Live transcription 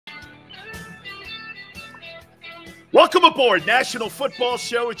Welcome aboard National Football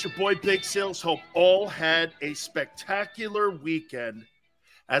Show. It's your boy Big Sills. Hope all had a spectacular weekend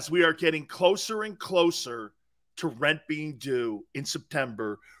as we are getting closer and closer to rent being due in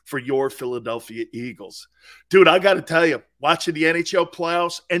September for your Philadelphia Eagles. Dude, I got to tell you, watching the NHL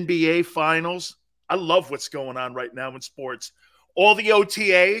playoffs, NBA finals, I love what's going on right now in sports. All the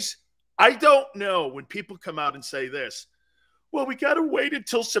OTAs, I don't know when people come out and say this, well, we got to wait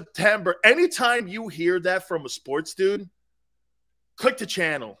until September. Anytime you hear that from a sports dude, click the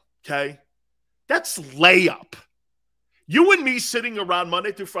channel, okay? That's layup. You and me sitting around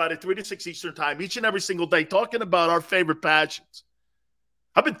Monday through Friday, 3 to 6 Eastern time, each and every single day, talking about our favorite passions.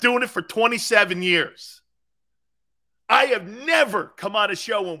 I've been doing it for 27 years. I have never come on a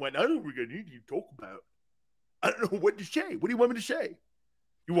show and went, I don't know what we're going to need you to talk about. I don't know what to say. What do you want me to say?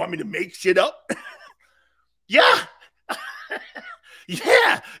 You want me to make shit up? Yeah.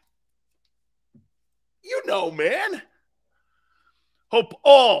 Yeah. You know, man. Hope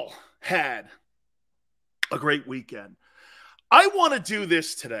all had a great weekend. I want to do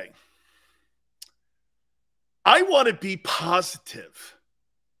this today. I want to be positive.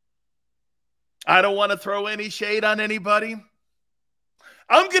 I don't want to throw any shade on anybody.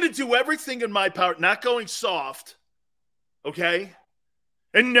 I'm going to do everything in my power, not going soft, okay?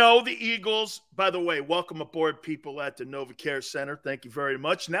 And no, the Eagles, by the way, welcome aboard people at the NovaCare Center. Thank you very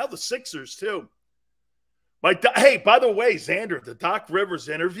much. Now the Sixers, too. Hey, by the way, Xander, the Doc Rivers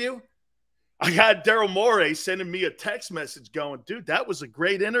interview, I got Daryl Morey sending me a text message going, dude, that was a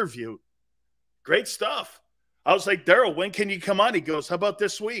great interview. Great stuff. I was like, Daryl, when can you come on? He goes, how about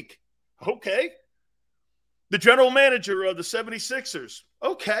this week? Okay. The general manager of the 76ers.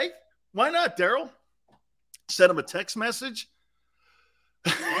 Okay. Why not, Daryl? Sent him a text message.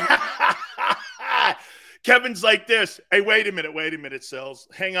 Kevin's like this. Hey, wait a minute, Sills.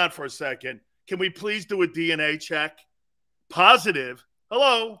 Hang on for a second. Can we please do a DNA check? Positive.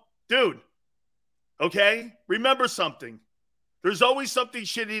 Hello, dude. Okay? Remember something. There's always something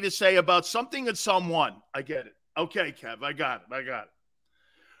shitty to say about something and someone. I get it. Okay, Kev, I got it.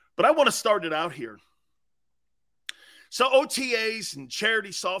 But I want to start it out here. So OTAs and charity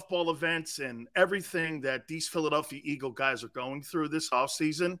softball events and everything that these Philadelphia Eagle guys are going through this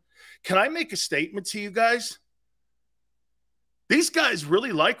offseason, can I make a statement to you guys? These guys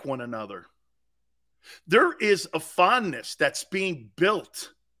really like one another. There is a fondness that's being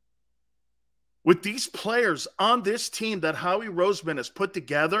built with these players on this team that Howie Roseman has put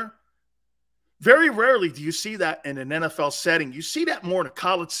together. Very rarely do you see that in an NFL setting. You see that more in a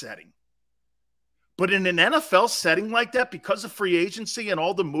college setting. But in an NFL setting like that, because of free agency and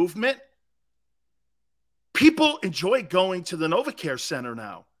all the movement, people enjoy going to the NovaCare Center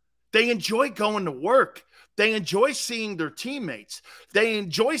now. They enjoy going to work. They enjoy seeing their teammates. They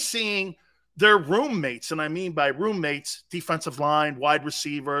enjoy seeing their roommates. And I mean by roommates, defensive line, wide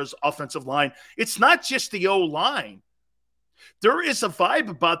receivers, offensive line. It's not just the O-line. There is a vibe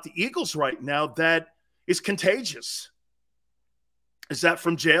about the Eagles right now that is contagious. Is that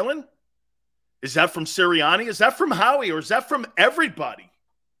from Jalen? Is that from Sirianni? Is that from Howie? Or is that from everybody?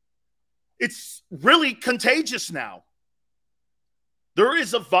 It's really contagious now. There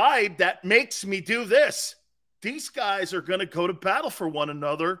is a vibe that makes me do this. These guys are going to go to battle for one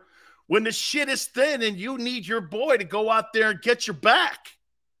another when the shit is thin and you need your boy to go out there and get your back.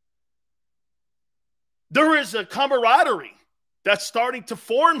 There is a camaraderie that's starting to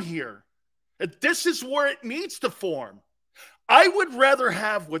form here. And this is where it needs to form. I would rather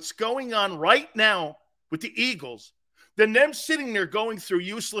have what's going on right now with the Eagles than them sitting there going through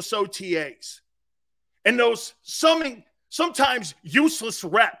useless OTAs and those sometimes useless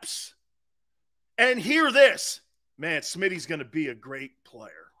reps. And hear this, man, Smitty's going to be a great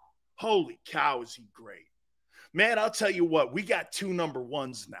player. Holy cow, is he great. Man, I'll tell you what, we got 2 number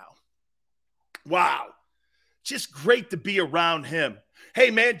ones now. Wow. Just great to be around him.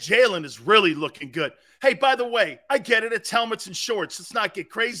 Hey, man, Jalen is really looking good. Hey, by the way, I get it. It's helmets and shorts. Let's not get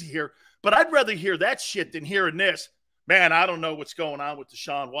crazy here. But I'd rather hear that shit than hearing this. Man, I don't know what's going on with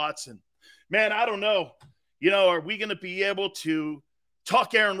Deshaun Watson. Man, I don't know. You know, are we going to be able to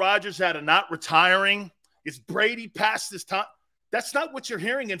talk Aaron Rodgers out of not retiring? Is Brady past his time? That's not what you're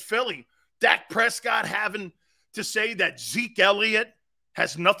hearing in Philly. Dak Prescott having to say that Zeke Elliott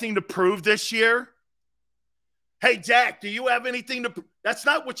has nothing to prove this year. Hey, Dak, do you have anything to prove? That's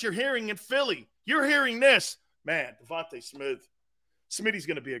not what you're hearing in Philly. You're hearing this. Man, Devontae Smith. Smitty's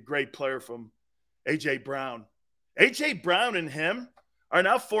going to be a great player from A.J. Brown. A.J. Brown and him are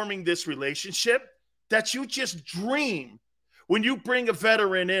now forming this relationship that you just dream. When you bring a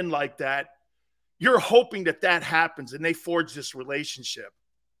veteran in like that, you're hoping that that happens and they forge this relationship.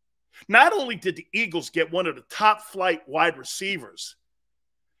 Not only did the Eagles get one of the top flight wide receivers,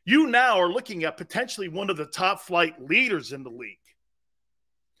 you now are looking at potentially one of the top flight leaders in the league.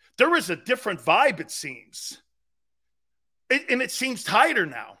 There is a different vibe, it seems. And it seems tighter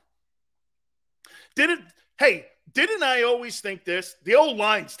now. Didn't I always think this? The old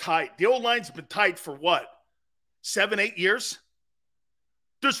line's tight. The old line's been tight for what? 7, 8 years?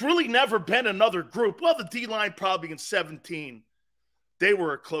 There's really never been another group. Well, the D-line probably in 17. They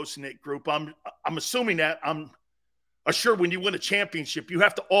were a close-knit group. I'm assuming that. I'm sure when you win a championship, you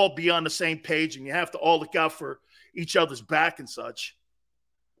have to all be on the same page and you have to all look out for each other's back and such.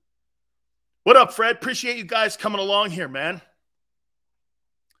 What up, Fred? Appreciate you guys coming along here, man.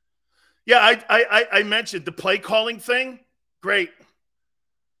 Yeah, I mentioned the play calling thing. Great.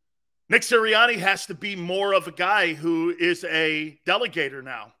 Nick Sirianni has to be more of a guy who is a delegator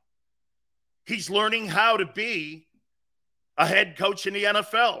now. He's learning how to be a head coach in the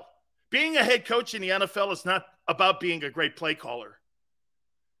NFL. Being a head coach in the NFL is not about being a great play caller.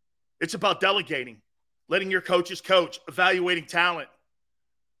 It's about delegating, letting your coaches coach, evaluating talent.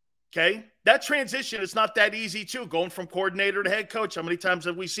 Okay? That transition is not that easy, too, going from coordinator to head coach. How many times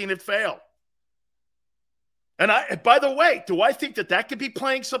have we seen it fail? And by the way, do I think that could be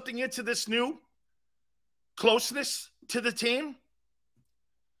playing something into this new closeness to the team?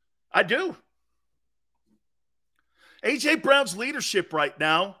 I do. A.J. Brown's leadership right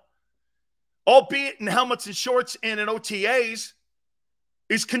now, albeit in helmets and shorts and in OTAs,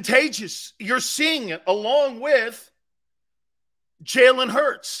 is contagious. You're seeing it along with Jalen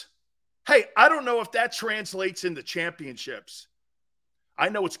Hurts. Hey, I don't know if that translates into championships. I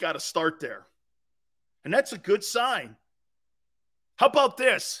know it's got to start there. And that's a good sign. How about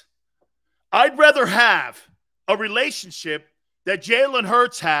this? I'd rather have a relationship that Jalen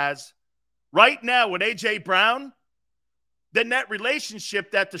Hurts has right now with A.J. Brown than that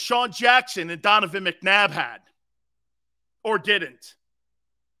relationship that Deshaun Jackson and Donovan McNabb had. Or didn't.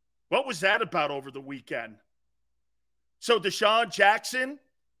 What was that about over the weekend? So Deshaun Jackson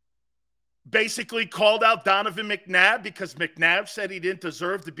basically called out Donovan McNabb because McNabb said he didn't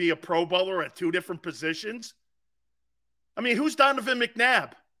deserve to be a Pro Bowler at 2 different positions. I mean, who's Donovan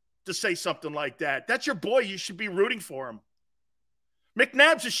McNabb to say something like that? That's your boy. You should be rooting for him.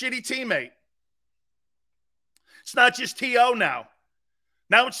 McNabb's a shitty teammate. It's not just T.O. now.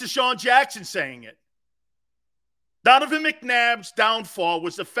 Now it's Deshaun Jackson saying it. Donovan McNabb's downfall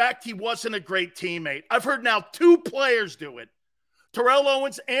was the fact he wasn't a great teammate. I've heard now 2 players do it. Terrell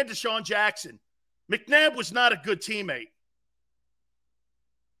Owens and Deshaun Jackson. McNabb was not a good teammate.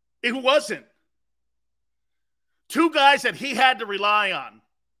 It wasn't. 2 guys that he had to rely on.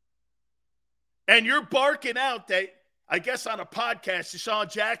 And you're barking out that, I guess on a podcast,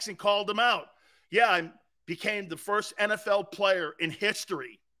 Deshaun Jackson called him out. Yeah, I became the first NFL player in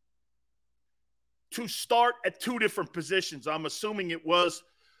history to start at 2 different positions. I'm assuming it was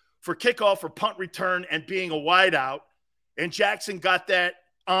for kickoff or punt return and being a wideout. And Jackson got that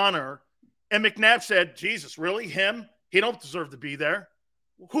honor. And McNabb said, Jesus, really? Him? He don't deserve to be there.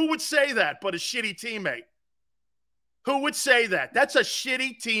 Who would say that but a shitty teammate? Who would say that? That's a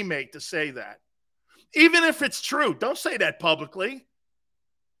shitty teammate to say that. Even if it's true, don't say that publicly.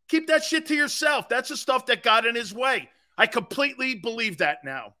 Keep that shit to yourself. That's the stuff that got in his way. I completely believe that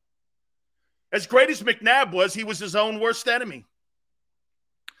now. As great as McNabb was, he was his own worst enemy.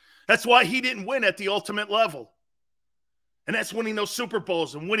 That's why he didn't win at the ultimate level. And that's winning those Super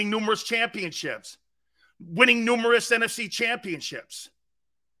Bowls and winning numerous championships. Winning numerous NFC championships.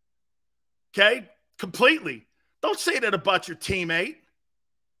 Okay? Completely. Don't say that about your teammate.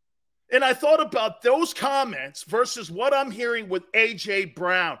 And I thought about those comments versus what I'm hearing with A.J.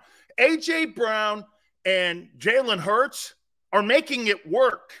 Brown. A.J. Brown and Jalen Hurts are making it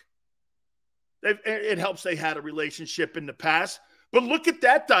work. It helps they had a relationship in the past. But look at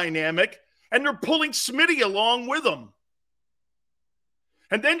that dynamic, and they're pulling Smitty along with them.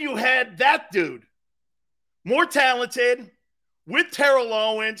 And then you had that dude, more talented, with Terrell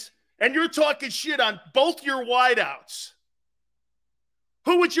Owens, and you're talking shit on both your wideouts.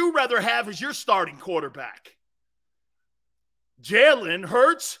 Who would you rather have as your starting quarterback? Jalen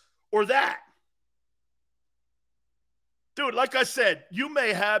Hurts or that? Dude, like I said, you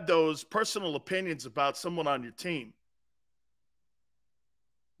may have those personal opinions about someone on your team.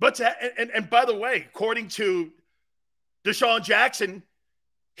 But and by the way, according to Deshaun Jackson,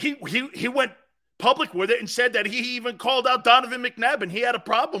 he went public with it and said that he even called out Donovan McNabb and he had a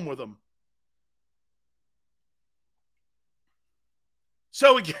problem with him.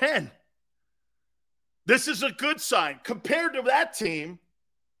 So again, this is a good sign. Compared to that team,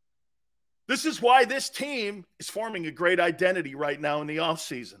 this is why this team is forming a great identity right now in the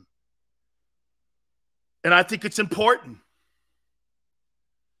offseason. And I think it's important.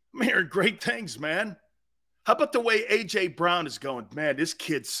 I'm hearing great things, man. How about the way A.J. Brown is going? Man, this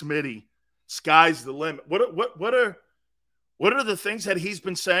kid Smitty, sky's the limit. What are the things that he's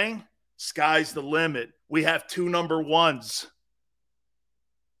been saying? Sky's the limit. We have 2 number ones.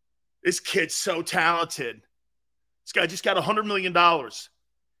 This kid's so talented. This guy just got $100 million.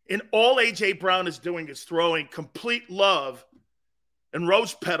 And all A.J. Brown is doing is throwing complete love and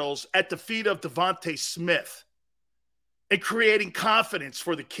rose petals at the feet of Devontae Smith and creating confidence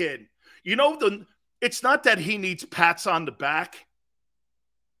for the kid. You know, it's not that he needs pats on the back,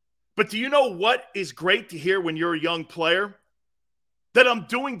 but do you know what is great to hear when you're a young player? That I'm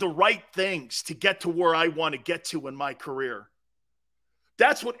doing the right things to get to where I want to get to in my career.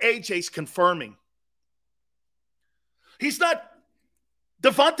 That's what AJ's confirming.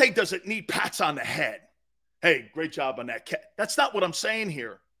 Devontae doesn't need pats on the head. Hey, great job on that catch. That's not what I'm saying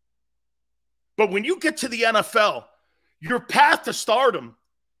here. But when you get to the NFL, your path to stardom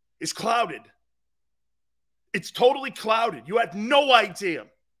is clouded. It's totally clouded. You had no idea.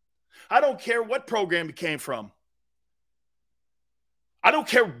 I don't care what program you came from. I don't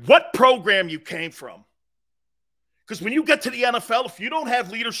care what program you came from. Because when you get to the NFL, if you don't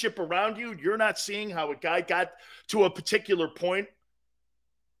have leadership around you, you're not seeing how a guy got to a particular point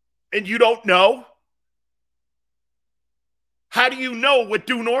and you don't know. How do you know what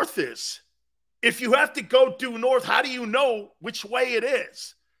due north is? If you have to go due north, how do you know which way it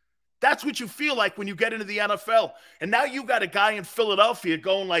is? That's what you feel like when you get into the NFL. And now you got a guy in Philadelphia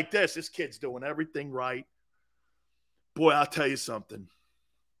going like this. This kid's doing everything right. Boy, I'll tell you something.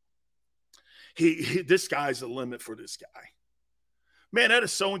 This guy's the limit for this guy. Man, that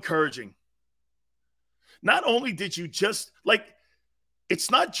is so encouraging. Not only did you just,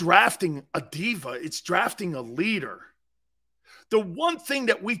 it's not drafting a diva, it's drafting a leader. The one thing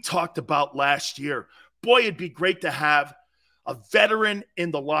that we talked about last year, boy, it'd be great to have a veteran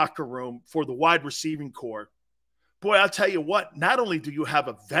in the locker room for the wide receiving core. Boy, I'll tell you what, not only do you have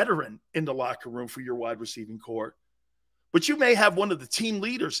a veteran in the locker room for your wide receiving core, but you may have one of the team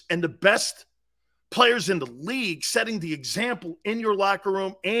leaders and the best players in the league setting the example in your locker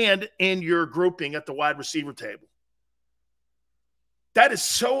room and in your grouping at the wide receiver table. That is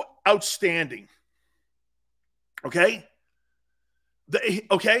so outstanding. Okay?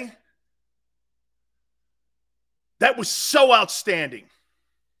 Okay? That was so outstanding.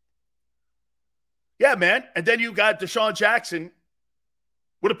 Yeah, man. And then you got Deshaun Jackson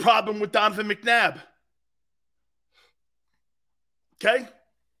with a problem with Donovan McNabb. Okay?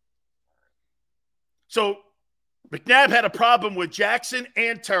 So McNabb had a problem with Jackson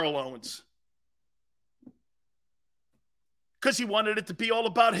and Terrell Owens because he wanted it to be all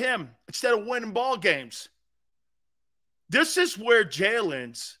about him instead of winning ball games. This is where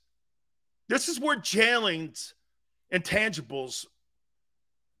Jalen's intangibles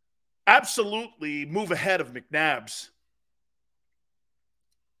absolutely move ahead of McNabb's.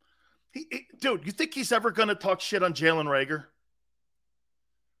 Dude, you think he's ever going to talk shit on Jalen Reagor?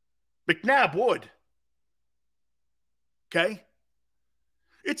 McNabb would. Okay?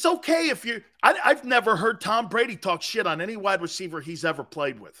 It's okay if you – I've never heard Tom Brady talk shit on any wide receiver he's ever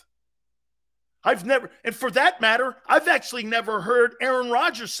played with. I've never – and for that matter, I've actually never heard Aaron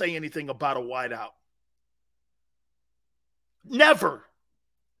Rodgers say anything about a wideout. Never.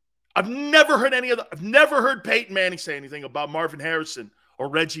 I've never heard I've never heard Peyton Manning say anything about Marvin Harrison or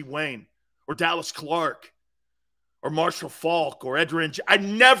Reggie Wayne or Dallas Clark or Marshall Faulk or Edrin. I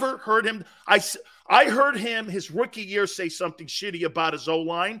never heard him. I heard him his rookie year say something shitty about his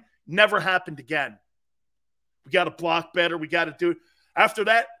O-line. Never happened again. We got to block better. We got to do it. After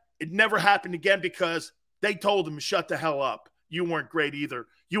that, it never happened again because they told him to shut the hell up. You weren't great either.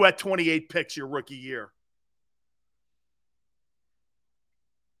 You had 28 picks your rookie year.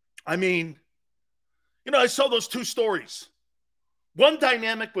 I mean, I saw those 2 stories. One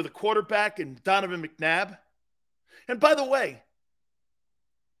dynamic with a quarterback and Donovan McNabb. And by the way,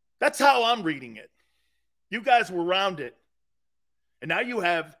 that's how I'm reading it. You guys were around it. And now you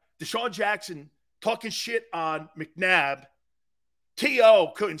have Deshaun Jackson talking shit on McNabb.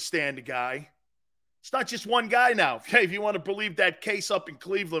 T.O. couldn't stand the guy. It's not just one guy now. Hey, if you want to believe that case up in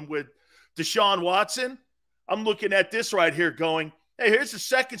Cleveland with Deshaun Watson, I'm looking at this right here going, hey, here's the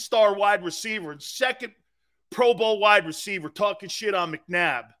second-star wide receiver and second Pro Bowl wide receiver talking shit on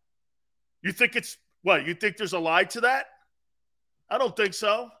McNabb. You think it's what? You think there's a lie to that? I don't think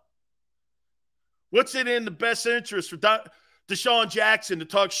so. What's it in the best interest for Deshaun Jackson to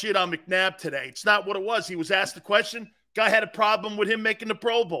talk shit on McNabb today? It's not what it was. He was asked the question. Guy had a problem with him making the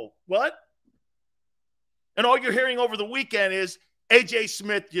Pro Bowl. What? And all you're hearing over the weekend is AJ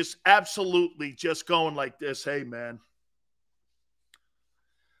Smith just absolutely just going like this. Hey, man,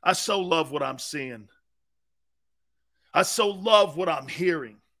 I so love what I'm seeing. I so love what I'm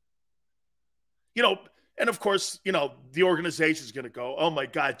hearing. You know, and of course, you know, the organization is going to go, oh my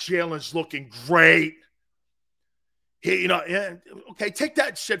God, Jalen's looking great. He, you know, okay, take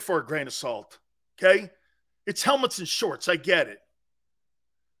that shit for a grain of salt. Okay. It's helmets and shorts. I get it.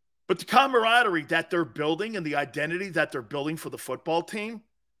 But the camaraderie that they're building and the identity that they're building for the football team,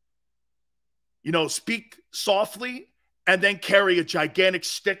 you know, speak softly and then carry a gigantic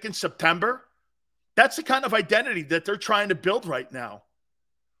stick in September. That's the kind of identity that they're trying to build right now.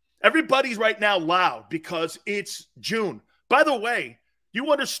 Everybody's right now loud because it's June. By the way,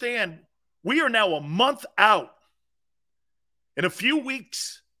 you understand we are now a month out and a few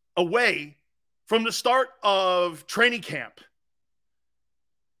weeks away from the start of training camp.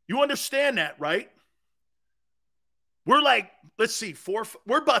 You understand that, right? We're like, let's see,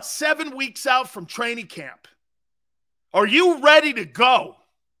 we're about 7 weeks out from training camp. Are you ready to go?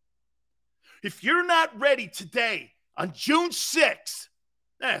 If you're not ready today on June 6th,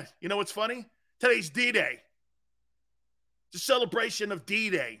 you know what's funny? Today's D-Day. It's a celebration of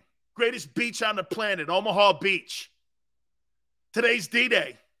D-Day. Greatest beach on the planet, Omaha Beach. Today's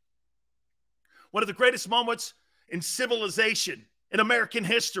D-Day. One of the greatest moments in civilization, in American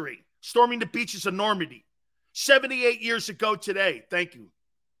history, storming the beaches of Normandy. 78 years ago today. Thank you.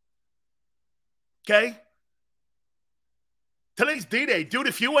 Okay? Today's D-Day. Dude,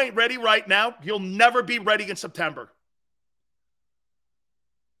 if you ain't ready right now, you'll never be ready in September.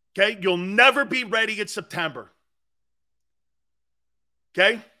 Okay? You'll never be ready in September.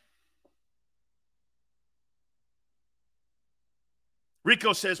 Okay?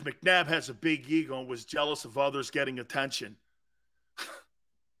 Rico says McNabb has a big ego and was jealous of others getting attention.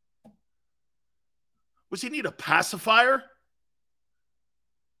 Was he need a pacifier?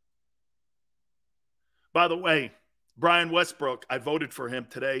 By the way, Brian Westbrook, I voted for him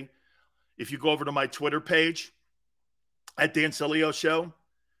today. If you go over to my Twitter page at Dan Sileo Show,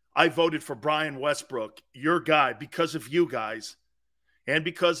 I voted for Brian Westbrook, your guy, because of you guys. And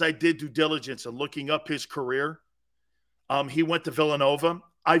because I did due diligence and looking up his career. He went to Villanova.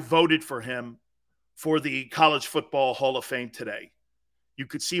 I voted for him for the College Football Hall of Fame today. You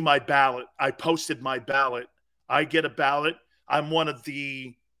could see my ballot. I posted my ballot. I get a ballot. I'm one of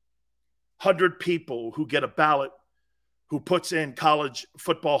the 100 people who get a ballot who puts in College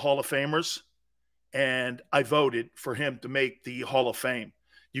Football Hall of Famers, and I voted for him to make the Hall of Fame.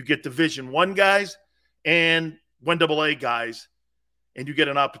 You get Division I guys and 1AA guys, and you get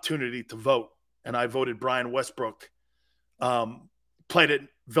an opportunity to vote. And I voted Brian Westbrook. Played at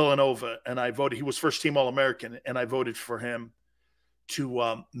Villanova, and I voted. He was first-team All-American, and I voted for him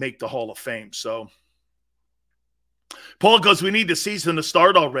to make the Hall of Fame. So Paul goes, we need the season to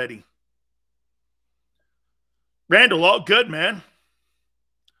start already. Randall, all good, man.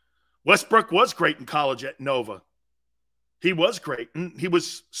 Westbrook was great in college at Nova. He was great. And he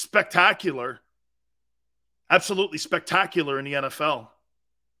was spectacular, absolutely spectacular in the NFL.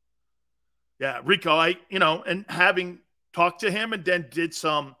 Yeah, Rico, and having talked to him and then did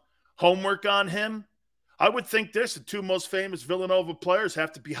some homework on him, I would think the two most famous Villanova players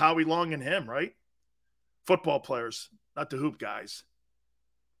have to be Howie Long and him, right? Football players, not the hoop guys.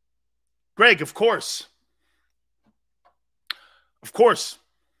 Greg, of course. Of course.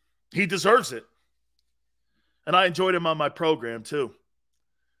 He deserves it. And I enjoyed him on my program, too.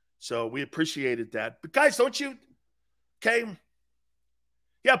 So we appreciated that. But, guys, don't you – okay?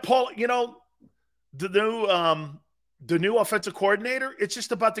 Yeah, Paul, the new offensive coordinator, it's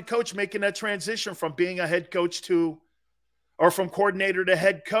just about the coach making that transition from being a head coach or from coordinator to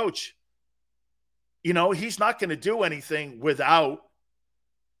head coach. He's not going to do anything without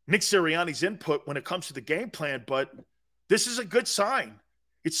Nick Sirianni's input when it comes to the game plan, but this is a good sign.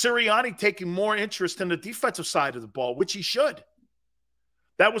 It's Sirianni taking more interest in the defensive side of the ball, which he should.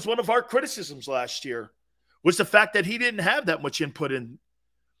 That was one of our criticisms last year, was the fact that he didn't have that much input in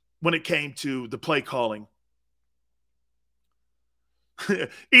when it came to the play calling.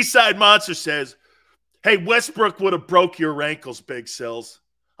 Eastside Monster says, hey, Westbrook would have broke your ankles, Big Sills.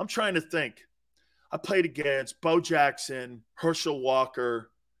 I'm trying to think. I played against Bo Jackson, Herschel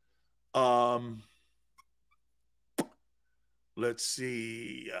Walker. Let's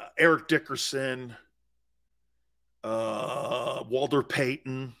see. Eric Dickerson. Walter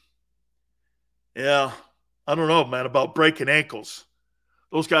Payton. Yeah. I don't know, man, about breaking ankles.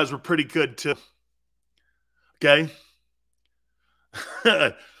 Those guys were pretty good, too. Okay?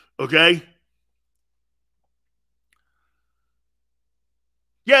 Okay?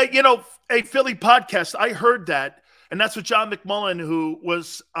 Yeah, hey, Philly podcast, I heard that. And that's what John McMullen, who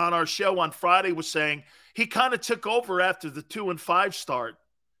was on our show on Friday, was saying. He kind of took over after the 2-5 start.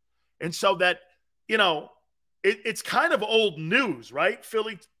 And so that, it's kind of old news, right?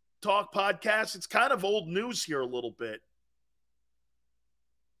 Philly Talk Podcast. It's kind of old news here a little bit.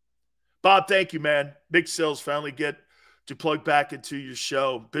 Bob, thank you, man. Big Sills finally get to plug back into your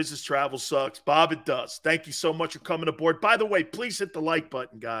show. Business travel sucks. Bob, it does. Thank you so much for coming aboard. By the way, please hit the like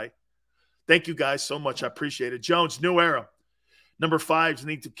button, guy. Thank you guys so much. I appreciate it. Jones, new era. Number 5s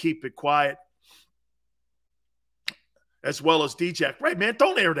need to keep it quiet. As well as DJ. Right, man,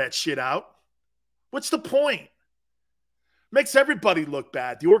 don't air that shit out. What's the point? Makes everybody look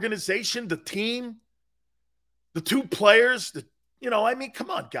bad. The organization, the team, the 2 players, come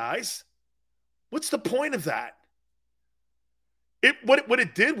on, guys. What's the point of that? What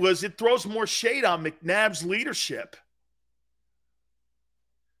it did was it throws more shade on McNabb's leadership.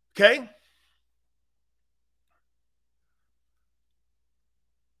 Okay?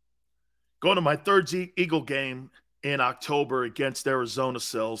 Going to my 3rd Eagle game in October against Arizona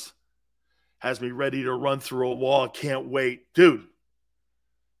Sills. Has me ready to run through a wall. Can't wait. Dude,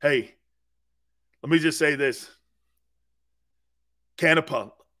 hey, let me just say this.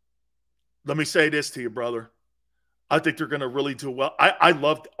 Canepa, let me say this to you, brother. I think they're going to really do well. I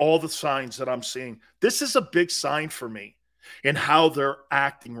loved all the signs that I'm seeing. This is a big sign for me in how they're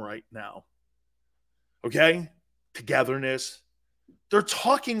acting right now. Okay? Togetherness. They're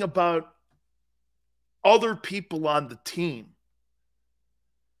talking about other people on the team.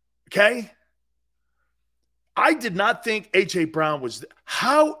 Okay? I did not think A.J. Brown was –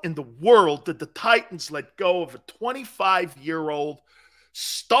 how in the world did the Titans let go of a 25-year-old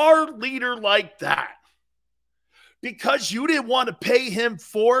star leader like that? Because you didn't want to pay him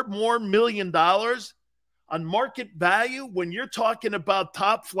 $4 more million on market value when you're talking about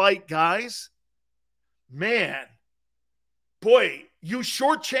top-flight guys? Man, boy, you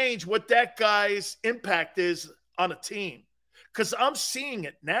shortchange what that guy's impact is on a team. Because I'm seeing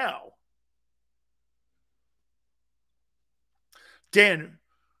it now. Dan,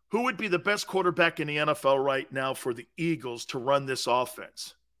 who would be the best quarterback in the NFL right now for the Eagles to run this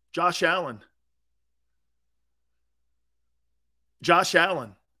offense? Josh Allen. Josh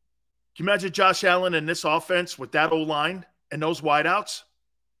Allen. Can you imagine Josh Allen in this offense with that O-line and those wideouts?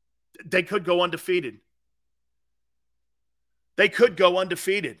 They could go undefeated. They could go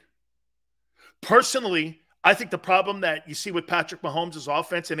undefeated. Personally, I think the problem that you see with Patrick Mahomes'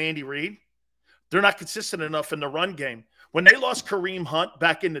 offense and Andy Reid, they're not consistent enough in the run game. When they lost Kareem Hunt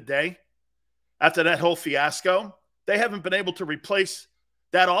back in the day, after that whole fiasco, they haven't been able to replace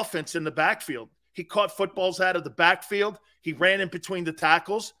that offense in the backfield. He caught footballs out of the backfield. He ran in between the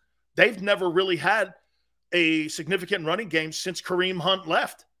tackles. They've never really had a significant running game since Kareem Hunt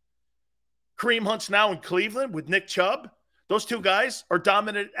left. Kareem Hunt's now in Cleveland with Nick Chubb. Those 2 guys are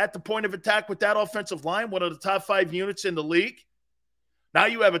dominant at the point of attack with that offensive line, one of the top 5 units in the league. Now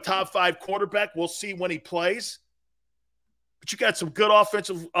you have a top 5 quarterback. We'll see when he plays. But you got some good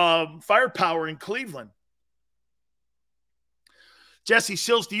offensive firepower in Cleveland. Jesse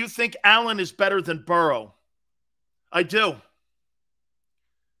Sills, do you think Allen is better than Burrow? I do.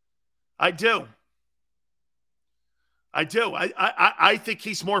 I think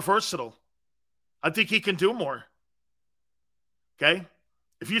he's more versatile. I think he can do more. Okay?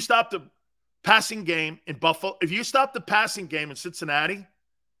 If you stop the passing game in Buffalo, if you stop the passing game in Cincinnati,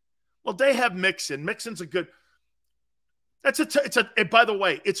 well, they have Mixon. Mixon's a good – and by the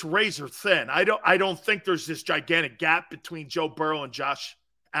way, it's razor thin. I don't think there's this gigantic gap between Joe Burrow and Josh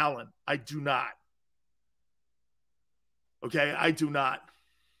Allen. I do not. Okay, I do not.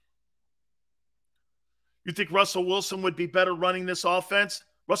 You think Russell Wilson would be better running this offense?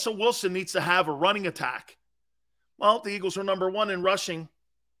 Russell Wilson needs to have a running attack. Well, the Eagles are number 1 in rushing.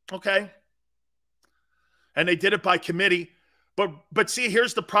 Okay. And they did it by committee. But see,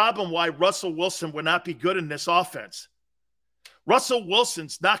 here's the problem why Russell Wilson would not be good in this offense. Russell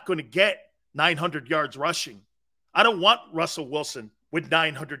Wilson's not going to get 900 yards rushing. I don't want Russell Wilson with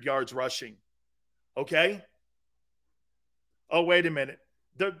 900 yards rushing. Okay? Oh, wait a minute.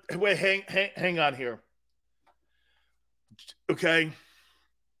 Wait, hang on here. Okay?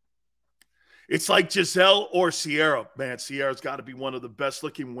 It's like Giselle or Sierra. Man, Sierra's got to be one of the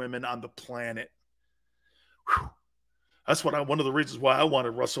best-looking women on the planet. Whew. That's one of the reasons why I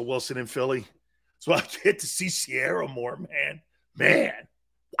wanted Russell Wilson in Philly. So I get to see Sierra more, man. Man,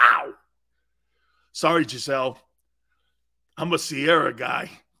 wow. Sorry, Giselle. I'm a Sierra guy.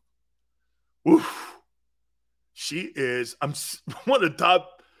 Oof. She is, I'm one of the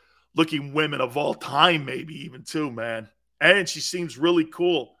top looking women of all time, maybe even too, man. And she seems really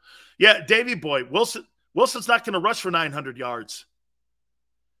cool. Yeah, Davey boy, Wilson's not going to rush for 900 yards.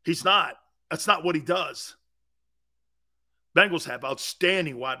 He's not. That's not what he does. Bengals have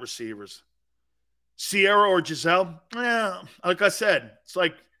outstanding wide receivers. Sierra or Giselle, like I said, it's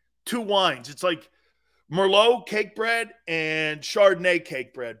like two wines. It's like Merlot cake bread and Chardonnay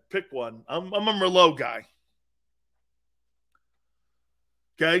cake bread. Pick one. I'm a Merlot guy.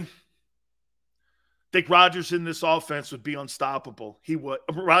 Okay? I think Rodgers in this offense would be unstoppable. He would.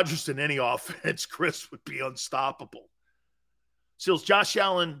 Rodgers in any offense, Chris, would be unstoppable. Seals, Josh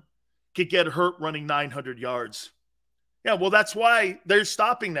Allen could get hurt running 900 yards. Yeah, well, that's why they're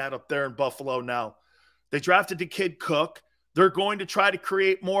stopping that up there in Buffalo now. They drafted the kid Cook. They're going to try to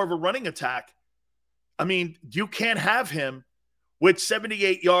create more of a running attack. I mean, you can't have him with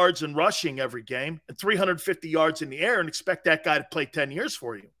 78 yards and rushing every game and 350 yards in the air and expect that guy to play 10 years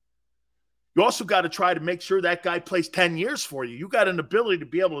for you. You also got to try to make sure that guy plays 10 years for you. You got an ability to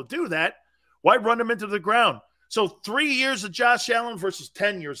be able to do that. Why run him into the ground? So 3 years of Josh Allen versus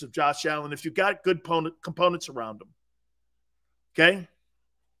 10 years of Josh Allen if you got good components around him. Okay?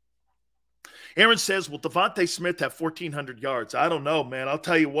 Aaron says, will Devontae Smith have 1,400 yards? I don't know, man. I'll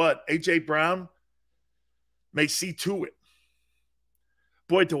tell you what. A.J. Brown may see to it.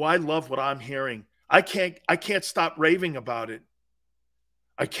 Boy, do I love what I'm hearing. I can't stop raving about it.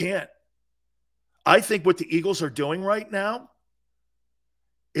 I can't. I think what the Eagles are doing right now,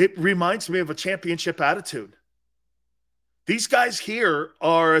 it reminds me of a championship attitude. These guys here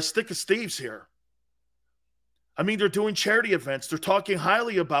are as thick as thieves here. I mean, they're doing charity events. They're talking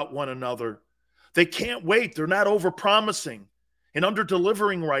highly about one another. They can't wait. They're not over-promising and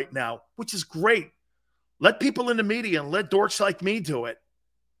under-delivering right now, which is great. Let people in the media and let dorks like me do it.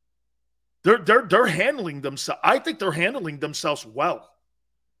 They're handling themselves. I think they're handling themselves well.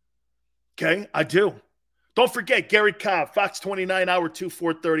 Okay, I do. Don't forget, Gary Cobb, Fox 29, Hour 2,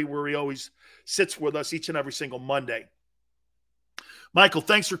 4:30, where he always sits with us each and every single Monday. Michael,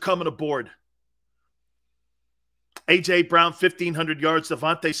 thanks for coming aboard. A.J. Brown, 1,500 yards.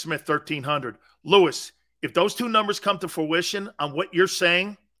 Devontae Smith, 1,300. Lewis, if those two numbers come to fruition on what you're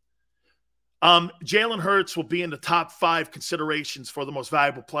saying, Jalen Hurts will be in the top 5 considerations for the most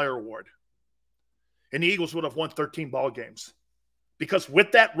valuable player award. And the Eagles would have won 13 ball games. Because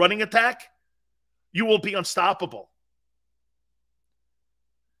with that running attack, you will be unstoppable.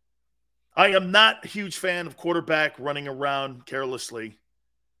 I am not a huge fan of quarterback running around carelessly. And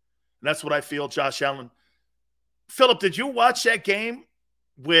that's what I feel Josh Allen. Philip, did you watch that game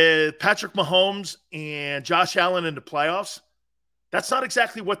with Patrick Mahomes and Josh Allen in the playoffs? That's not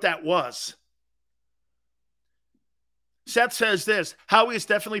exactly what that was. Seth says this, Howie is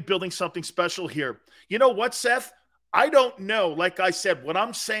definitely building something special here. You know what, Seth? I don't know. Like I said, what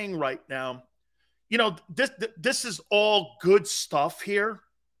I'm saying right now, you know, this is all good stuff here.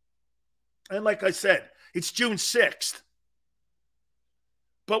 And like I said, it's June 6th.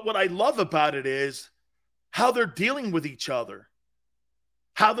 But what I love about it is how they're dealing with each other,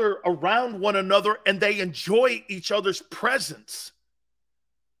 how they're around one another, and they enjoy each other's presence.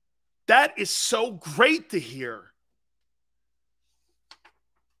 That is so great to hear.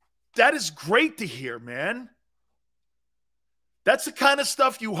 That is great to hear, man. That's the kind of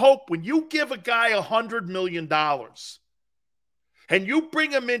stuff you hope when you give a guy $100 million and you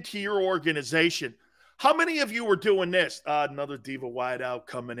bring him into your organization. How many of you are doing this? Another diva wideout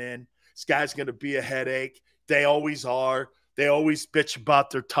coming in. This guy's going to be a headache. They always are. They always bitch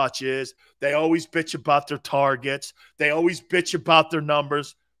about their touches. They always bitch about their targets. They always bitch about their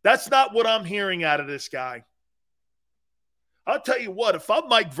numbers. That's not what I'm hearing out of this guy. I'll tell you what, if I'm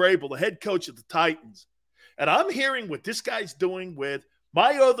Mike Vrabel, the head coach of the Titans, and I'm hearing what this guy's doing with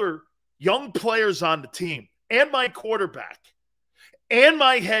my other young players on the team and my quarterback and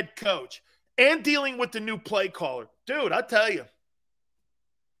my head coach and dealing with the new play caller, dude, I tell you,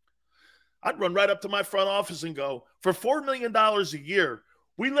 I'd run right up to my front office and go, for $4 million a year,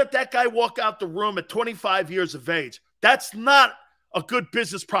 we let that guy walk out the room at 25 years of age. That's not a good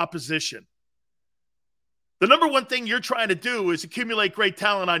business proposition. The number one thing you're trying to do is accumulate great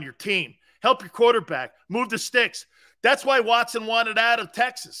talent on your team. Help your quarterback. Move the sticks. That's why Watson wanted out of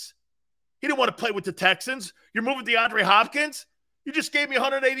Texas. He didn't want to play with the Texans. You're moving DeAndre Hopkins? You just gave me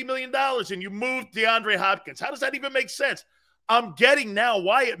 $180 million and you moved DeAndre Hopkins. How does that even make sense? I'm getting now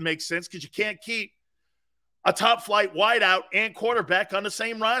why it makes sense, because you can't keep a top-flight wideout and quarterback on the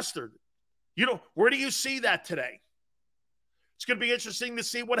same roster. You know, where do you see that today? It's going to be interesting to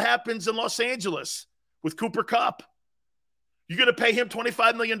see what happens in Los Angeles with Cooper Kupp. You're going to pay him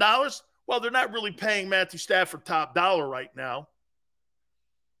 $25 million? Well, they're not really paying Matthew Stafford top dollar right now.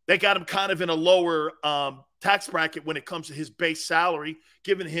 They got him kind of in a lower tax bracket when it comes to his base salary,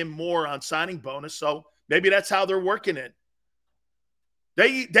 giving him more on signing bonus. So Maybe that's how they're working it.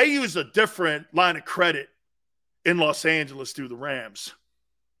 They use a different line of credit in Los Angeles through the Rams.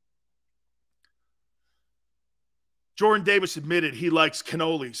 Jordan Davis admitted he likes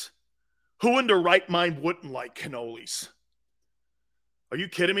cannolis. Who in their right mind wouldn't like cannolis? Are you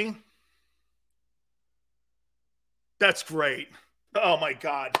kidding me? That's great. Oh, my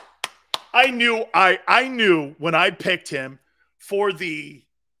God. I knew when I picked him for the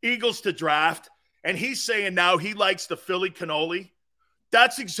Eagles to draft, and he's saying now he likes the Philly cannoli.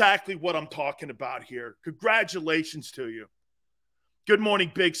 That's exactly what I'm talking about here. Congratulations to you. Good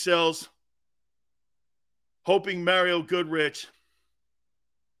morning, Big Sills. Hoping Mario Goodrich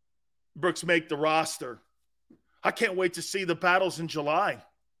Brooks make the roster. I can't wait to see the battles in July.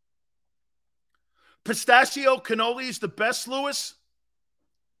 Pistachio cannoli is the best, Lewis?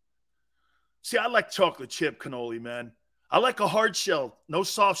 See, I like chocolate chip cannoli, man. I like a hard shell, no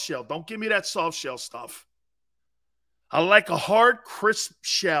soft shell. Don't give me that soft shell stuff. I like a hard, crisp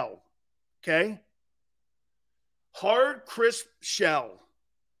shell, okay? Hard, crisp shell.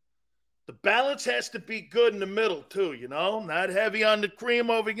 The balance has to be good in the middle, too, you know? Not heavy on the cream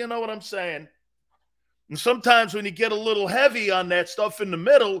over, you know what I'm saying? And sometimes when you get a little heavy on that stuff in the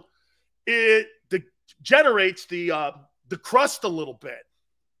middle, it generates the crust a little bit.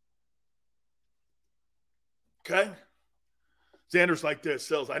 Okay? Xander's like this,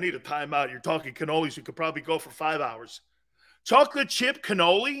 Sills, I need a timeout. You're talking cannolis. You could probably go for 5 hours. Chocolate chip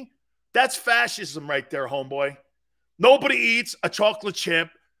cannoli? That's fascism right there, homeboy. Nobody eats a chocolate chip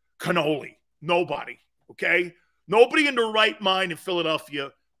cannoli. Nobody, okay? Nobody in their right mind in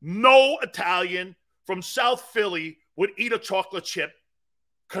Philadelphia, no Italian from South Philly would eat a chocolate chip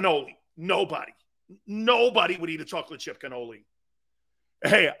cannoli. Nobody. Nobody would eat a chocolate chip cannoli.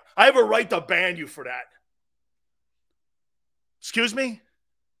 Hey, I have a right to ban you for that. Excuse me?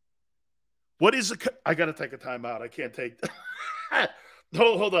 What is I got to take a timeout. I can't take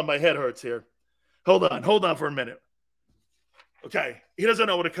Hold on, my head hurts here. Hold on for a minute. Okay, he doesn't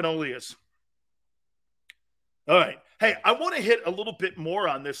know what a cannoli is. All right. Hey, I want to hit a little bit more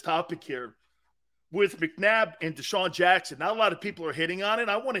on this topic here with McNabb and Deshaun Jackson. Not a lot of people are hitting on it.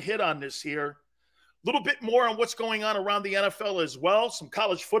 I want to hit on this here. A little bit more on what's going on around the NFL as well. Some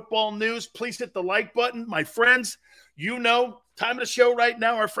college football news. Please hit the like button. My friends, you know, time of the show right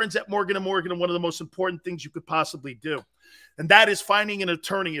now, our friends at Morgan & Morgan, are one of the most important things you could possibly do. And that is finding an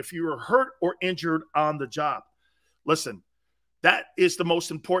attorney if you are hurt or injured on the job. Listen, that is the most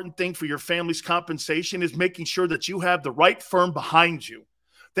important thing for your family's compensation, is making sure that you have the right firm behind you.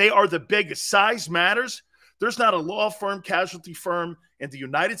 They are the biggest. Size matters. There's not a law firm, casualty firm in the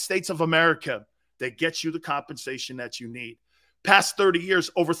United States of America that gets you the compensation that you need. Past 30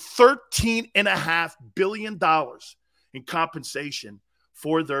 years, over $13.5 billion in compensation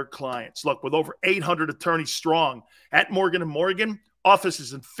for their clients. Look, with over 800 attorneys strong at Morgan & Morgan,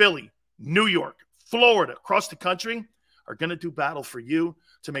 offices in Philly, New York, Florida, across the country, are going to do battle for you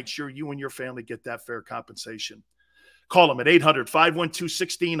to make sure you and your family get that fair compensation. Call them at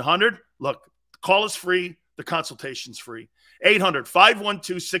 800-512-1600. Look, the call is free. The consultation's free.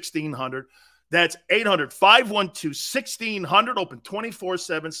 800-512-1600. That's 800-512-1600. Open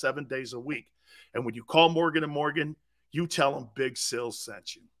 24/7, 7 days a week. And when you call Morgan & Morgan, you tell them Big Sil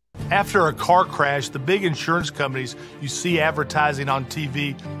sent you. After a car crash, the big insurance companies you see advertising on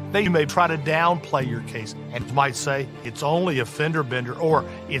TV, they may try to downplay your case and might say it's only a fender bender or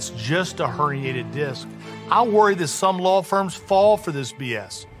it's just a herniated disc. I worry that some law firms fall for this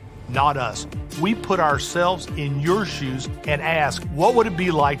BS. Not us. We put ourselves in your shoes and ask, what would it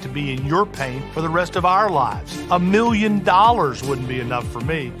be like to be in your pain for the rest of our lives? $1 million wouldn't be enough for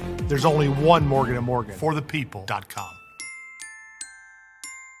me. There's only one Morgan & Morgan. ForThePeople.com.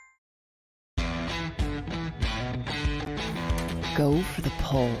 Go for the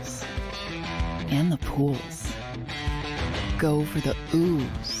pulls and the pools. Go for the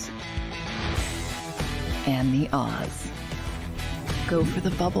oohs and the ahs. Go for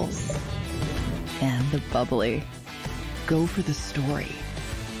the bubbles and the bubbly. Go for the story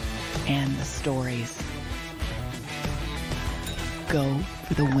and the stories. Go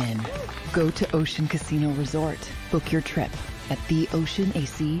for the win. Go to Ocean Casino Resort. Book your trip at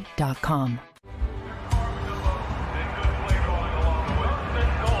theoceanac.com.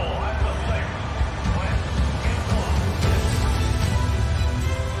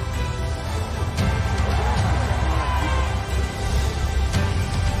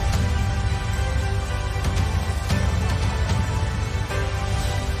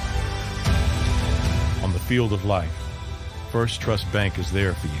 Field of life, First Trust Bank is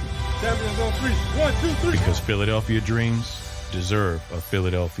there for you. Champions on three. 1, 2, 3. Because Philadelphia dreams deserve a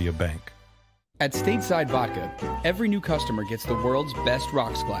Philadelphia bank. At Stateside Vodka, every new customer gets the world's best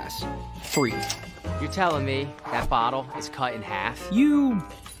rocks glass, free. You're telling me that bottle is cut in half? You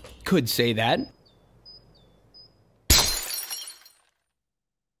could say that.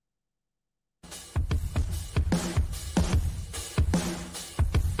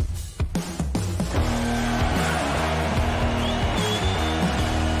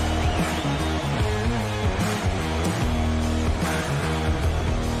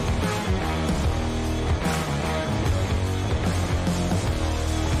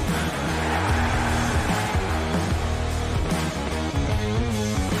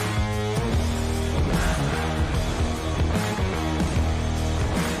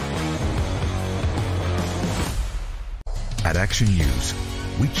 At Action News,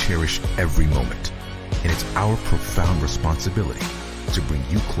 we cherish every moment, and it's our profound responsibility to bring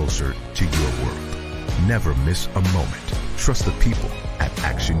you closer to your world. Never miss a moment. Trust the people at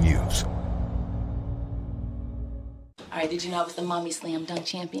Action News. All right, did you know I was the Mommy Slam Dunk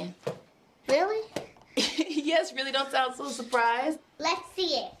Champion? Really? Yes, really, don't sound so surprised. Let's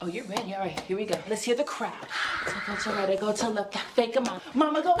see it. Oh, you're ready. All right, here we go. Let's hear the crowd. So go to right, I go to left, fake a mom.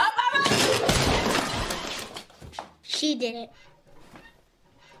 Mama, go up, up. She did it.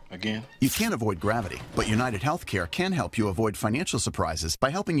 Again? You can't avoid gravity, but United Healthcare can help you avoid financial surprises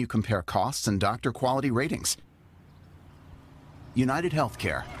by helping you compare costs and doctor quality ratings. United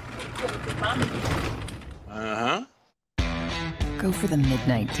Healthcare. Uh-huh. Go for the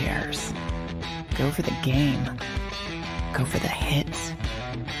midnight dares. Go for the game. Go for the hits.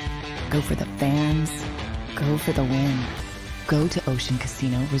 Go for the fans. Go for the win. Go to Ocean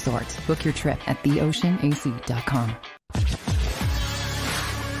Casino Resort. Book your trip at theoceanac.com.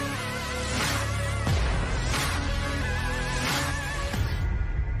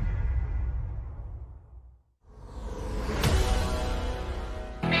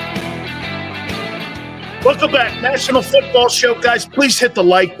 Welcome back. National Football Show, guys. Please hit the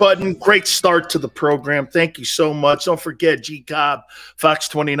like button. Great start to the program. Thank you so much. Don't forget, JAKIB, Fox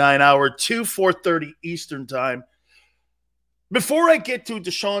 29 hour, 4:30 Eastern Time. Before I get to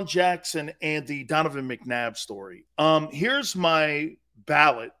Deshaun Jackson and the Donovan McNabb story, here's my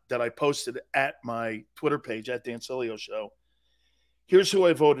ballot that I posted at my Twitter page, at Dan Sileo Show. Here's who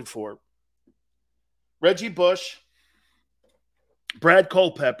I voted for. Reggie Bush, Brad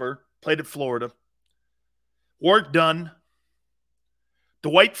Culpepper, played at Florida, Warwick Dunn,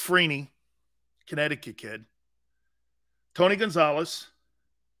 Dwight Freeney, Connecticut kid, Tony Gonzalez,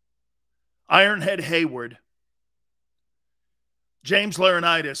 Ironhead Hayward, James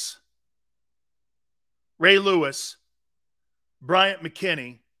Laurinaitis, Ray Lewis, Bryant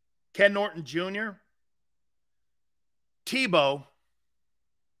McKinney, Ken Norton Jr., Tebow.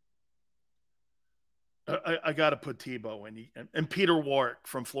 I got to put Tebow in. And Peter Warwick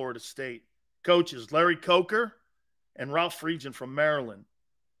from Florida State. Coaches, Larry Coker and Ralph Friedgen from Maryland.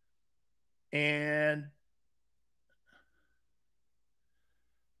 And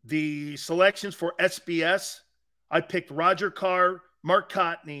the selections for SBS, I picked Roger Carr, Mark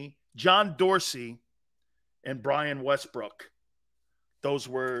Cotney, John Dorsey, and Brian Westbrook. Those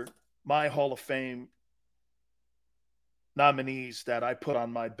were my Hall of Fame nominees that I put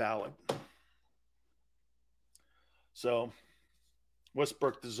on my ballot. So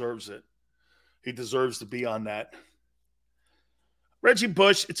Westbrook deserves it. He deserves to be on that. Reggie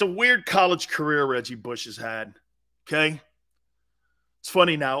Bush, it's a weird college career Reggie Bush has had, okay? It's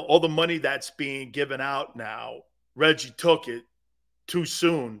funny now, all the money that's being given out now, Reggie took it too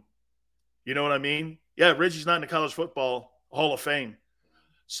soon. You know what I mean? Yeah, Reggie's not in the College Football Hall of Fame.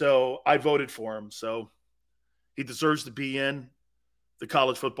 So I voted for him. So he deserves to be in the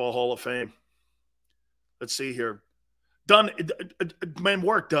College Football Hall of Fame. Let's see here. Dunn, man,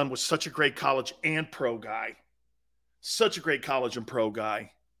 Warwick Dunn was such a great college and pro guy. Such a great college and pro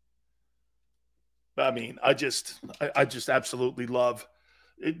guy. I mean, I just absolutely love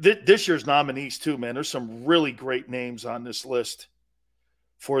this year's nominees too, man. There's some really great names on this list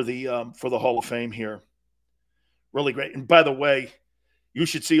for the Hall of Fame here. Really great. And by the way, you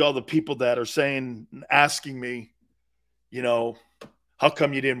should see all the people that are saying, asking me, you know, how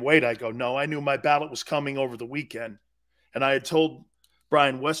come you didn't wait? I go, no, I knew my ballot was coming over the weekend. And I had told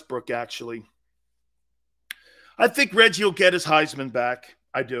Brian Westbrook, actually, I think Reggie will get his Heisman back.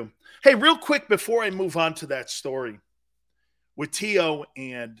 I do. Hey, real quick before I move on to that story with T.O.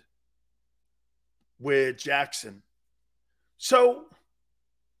 and with Jackson. So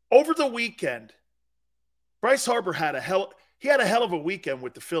over the weekend, Bryce Harper had a hell of a weekend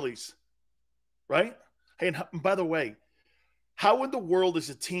with the Phillies, right? Hey, and by the way, how in the world is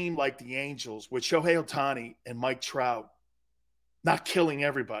a team like the Angels with Shohei Ohtani and Mike Trout not killing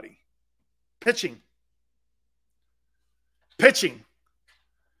everybody? Pitching.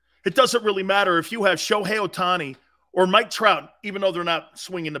 It doesn't really matter if you have Shohei Ohtani or Mike Trout, even though they're not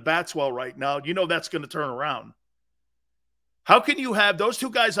swinging the bats well right now. You know that's going to turn around. How can you have those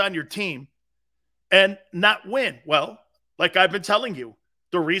two guys on your team and not win? Well, like I've been telling you,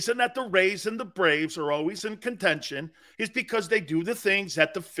 the reason that the Rays and the Braves are always in contention is because they do the things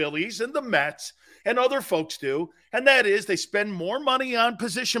that the Phillies and the Mets and other folks do, and that is they spend more money on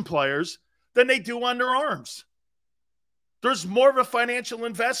position players than they do on their arms. There's more of a financial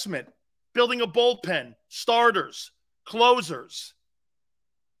investment building a bullpen, starters, closers.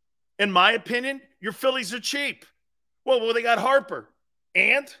 In my opinion, your Phillies are cheap. Well, they got Harper.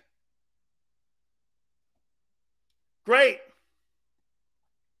 And? Great.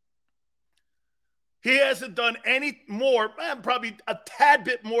 He hasn't done any more, probably a tad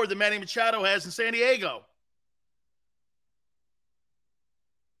bit more than Manny Machado has in San Diego.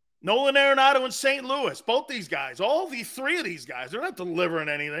 Nolan Arenado in St. Louis, both these guys, all the three of these guys, they're not delivering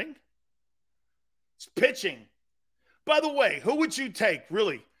anything. It's pitching. By the way, who would you take,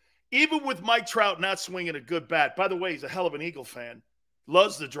 really? Even with Mike Trout not swinging a good bat. By the way, he's a hell of an Eagle fan.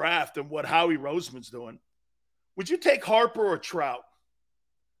 Loves the draft and what Howie Roseman's doing. Would you take Harper or Trout?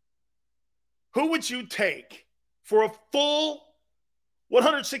 Who would you take for a full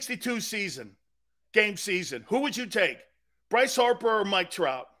 162 game season? Who would you take? Bryce Harper or Mike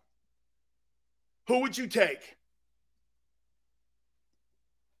Trout? Who would you take?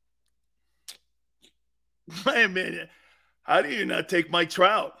 Wait a minute. How do you not take Mike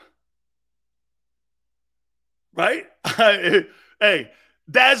Trout? Right? Hey,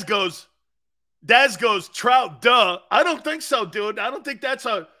 Daz goes, Trout, duh. I don't think so, dude. I don't think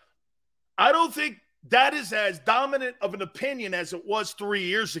that is as dominant of an opinion as it was 3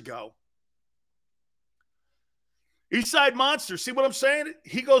 years ago. Eastside Monster, see what I'm saying?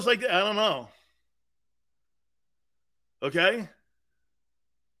 He goes like that. I don't know. Okay?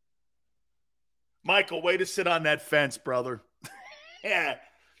 Michael, way to sit on that fence, brother. Yeah.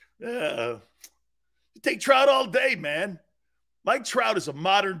 You take Trout all day, man. Mike Trout is a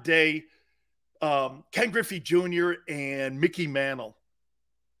modern-day Ken Griffey Jr. and Mickey Mantle.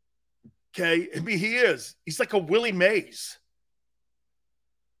 Okay? I mean, he is. He's like a Willie Mays.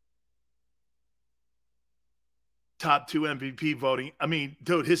 Top 2 MVP voting. I mean,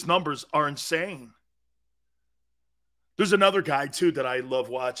 dude, his numbers are insane. There's another guy, too, that I love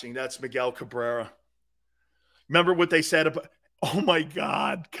watching. That's Miguel Cabrera. Remember what they said about – oh, my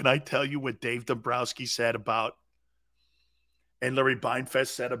God. Can I tell you what Dave Dombrowski said about – and Larry Beinfest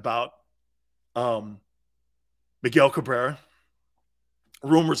said about Miguel Cabrera?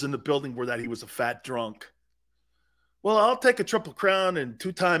 Rumors in the building were that he was a fat drunk. Well, I'll take a Triple Crown and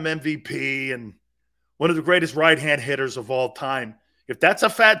 2-time MVP and one of the greatest right-hand hitters of all time. If that's a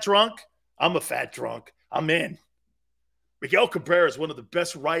fat drunk, I'm a fat drunk. I'm in. Miguel Cabrera is one of the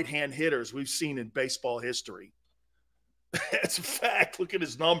best right-hand hitters we've seen in baseball history. That's a fact. Look at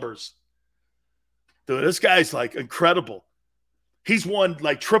his numbers. Dude, this guy's like incredible. He's won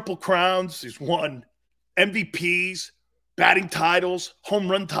like Triple Crowns. He's won MVPs, batting titles, home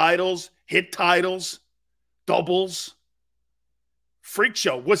run titles, hit titles, doubles. Freak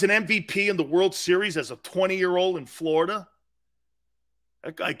show. Was an MVP in the World Series as a 20-year-old in Florida.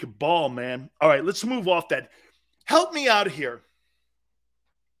 That guy could ball, man. All right, let's move off that. Help me out here.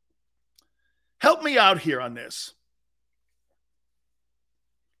 Help me out here on this.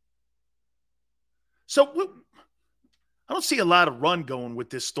 So I don't see a lot of run going with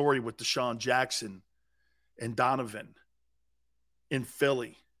this story with Deshaun Jackson and Donovan in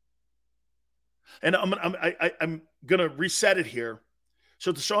Philly. And I'm going to reset it here.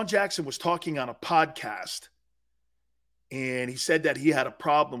 So Deshaun Jackson was talking on a podcast, and he said that he had a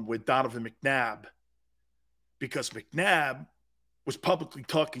problem with Donovan McNabb because McNabb was publicly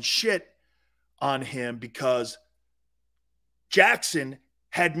talking shit on him because Jackson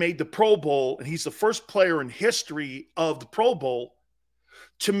had made the Pro Bowl, and he's the first player in history of the Pro Bowl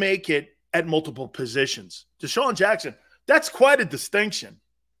to make it at multiple positions. Deshaun Jackson, that's quite a distinction.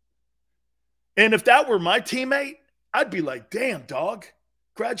 And if that were my teammate, I'd be like, damn, dog,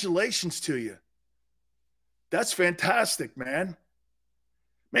 congratulations to you. That's fantastic, man.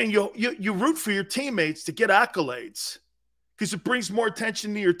 Man, you root for your teammates to get accolades because it brings more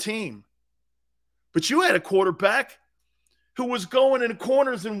attention to your team. But you had a quarterback who was going in the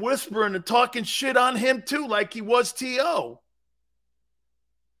corners and whispering and talking shit on him too, like he was T.O.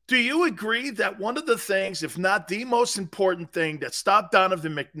 Do you agree that one of the things, if not the most important thing that stopped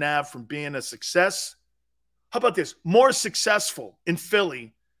Donovan McNabb from being a success, how about this, more successful in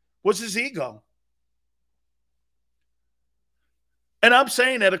Philly, was his ego? And I'm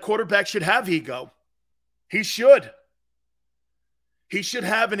saying that a quarterback should have ego. He should. He should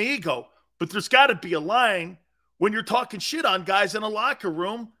have an ego. But there's got to be a line when you're talking shit on guys in a locker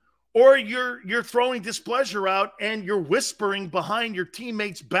room, or you're throwing displeasure out and you're whispering behind your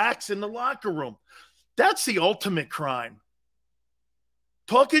teammates' backs in the locker room. That's the ultimate crime.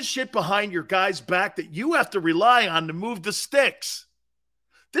 Talking shit behind your guy's back that you have to rely on to move the sticks.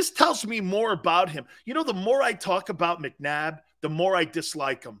 This tells me more about him. You know, the more I talk about McNabb, the more I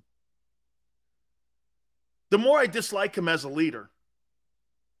dislike him. The more I dislike him as a leader.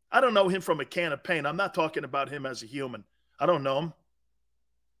 I don't know him from a can of paint. I'm not talking about him as a human. I don't know him.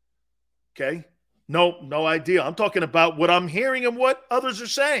 Okay? No idea. I'm talking about what I'm hearing and what others are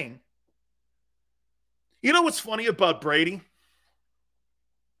saying. You know what's funny about Brady?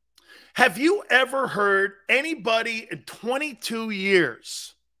 Have you ever heard anybody in 22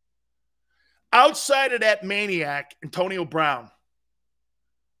 years, outside of that maniac, Antonio Brown,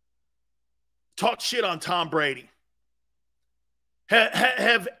 talk shit on Tom Brady?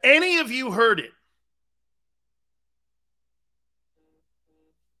 Have any of you heard it?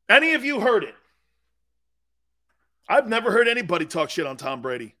 Any of you heard it? I've never heard anybody talk shit on Tom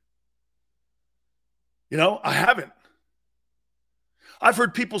Brady. You know, I haven't. I've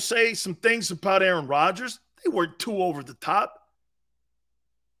heard people say some things about Aaron Rodgers. They weren't too over the top.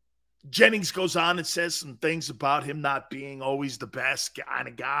 Jennings goes on and says some things about him not being always the best kind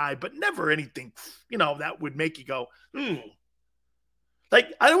of guy, but never anything, you know, that would make you go,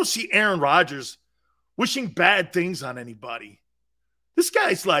 Like, I don't see Aaron Rodgers wishing bad things on anybody. This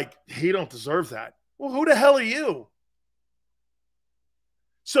guy's like, he don't deserve that. Well, who the hell are you?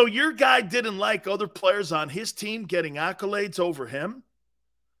 So your guy didn't like other players on his team getting accolades over him?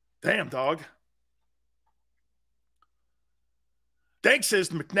 Damn, dog. Dank says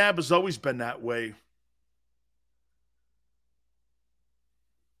McNabb has always been that way.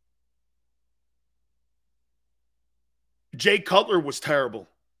 Jay Cutler was terrible.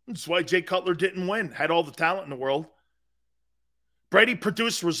 That's why Jay Cutler didn't win. Had all the talent in the world. Brady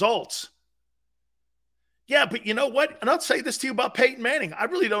produced results. Yeah, but you know what? And I'll say this to you about Peyton Manning. I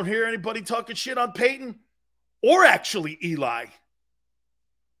really don't hear anybody talking shit on Peyton or actually Eli. I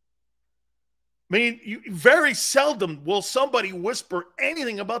mean, very seldom will somebody whisper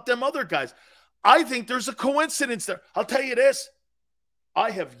anything about them other guys. I think there's a coincidence there. I'll tell you this.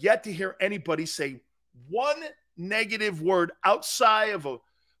 I have yet to hear anybody say one negative word outside of a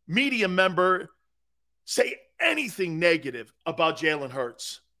media member say anything negative about Jalen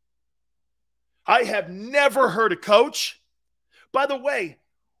Hurts. I have never heard a coach. By the way,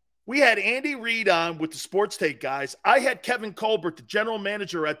 we had Andy Reid on with the Sports Take guys. I had Kevin Colbert, the general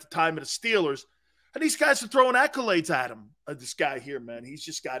manager at the time of the Steelers, and these guys are throwing accolades at him. This guy here, man, he's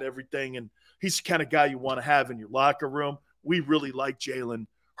just got everything, and he's the kind of guy you want to have in your locker room. We really like Jalen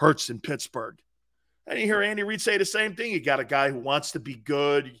Hurts in Pittsburgh. And you hear Andy Reid say the same thing. You got a guy who wants to be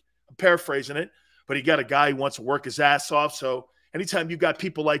good. I'm paraphrasing it, but you got a guy who wants to work his ass off. So anytime you got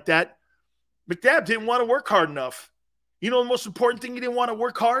people like that, McNabb didn't want to work hard enough. You know the most important thing he didn't want to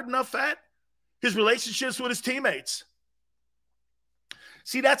work hard enough at? His relationships with his teammates.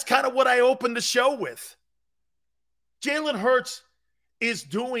 See, that's kind of what I opened the show with. Jalen Hurts is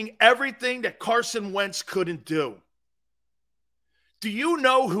doing everything that Carson Wentz couldn't do. Do you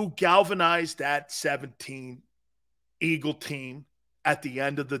know who galvanized that 17 Eagle team at the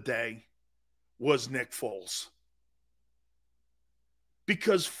end of the day? Was Nick Foles.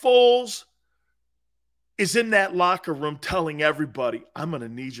 Because Foles is in that locker room telling everybody, I'm going to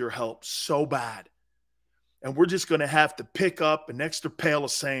need your help so bad. And we're just going to have to pick up an extra pail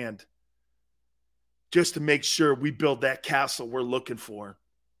of sand just to make sure we build that castle we're looking for.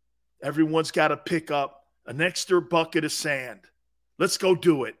 Everyone's got to pick up an extra bucket of sand. Let's go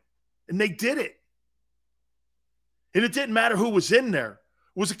do it. And they did it. And it didn't matter who was in there.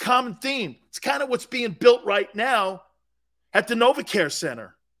 It was a common theme. It's kind of what's being built right now at the NovaCare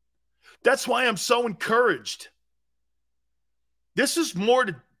Center. That's why I'm so encouraged. This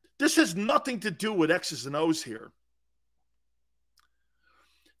has nothing to do with X's and O's here.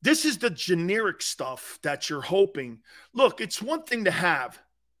 This is the generic stuff that you're hoping. Look, it's one thing to have.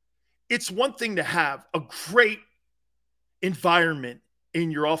 It's one thing to have a great environment in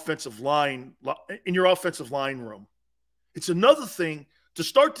your offensive line room. It's another thing to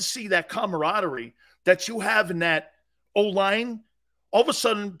start to see that camaraderie that you have in that O-line all of a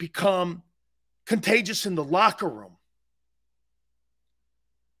sudden become contagious in the locker room.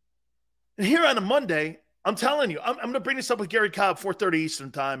 And here on a Monday, I'm telling you, I'm going to bring this up with Gary Cobb, 4:30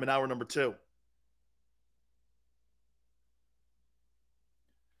 Eastern time in hour number 2.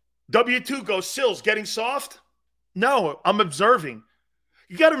 W2 goes, Sills, getting soft? No, I'm observing.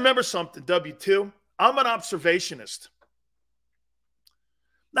 You got to remember something, W2. I'm an observationist,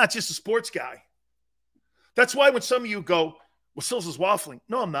 not just a sports guy. That's why when some of you go, well, Sills is waffling.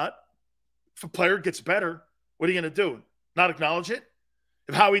 No, I'm not. If a player gets better, what are you going to do? Not acknowledge it?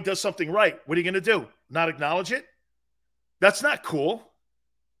 If Howie does something right, what are you going to do? Not acknowledge it? That's not cool.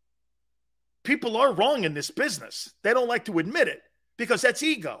 People are wrong in this business. They don't like to admit it because that's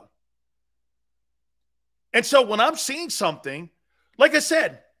ego. And so when I'm seeing something, like I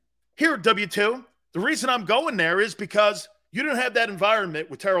said, here at W2, the reason I'm going there is because you didn't have that environment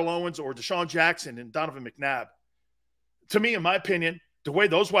with Terrell Owens or Deshaun Jackson and Donovan McNabb. To me, in my opinion, the way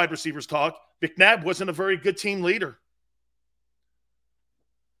those wide receivers talk, McNabb wasn't a very good team leader.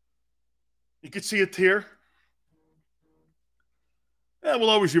 You could see it here. Yeah, we'll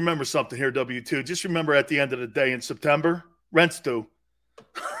always remember something here, W2. Just remember at the end of the day in September, rent's due.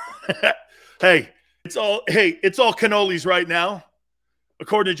 Hey, it's all cannolis right now,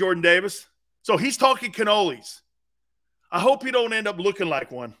 according to Jordan Davis. So he's talking cannolis. I hope you don't end up looking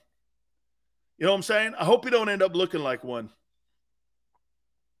like one. You know what I'm saying? I hope you don't end up looking like one.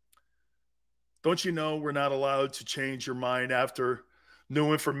 Don't you know we're not allowed to change your mind after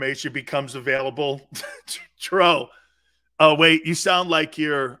new information becomes available? Tro. Oh, wait, you sound like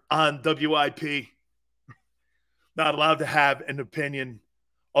you're on WIP. Not allowed to have an opinion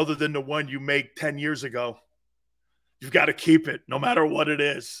other than the one you made 10 years ago. You've got to keep it no matter what it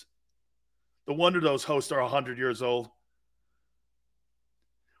is. No wonder those hosts are 100 years old.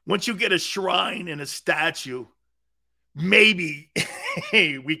 Once you get a shrine and a statue, maybe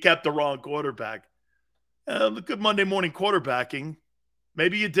we kept the wrong quarterback. Good Monday morning quarterbacking.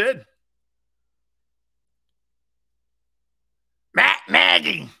 Maybe you did. Matt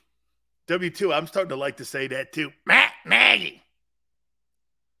Nagy. W2, I'm starting to like to say that too. Matt Nagy.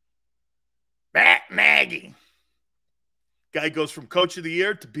 Matt Nagy. Guy goes from coach of the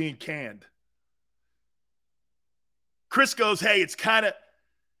year to being canned. Chris goes, hey, it's kind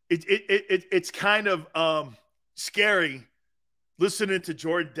of scary listening to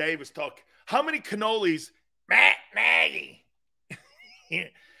Jordan Davis talk. How many cannolis, Matt Nagy?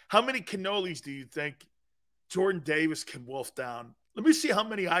 How many cannolis do you think Jordan Davis can wolf down? Let me see how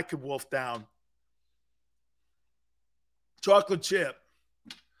many I could wolf down. Chocolate chip.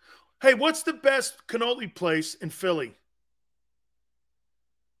 Hey, what's the best cannoli place in Philly?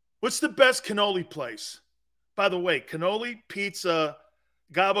 What's the best cannoli place? By the way, cannoli, pizza,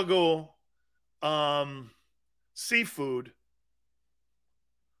 gabagool, seafood.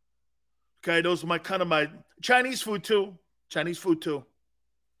 Okay, those are my Chinese food too. Chinese food too.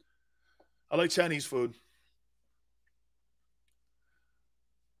 I like Chinese food.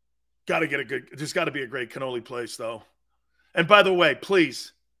 There's got to be a great cannoli place though. And by the way,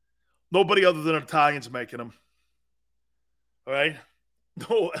 please, nobody other than Italians making them. All right?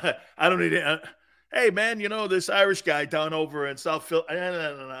 No, I don't need it. Hey, man, you know this Irish guy down over in South Philly.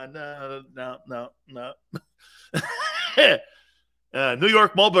 No. New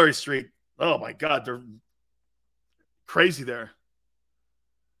York, Mulberry Street. Oh, my God. They're crazy there.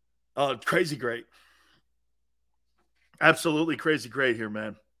 Crazy great. Absolutely crazy great here,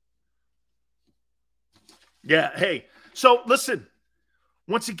 man. Yeah, hey. So, listen.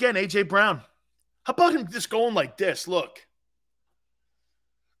 Once again, A.J. Brown. How about him just going like this? Look.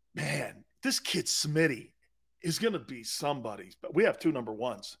 Man, this kid Smitty is going to be somebody. But we have two number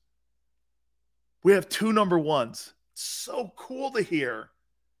ones. So cool to hear.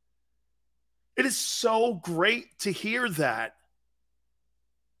 It is so great to hear that.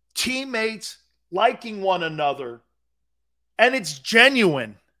 Teammates liking one another. And it's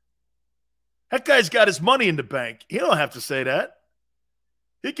genuine. That guy's got his money in the bank. He don't have to say that.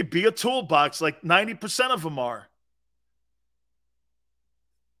 He could be a toolbox like 90% of them are.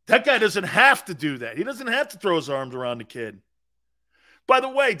 That guy doesn't have to do that. He doesn't have to throw his arms around the kid. By the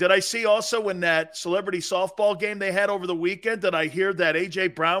way, did I see also in that celebrity softball game they had over the weekend, did I hear that A.J.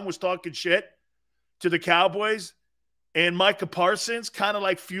 Brown was talking shit to the Cowboys and Micah Parsons, kind of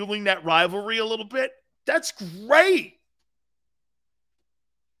like fueling that rivalry a little bit? That's great.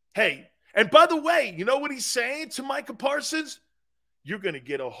 Hey, and by the way, you know what he's saying to Micah Parsons? You're going to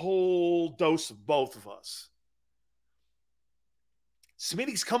get a whole dose of both of us.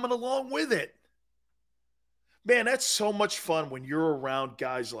 Smitty's coming along with it. Man, that's so much fun when you're around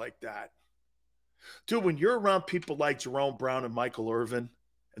guys like that. Dude, when you're around people like Jerome Brown and Michael Irvin,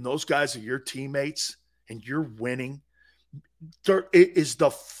 and those guys are your teammates, and you're winning, it is the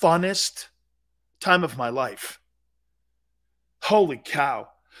funnest time of my life. Holy cow.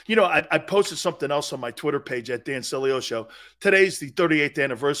 You know, I posted something else on my Twitter page at Dan Sileo Show. Today's the 38th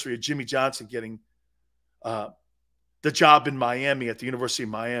anniversary of Jimmy Johnson getting the job in Miami at the University of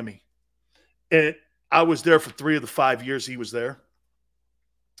Miami. And I was there for 3 of the 5 years he was there.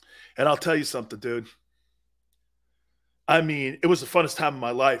 And I'll tell you something, dude. I mean, it was the funnest time of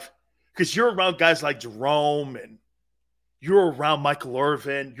my life because you're around guys like Jerome and you're around Michael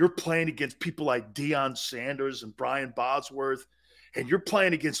Irvin. You're playing against people like Deion Sanders and Brian Bosworth, and you're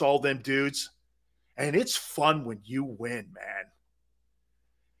playing against all them dudes. And it's fun when you win, man.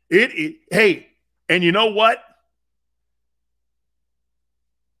 Hey, and you know what?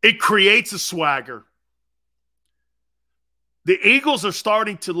 It creates a swagger. The Eagles are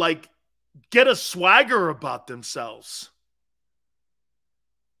starting to, like, get a swagger about themselves.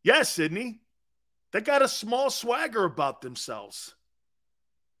 Yes, Sydney. They got a small swagger about themselves.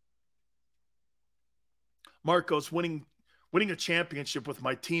 Marcos, winning a championship with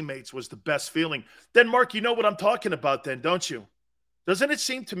my teammates was the best feeling. Then, Mark, you know what I'm talking about then, don't you? Doesn't it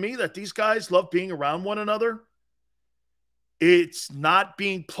seem to me that these guys love being around one another? It's not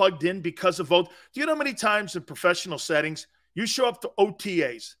being plugged in because of vote. Do you know how many times in professional settings you show up to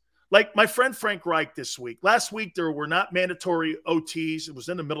OTAs? Like my friend Frank Reich this week. Last week, there were not mandatory OTs. It was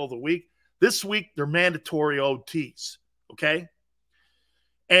in the middle of the week. This week, they're mandatory OTs, okay?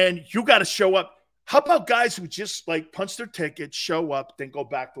 And you got to show up. How about guys who just, like, punch their ticket, show up, then go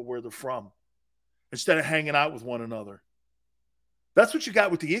back to where they're from instead of hanging out with one another? That's what you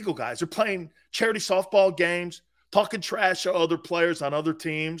got with the Eagle guys. They're playing charity softball games, talking trash to other players on other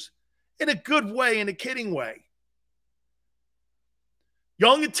teams in a good way, in a kidding way.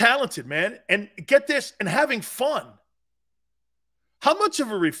 Young and talented, man. And get this, and having fun. How much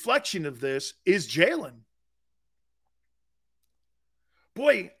of a reflection of this is Jalen?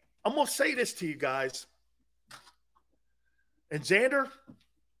 Boy, I'm going to say this to you guys. And Xander,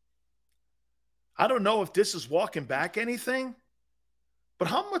 I don't know if this is walking back anything, but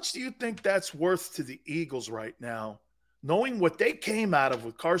how much do you think that's worth to the Eagles right now, knowing what they came out of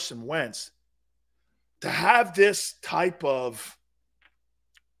with Carson Wentz, to have this type of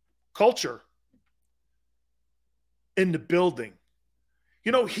culture in the building?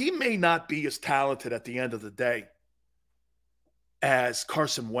 You know, he may not be as talented at the end of the day as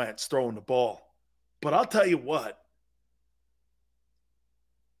Carson Wentz throwing the ball, but I'll tell you what,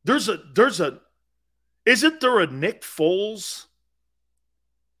 isn't there a Nick Foles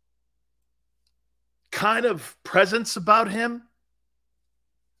kind of presence about him?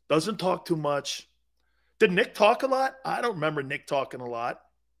 Doesn't talk too much. Did Nick talk a lot? I don't remember Nick talking a lot,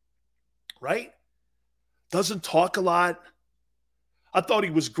 right? Doesn't talk a lot. I thought he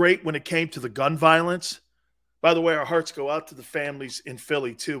was great when it came to the gun violence. By the way, our hearts go out to the families in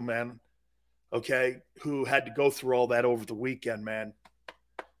Philly too, man, okay, who had to go through all that over the weekend, man.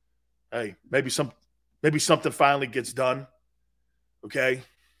 Hey, maybe something finally gets done, okay?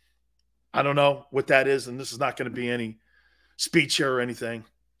 I don't know what that is, and this is not going to be any speech here or anything.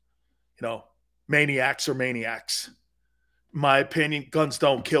 You know, maniacs are maniacs. In my opinion, guns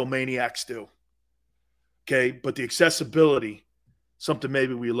don't kill, maniacs do. Okay, but the accessibility, something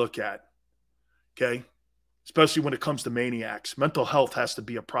maybe we look at, okay? Especially when it comes to maniacs. Mental health has to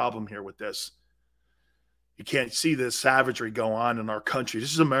be a problem here with this. You can't see this savagery go on in our country.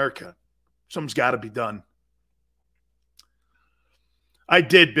 This is America. Something's got to be done. I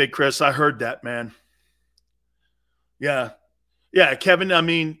did, Big Chris. I heard that, man. Yeah. Yeah, Kevin, I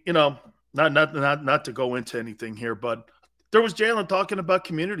mean, you know, not to go into anything here, but there was Jalen talking about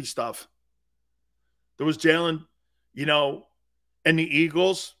community stuff. There was Jalen, you know, and the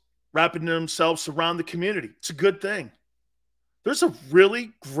Eagles wrapping themselves around the community. It's a good thing. There's a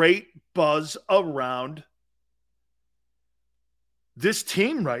really great buzz around this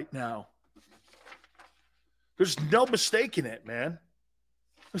team right now. There's no mistaking it, man.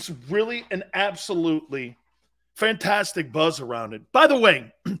 There's really an absolutely fantastic buzz around it. By the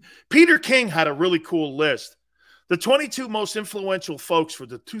way, Peter King had a really cool list. The 22 most influential folks for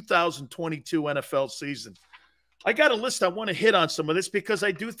the 2022 NFL season. I got a list. I want to hit on some of this because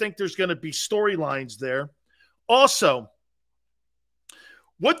I do think there's going to be storylines there. Also,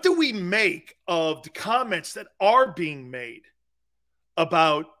 what do we make of the comments that are being made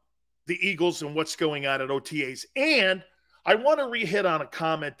about the Eagles and what's going on at OTAs? And I want to re-hit on a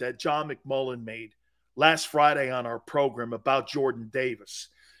comment that John McMullen made last Friday on our program about Jordan Davis.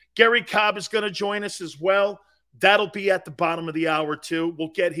 Gary Cobb is going to join us as well. That'll be at the bottom of the hour, too. We'll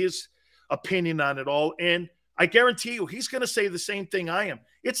get his opinion on it all. And I guarantee you, he's going to say the same thing I am.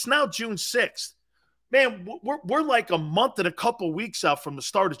 It's now June 6th. Man, we're like a month and a couple weeks out from the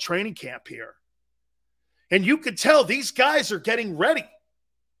start of training camp here. And you could tell these guys are getting ready.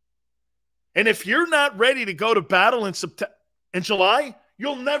 And if you're not ready to go to battle in July,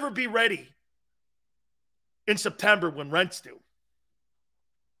 you'll never be ready in September when rent's due.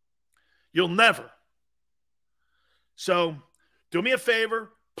 You'll never. So do me a favor.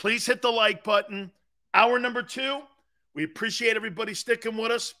 Please hit the like button. Hour number 2. We appreciate everybody sticking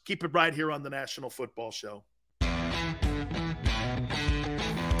with us. Keep it right here on the National Football Show.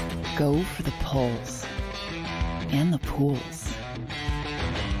 Go for the pulls and the pools.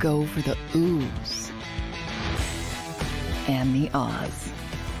 Go for the oohs and the ahs.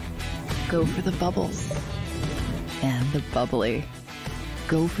 Go for the bubbles and the bubbly.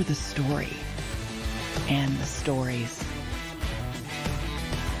 Go for the story and the stories.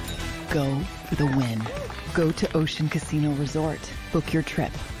 Go for the win. Go to Ocean Casino Resort. Book your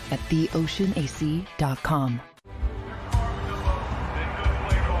trip at theoceanac.com.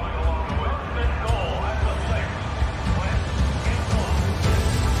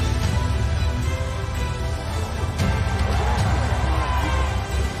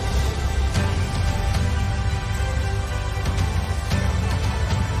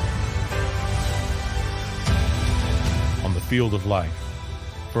 On the field of life,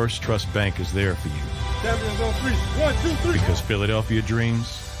 First Trust Bank is there for you. Champions on 3. 1, 2, 3. Because Philadelphia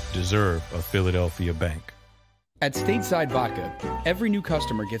dreams deserve a Philadelphia bank. At Stateside Vodka, every new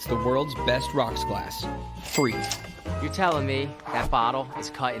customer gets the world's best rocks glass, free. You're telling me that bottle is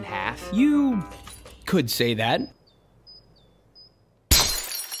cut in half? You could say that.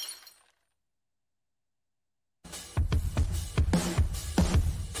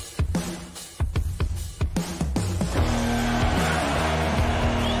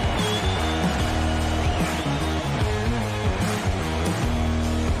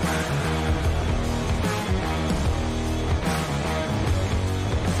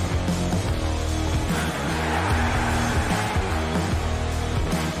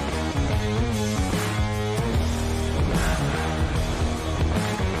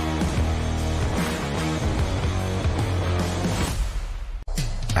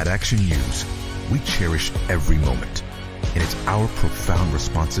 At Action News, we cherish every moment, and it's our profound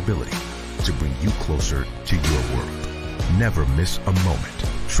responsibility to bring you closer to your world. Never miss a moment.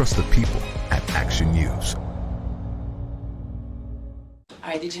 Trust the people at Action News. All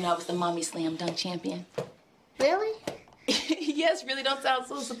right, did you know I was the mommy slam dunk champion? Really? Yes, really don't sound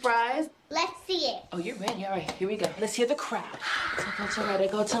so surprised. Let's see it. Oh, you're ready. All right, here we go. Let's hear the crowd. So go to right, I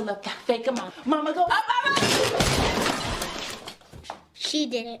go to left, fake a mom. Mama go up. She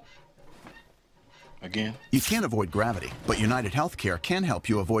did it. Again? You can't avoid gravity, but United Healthcare can help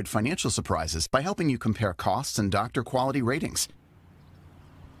you avoid financial surprises by helping you compare costs and doctor quality ratings.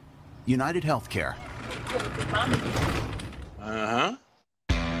 United Healthcare. Uh-huh.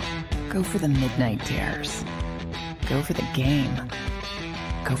 Go for the midnight dares. Go for the game.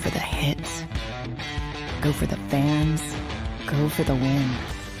 Go for the hits. Go for the fans. Go for the win.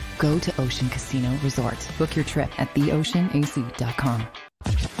 Go to Ocean Casino Resort. Book your trip at theoceanac.com.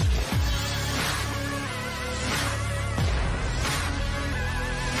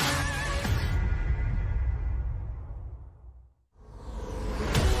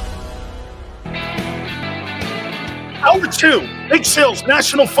 Hour 2, Big Sills,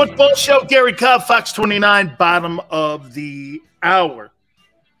 National Football Show. Gary Cobb, Fox 29, bottom of the hour.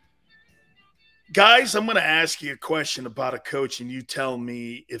 Guys, I'm going to ask you a question about a coach, and you tell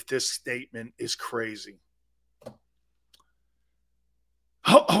me if this statement is crazy.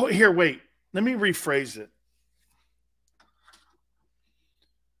 Oh, here, wait. Let me rephrase it.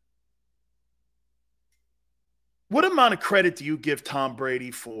 What amount of credit do you give Tom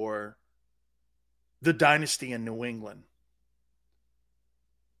Brady for the dynasty in New England?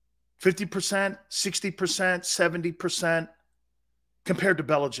 50%, 60%, 70% compared to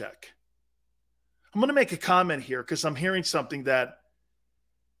Belichick? I'm going to make a comment here because I'm hearing something that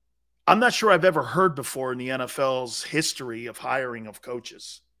I'm not sure I've ever heard before in the NFL's history of hiring of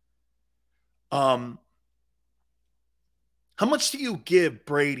coaches. How much do you give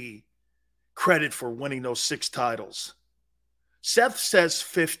Brady credit for winning those 6 titles? Seth says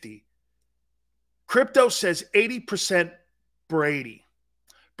 50. Crypto says 80% Brady.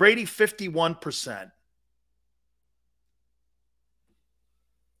 Brady 51%.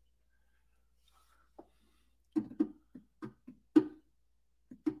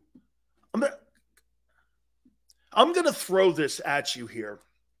 I'm going to throw this at you here.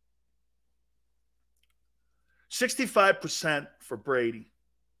 65% for Brady.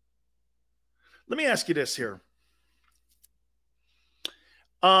 Let me ask you this here.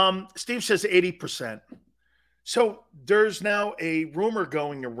 Steve says 80%. So there's now a rumor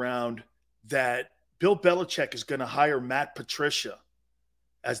going around that Bill Belichick is going to hire Matt Patricia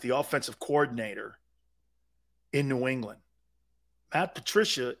as the offensive coordinator in New England. Matt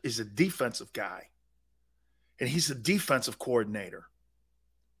Patricia is a defensive guy. and he's a defensive coordinator.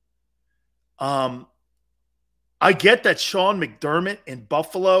 I get that Sean McDermott in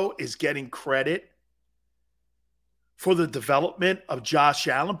Buffalo is getting credit for the development of Josh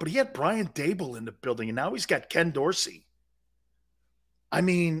Allen, but he had Brian Daboll in the building, and now he's got Ken Dorsey. I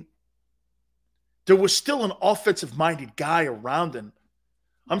mean, there was still an offensive-minded guy around him.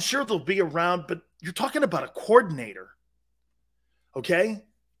 I'm sure they'll be around, but you're talking about a coordinator, okay?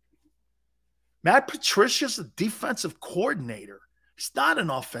 Matt Patricia's a defensive coordinator. He's not an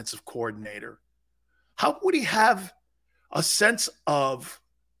offensive coordinator. How would he have a sense of,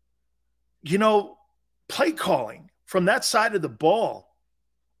 play calling from that side of the ball?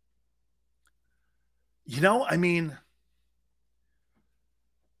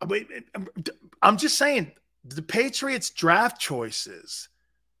 I'm just saying, the Patriots' draft choices,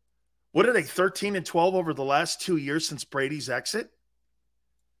 what are they, 13 and 12 over the last 2 years since Brady's exit?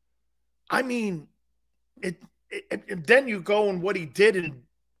 I mean, then you go and what he did in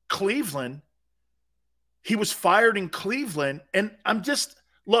Cleveland. He was fired in Cleveland, and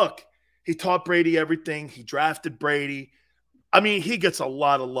look, he taught Brady everything. He drafted Brady. I mean, he gets a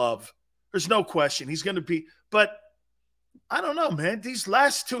lot of love. There's no question. He's going to be, but I don't know, man. These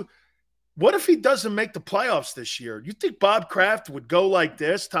last two, what if he doesn't make the playoffs this year? You think Bob Kraft would go like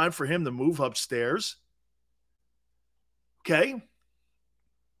this? Time for him to move upstairs. Okay.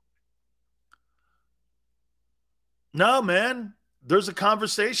 No, man. There's a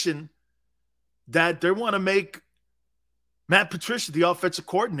conversation that they want to make Matt Patricia the offensive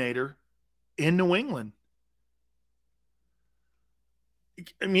coordinator in New England.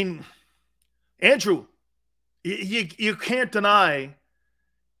 I mean, Andrew, you can't deny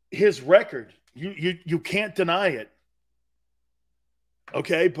his record. You can't deny it.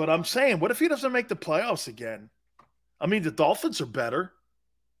 Okay, but I'm saying, what if he doesn't make the playoffs again? I mean, the Dolphins are better.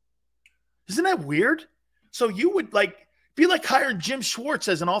 Isn't that weird? So you would be like hiring Jim Schwartz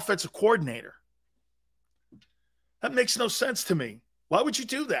as an offensive coordinator. That makes no sense to me. Why would you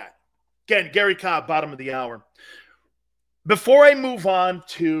do that? Again, Gary Cobb, bottom of the hour. Before I move on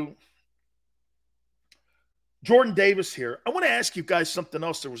to Jordan Davis here, I want to ask you guys something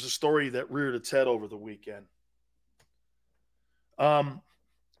else. There was a story that reared its head over the weekend. And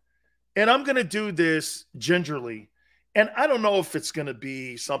I'm going to do this gingerly. And I don't know if it's going to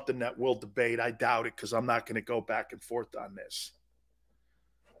be something that we'll debate. I doubt it, because I'm not going to go back and forth on this.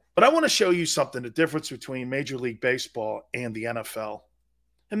 But I want to show you something, the difference between Major League Baseball and the NFL.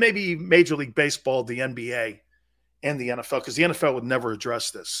 And maybe Major League Baseball, the NBA, and the NFL, because the NFL would never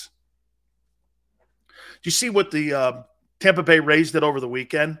address this. Do you see what the Tampa Bay Rays did over the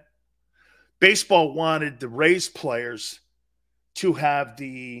weekend? Baseball wanted the Rays players to have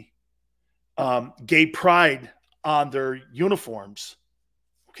the gay pride on their uniforms,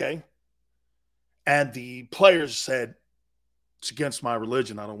 okay? And the players said, it's against my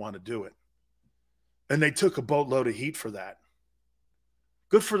religion. I don't want to do it. And they took a boatload of heat for that.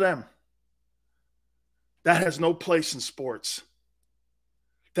 Good for them. That has no place in sports.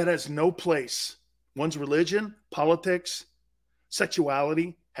 That has no place. One's religion, politics,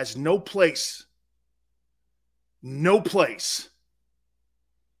 sexuality has no place. No place.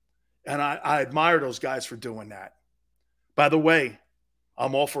 And I admire those guys for doing that. By the way,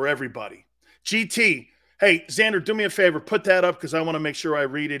 I'm all for everybody. GT, hey, Xander, do me a favor. Put that up because I want to make sure I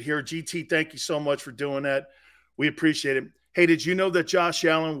read it here. GT, thank you so much for doing that. We appreciate it. Hey, did you know that Josh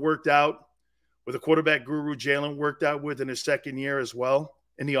Allen worked out with a quarterback guru Jalen worked out with in his second year as well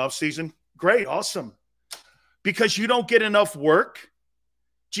in the offseason? Great, awesome. Because you don't get enough work,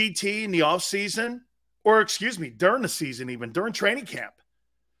 GT, in the offseason, or excuse me, during the season even, during training camp,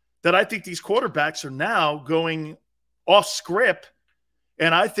 that I think these quarterbacks are now going off script.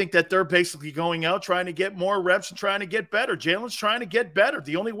 And I think that they're basically going out trying to get more reps and trying to get better. Jalen's trying to get better.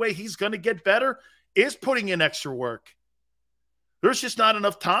 The only way he's going to get better is putting in extra work. There's just not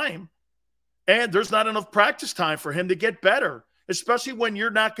enough time. And there's not enough practice time for him to get better, especially when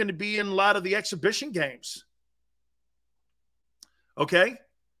you're not going to be in a lot of the exhibition games. Okay?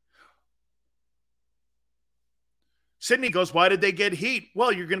 Sydney goes, why did they get heat?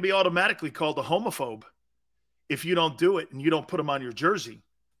 Well, you're going to be automatically called a homophobe if you don't do it and you don't put them on your jersey.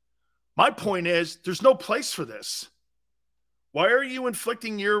 My point is, there's no place for this. Why are you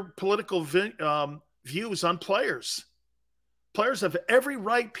inflicting your political views on players? Players have every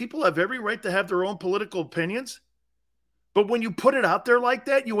right, people have every right to have their own political opinions. But when you put it out there like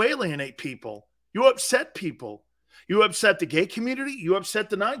that, you alienate people. You upset people. You upset the gay community. You upset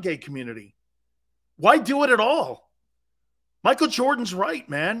the non-gay community. Why do it at all? Michael Jordan's right,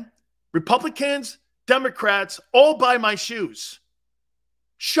 man. Republicans, Democrats, all buy my shoes.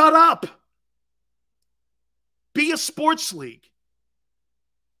 Shut up. Be a sports league,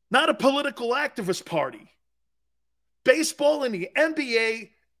 not a political activist party. Baseball and the NBA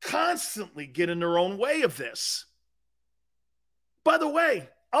constantly get in their own way of this. By the way,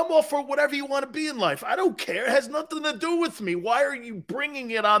 I'm all for whatever you want to be in life. I don't care. It has nothing to do with me. Why are you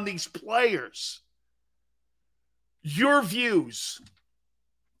bringing it on these players? Your views.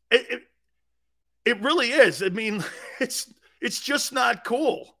 It really is. I mean, it's just not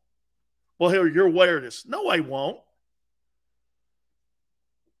cool. Well, here, you'll wear this. No, I won't.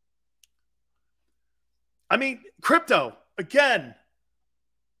 I mean, crypto, again,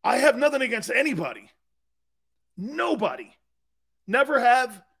 I have nothing against anybody. Nobody. Never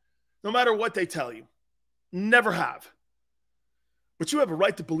have, no matter what they tell you. Never have. But you have a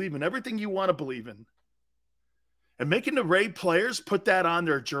right to believe in everything you want to believe in. And making the Ray players put that on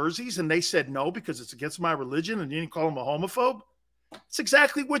their jerseys and they said no because it's against my religion and you didn't call them a homophobe. It's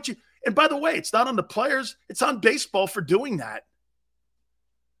exactly what you – and by the way, it's not on the players. It's on baseball for doing that.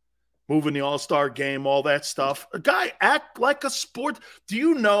 Moving the All-Star game, all that stuff. A guy act like a sport. Do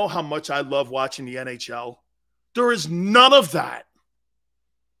you know how much I love watching the NHL? There is none of that.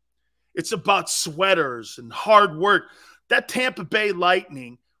 It's about sweaters and hard work. That Tampa Bay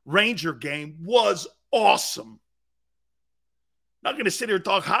Lightning Ranger game was awesome. Not going to sit here and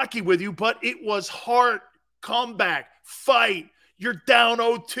talk hockey with you, but it was heart, comeback, fight. You're down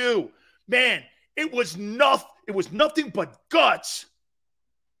 0-2. Man, it was nothing but guts.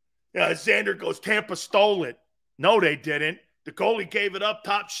 Yeah, Xander goes, Tampa stole it. No, they didn't. The goalie gave it up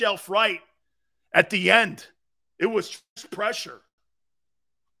top shelf right at the end. It was pressure.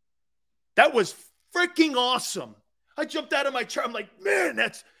 That was freaking awesome. I jumped out of my chair. I'm like, man,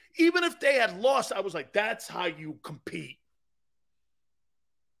 that's – even if they had lost, I was like, that's how you compete.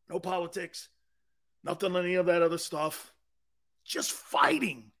 No politics. Nothing, any of that other stuff. Just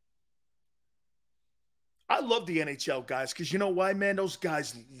fighting. I love the NHL guys because you know why, man? Those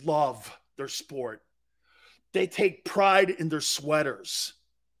guys love their sport. They take pride in their sweaters.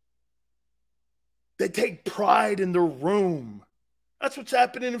 They take pride in their room. That's what's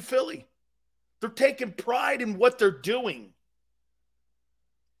happening in Philly. They're taking pride in what they're doing.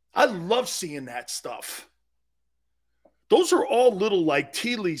 I love seeing that stuff. Those are all little like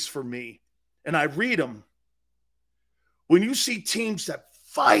tea leaves for me, and I read them. When you see teams that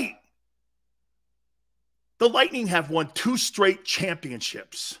fight, the Lightning have won 2 straight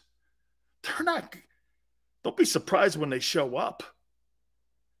championships. Don't be surprised when they show up.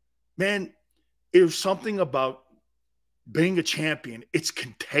 Man, there's something about being a champion. It's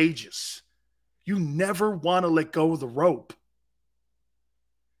contagious. You never want to let go of the rope.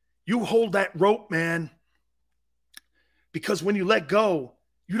 You hold that rope, man, because when you let go,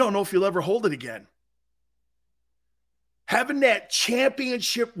 you don't know if you'll ever hold it again. Having that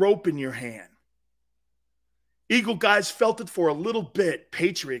championship rope in your hand. Eagle guys felt it for a little bit.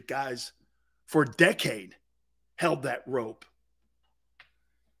 Patriot guys, for a decade, held that rope.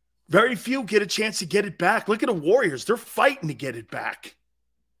 Very few get a chance to get it back. Look at the Warriors. They're fighting to get it back.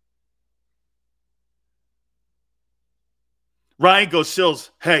 Ryan goes, Sills,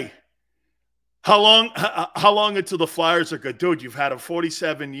 hey, how long until the Flyers are good? Dude, you've had a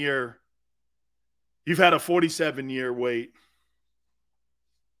 47-year wait.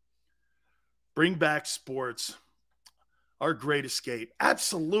 Bring back sports. Our great escape.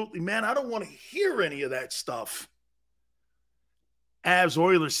 Absolutely, man. I don't want to hear any of that stuff. Avs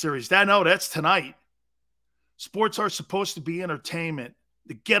Oilers series. That's tonight. Sports are supposed to be entertainment.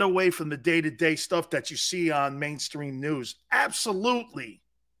 To get away from the day-to-day stuff that you see on mainstream news. Absolutely.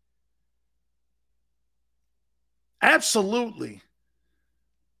 Absolutely.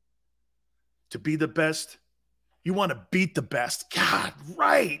 To be the best, you want to beat the best. God,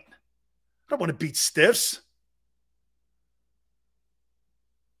 right. I don't want to beat stiffs.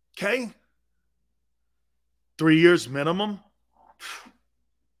 Okay? 3 years minimum.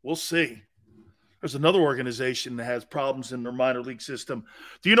 We'll see. There's another organization that has problems in their minor league system.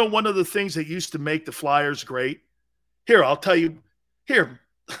 Do you know one of the things that used to make the Flyers great? Here, I'll tell you. Here,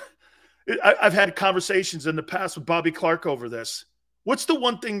 I've had conversations in the past with Bobby Clark over this. What's the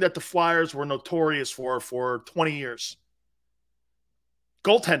one thing that the Flyers were notorious for 20 years?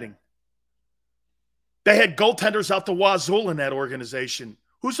 Goaltending. They had goaltenders out the wazoo in that organization.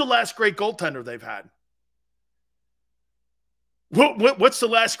 Who's the last great goaltender they've had? What's the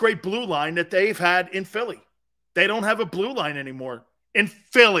last great blue line that they've had in Philly? They don't have a blue line anymore in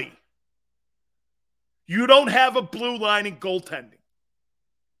Philly. You don't have a blue line in goaltending.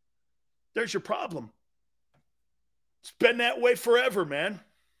 There's your problem. It's been that way forever, man.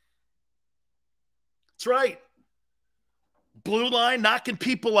 That's right. Blue line knocking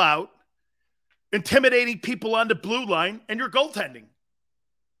people out. intimidating people on the blue line, and your goaltending.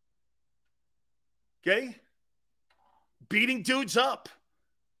 Okay? Beating dudes up.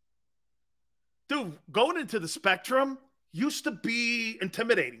 Dude, going into the Spectrum used to be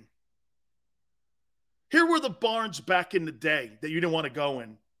intimidating. Here were the barns back in the day that you didn't want to go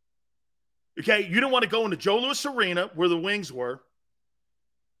in. Okay? You didn't want to go into Joe Louis Arena, where the Wings were.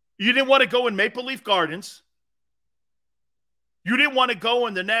 You didn't want to go in Maple Leaf Gardens. You didn't want to go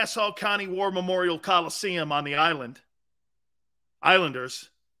in the Nassau County War Memorial Coliseum on the island. Islanders.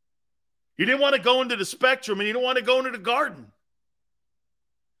 You didn't want to go into the Spectrum, and you didn't want to go into the Garden.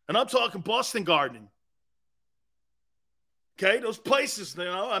 And I'm talking Boston Garden. Okay, those places, you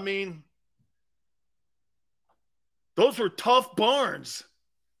know, I mean, those were tough barns.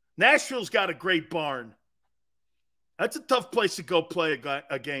 Nashville's got a great barn. That's a tough place to go play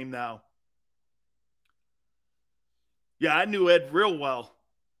a game now. Yeah, I knew Ed real well.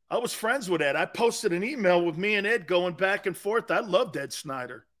 I was friends with Ed. I posted an email with me and Ed going back and forth. I loved Ed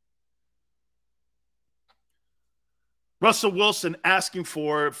Snyder. Russell Wilson asking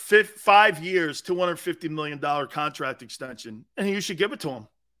for 5 years, $250 million contract extension, and you should give it to him.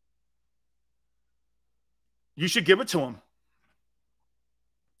 You should give it to him.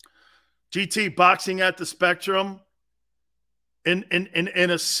 GT, boxing at the Spectrum in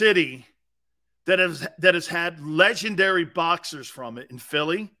a city that has had legendary boxers from it in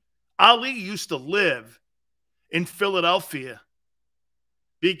Philly. Ali used to live in Philadelphia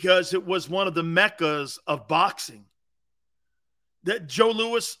because it was one of the meccas of boxing. That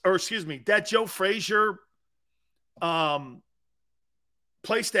Joe Frazier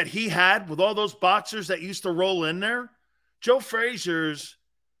place that he had with all those boxers that used to roll in there, Joe Frazier's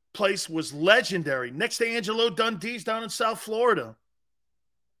place was legendary. Next to Angelo Dundee's down in South Florida.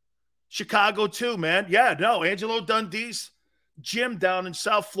 Chicago too, man. Yeah, no, Angelo Dundee's gym down in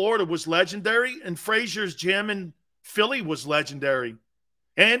South Florida was legendary, and Frazier's gym in Philly was legendary.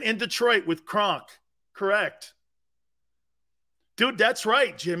 And in Detroit with Kronk. Correct. Dude, that's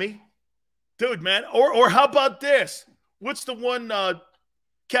right, Jimmy. Dude, man. Or how about this? What's the one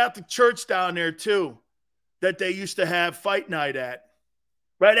Catholic church down there, too, that they used to have fight night at?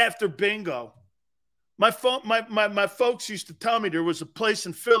 Right after bingo. My folks used to tell me there was a place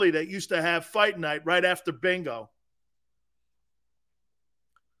in Philly that used to have fight night right after bingo.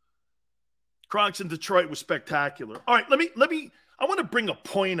 Kronk's in Detroit was spectacular. All right, I want to bring a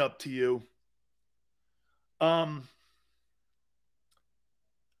point up to you.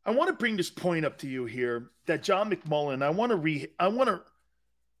 I want to bring this point up to you here that John McMullen, I want to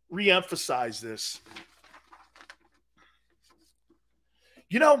reemphasize this.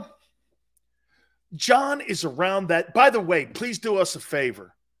 You know, John is around that. By the way, please do us a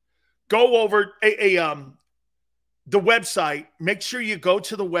favor. Go over the website. Make sure you go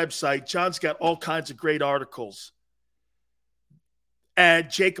to the website. John's got all kinds of great articles at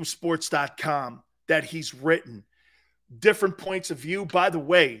JAKIBsports.com that he's written. Different points of view. By the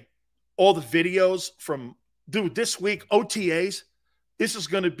way, all the videos from, dude, this week, OTAs, this is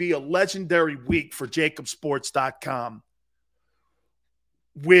going to be a legendary week for JAKIBsports.com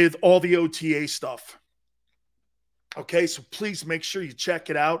with all the OTA stuff. Okay, so please make sure you check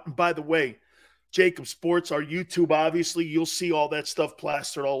it out. And by the way, JAKIB Sports, our YouTube, obviously, you'll see all that stuff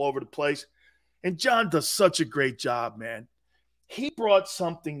plastered all over the place. And John does such a great job, man. He brought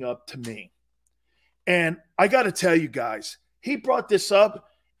something up to me. And I got to tell you guys, he brought this up,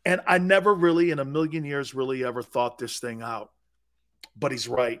 and I never really in a million years really ever thought this thing out. But he's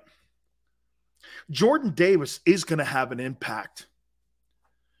right. Jordan Davis is going to have an impact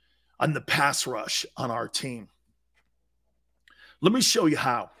on the pass rush on our team. Let me show you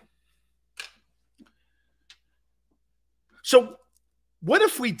how. So what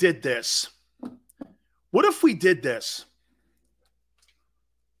if we did this? What if we did this?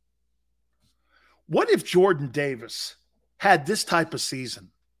 What if Jordan Davis had this type of season?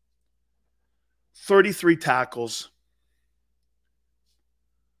 33 tackles,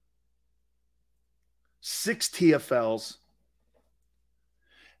 6 TFLs,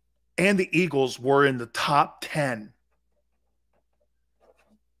 and the Eagles were in the top 10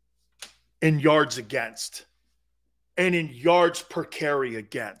 in yards against and in yards per carry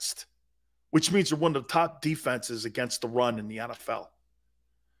against, which means they're one of the top defenses against the run in the NFL.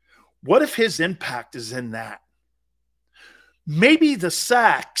 What if his impact is in that? Maybe the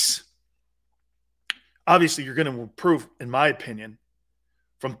sacks, obviously you're going to improve, in my opinion,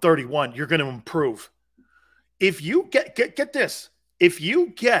 from 31, you're going to improve. If you get this, if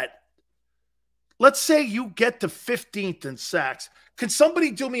you get, let's say you get to 15th in sacks, can somebody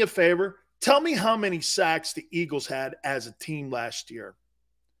do me a favor? Tell me how many sacks the Eagles had as a team last year.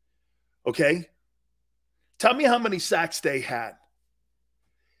 Okay? Tell me how many sacks they had.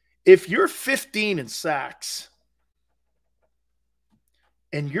 If you're 15 in sacks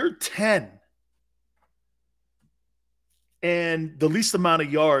and you're 10 and the least amount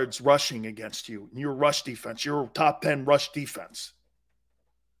of yards rushing against you, and your rush defense, your top 10 rush defense,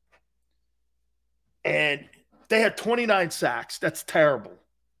 and they had 29 sacks, that's terrible.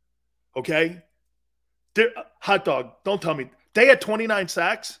 Okay? Hot dog, don't tell me. They had 29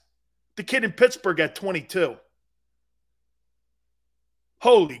 sacks. The kid in Pittsburgh had 22.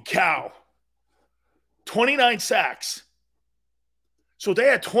 Holy cow. 29 sacks. So they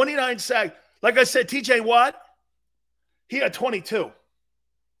had 29 sacks. Like I said, TJ Watt, he had 22.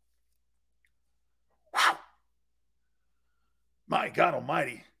 Wow. My God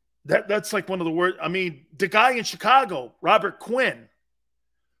almighty. That's like one of the worst. I mean, the guy in Chicago, Robert Quinn,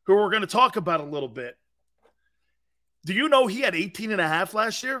 who we're going to talk about a little bit. Do you know he had 18 and a half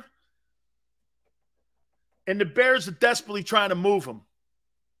last year? And the Bears are desperately trying to move him.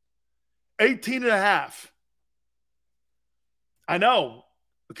 18 and a half. I know.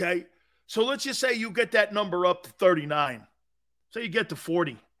 Okay. So let's just say you get that number up to 39. Say you get to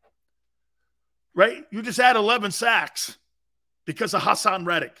 40. Right? You just add 11 sacks because of Hassan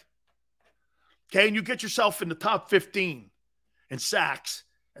Reddick. Okay. And you get yourself in the top 15 in sacks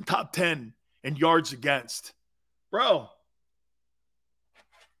and top 10 in yards against. Bro,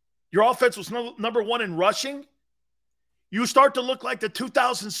 your offense was number one in rushing. You start to look like the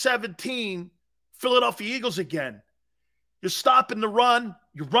 2017 Philadelphia Eagles again. You're stopping the run.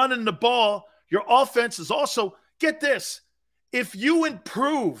 You're running the ball. Your offense is also, get this, if you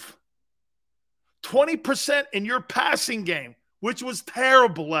improve 20% in your passing game, which was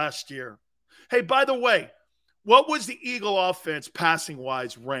terrible last year. Hey, by the way, what was the Eagle offense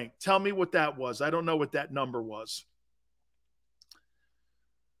passing-wise ranked? Tell me what that was. I don't know what that number was.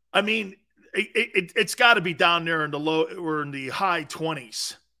 I mean, it's got to be down there in the low or in the high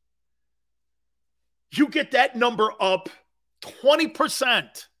 20s. You get that number up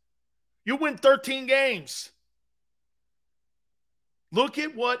 20%. You win 13 games. Look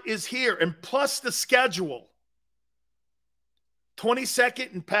at what is here. And plus the schedule.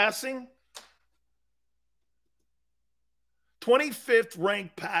 22nd in passing. 25th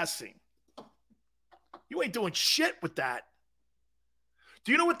ranked passing. You ain't doing shit with that.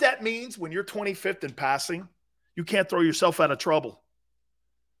 Do you know what that means when you're 25th in passing? You can't throw yourself out of trouble.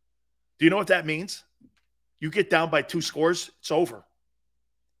 Do you know what that means? You get down by 2 scores, it's over.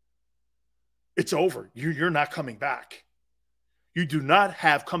 It's over. You're not coming back. You do not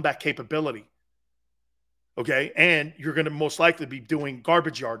have comeback capability. Okay? And you're going to most likely be doing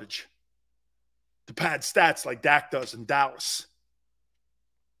garbage yardage to pad stats like Dak does in Dallas.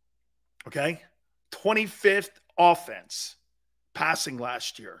 Okay? 25th offense passing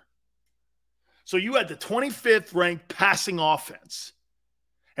last year. So you had the 25th ranked passing offense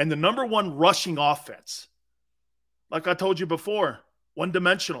and the number 1 rushing offense. Like I told you before,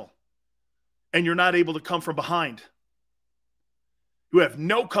 one-dimensional. And you're not able to come from behind. You have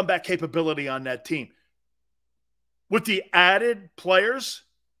no comeback capability on that team. With the added players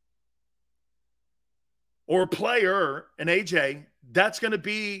or player and AJ, that's going to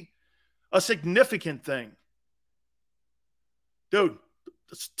be a significant thing. Dude,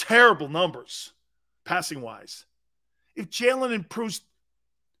 that's terrible numbers, passing-wise. If Jalen improves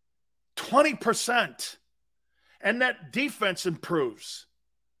 20% and that defense improves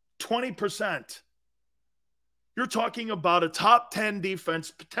 20%, you're talking about a top 10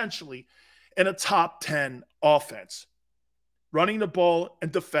 defense potentially and a top 10 offense. Running the ball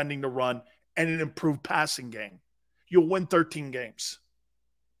and defending the run and an improved passing game. You'll win 13 games.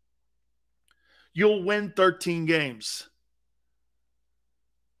 You'll win 13 games.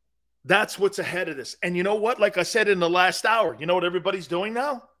 That's what's ahead of this. And you know what? Like I said in the last hour, you know what everybody's doing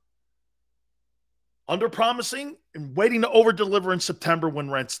now? Under-promising and waiting to over-deliver in September when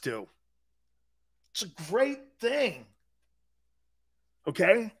rent's due. It's a great thing.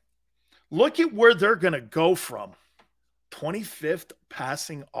 Okay? Look at where they're going to go from. 25th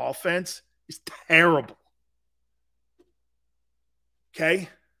passing offense is terrible. Okay?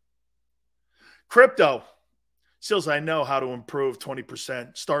 Crypto. Sills, I know how to improve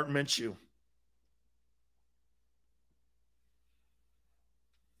 20%. Start Minshew.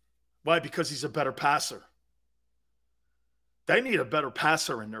 Why? Because he's a better passer. They need a better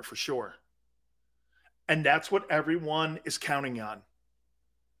passer in there for sure. And that's what everyone is counting on.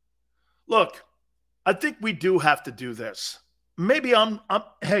 Look, I think we do have to do this. Maybe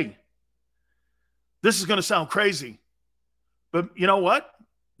hey, this is going to sound crazy. But you know what?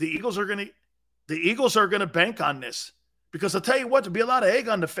 The Eagles are going to bank on this. Because I'll tell you what, there'll be a lot of egg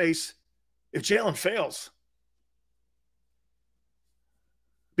on the face if Jalen fails.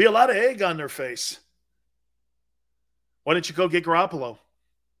 Be a lot of egg on their face. Why didn't you go get Garoppolo?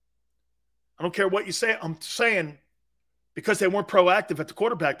 I don't care what you say. I'm saying because they weren't proactive at the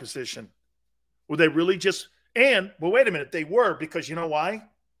quarterback position. Were they really just – well, wait a minute. They were because you know why?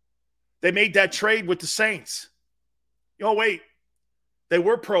 They made that trade with the Saints. Oh, wait. They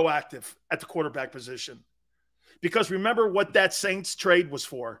were proactive at the quarterback position. Because remember what that Saints trade was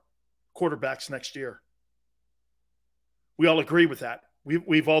for? Quarterbacks next year. We all agree with that.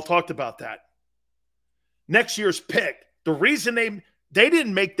 We've all talked about that. Next year's pick, the reason they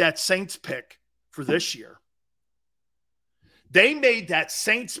didn't make that Saints pick for this year. They made that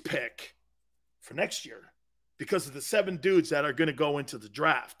Saints pick for next year because of the 7 dudes that are going to go into the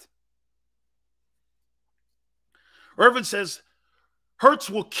draft. Irvin says,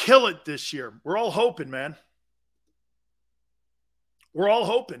 Hurts will kill it this year. We're all hoping, man. We're all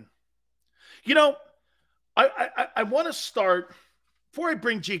hoping. You know, I want to start, before I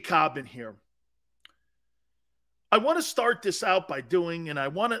bring JAKIB in here, I want to start this out by doing, and I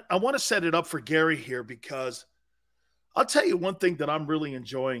want to set it up for Gary here because I'll tell you one thing that I'm really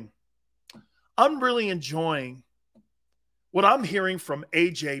enjoying. I'm really enjoying what I'm hearing from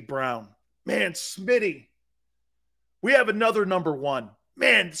A.J. Brown. Man, Smitty, we have another number 1.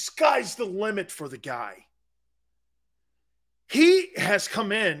 Man, the sky's the limit for the guy. He has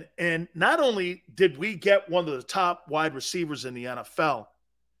come in, and not only did we get one of the top wide receivers in the NFL,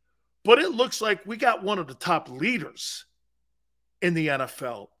 but it looks like we got one of the top leaders in the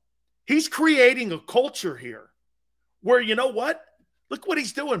NFL. He's creating a culture here where, you know what? Look what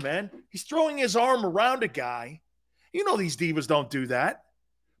he's doing, man. He's throwing his arm around a guy. You know these divas don't do that.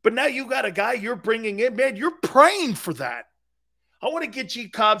 But now you got a guy you're bringing in, man. You're praying for that. I want to get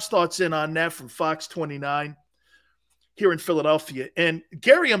JAKIB's thoughts in on that from Fox 29 here in Philadelphia. And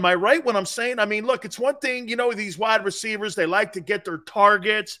Gary, am I right when I'm saying, I mean, look, it's one thing, you know, these wide receivers, they like to get their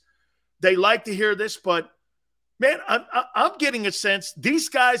targets. They like to hear this, but man, I'm getting a sense these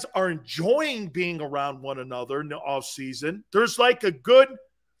guys are enjoying being around one another in the offseason. There's like a good,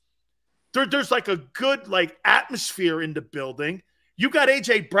 atmosphere in the building. You got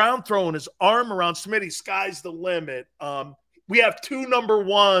A.J. Brown throwing his arm around Smitty. Sky's the limit. We have 2 number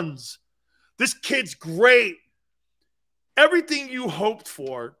 1s. This kid's great. Everything you hoped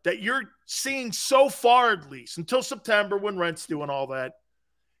for that you're seeing so far, at least until September when rent's due and all that,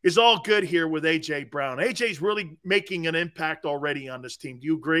 is all good here with A.J. Brown. A.J.'s really making an impact already on this team. Do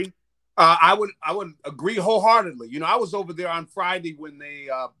you agree? I would agree wholeheartedly. You know, I was over there on Friday when they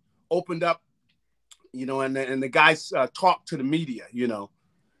opened up, you know, and the guys talked to the media, you know,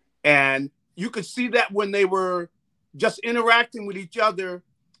 and you could see that when they were just interacting with each other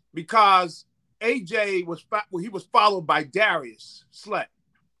because A.J. was followed by Darius Slett,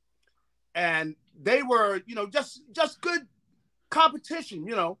 and they were, you know, just good competition,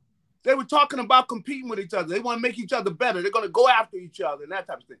 you know. They were talking about competing with each other. They want to make each other better. They're going to go after each other and that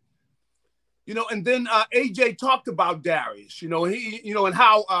type of thing. You know, and then A.J. talked about Darius, you know, and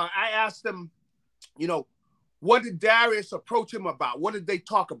how I asked him, you know, what did Darius approach him about? What did they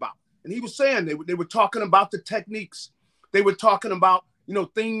talk about? And he was saying they were talking about the techniques. They were talking about, you know,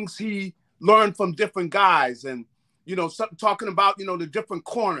 things he learned from different guys and, you know, talking about, you know, the different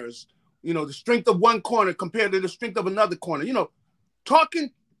corners, you know, the strength of one corner compared to the strength of another corner, you know, talking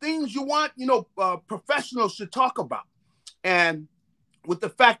things you want, you know, professionals should talk about. And with the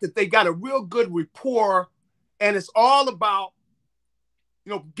fact that they got a real good rapport and it's all about,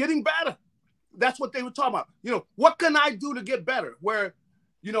 you know, getting better. That's what they were talking about. You know, what can I do to get better? Where,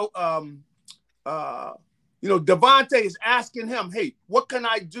 you know, Devontae is asking him, hey, what can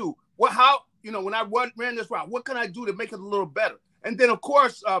I do? How, you know, when I ran this route, what can I do to make it a little better? And then, of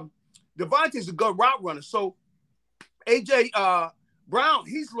course, Devontae is a good route runner. So A.J. Brown,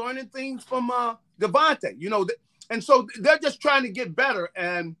 he's learning things from Devontae, you know, and so they're just trying to get better.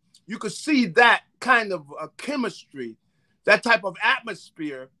 And you could see that kind of chemistry, that type of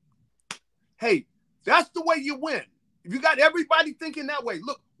atmosphere. Hey, that's the way you win. If you got everybody thinking that way,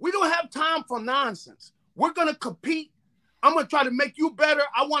 look, we don't have time for nonsense. We're going to compete. I'm going to try to make you better.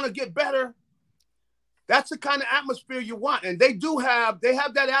 I want to get better. That's the kind of atmosphere you want. And they have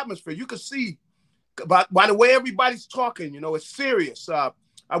that atmosphere. You can see by the way everybody's talking, you know, it's serious.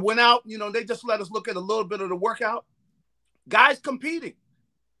 I went out, you know, they just let us look at a little bit of the workout. Guys competing.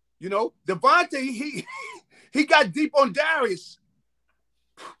 You know, Devontae, he got deep on Darius.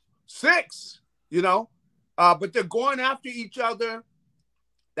 6, you know, but they're going after each other.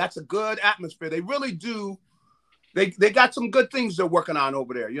 That's a good atmosphere. They really do. They got some good things they're working on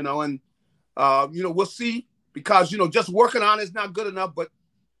over there, you know, and, you know, we'll see because, you know, just working on it is not good enough, but,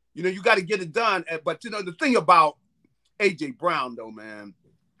 you know, you got to get it done. But, you know, the thing about A.J. Brown, though, man,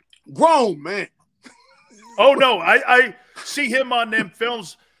 Grown man. Oh no, I see him on them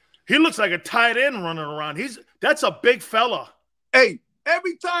films. He looks like a tight end running around. That's a big fella. Hey,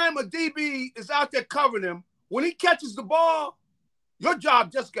 every time a DB is out there covering him, when he catches the ball, your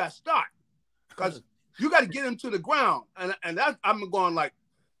job just got started because you got to get him to the ground. And that, I'm going like,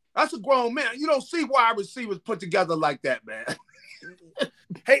 that's a grown man. You don't see wide receivers put together like that, man.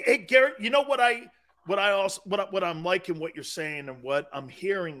 Hey, Garrett, you know what I'm liking what you're saying and what I'm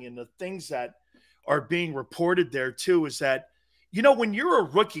hearing and the things that are being reported there too is that, you know, when you're a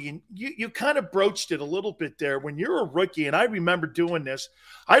rookie, and you kind of broached it a little bit there, when you're a rookie, and I remember doing this,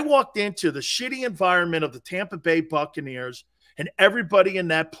 I walked into the shitty environment of the Tampa Bay Buccaneers, and everybody in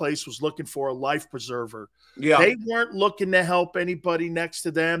that place was looking for a life preserver. Yeah. They weren't looking to help anybody next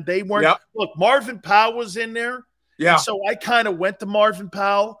to them. They weren't. Look, Marvin Powell was in there. Yeah. So I kind of went to Marvin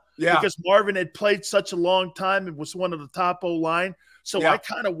Powell because Marvin had played such a long time and was one of the top O-line. So I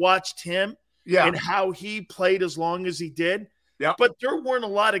kind of watched him and how he played as long as he did. Yeah. But there weren't a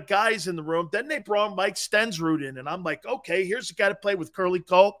lot of guys in the room. Then they brought Mike Stensrud in, and I'm like, okay, here's a guy to play with Curly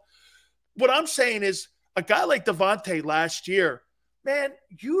Culp. What I'm saying is a guy like Devontae last year, man,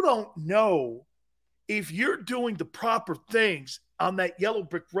 you don't know if you're doing the proper things on that yellow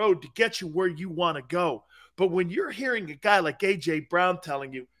brick road to get you where you want to go. But when you're hearing a guy like A.J. Brown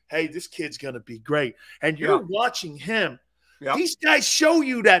telling you, hey, this kid's going to be great, and you're watching him, these guys show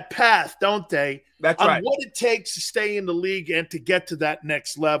you that path, don't they? That's on right. What it takes to stay in the league and to get to that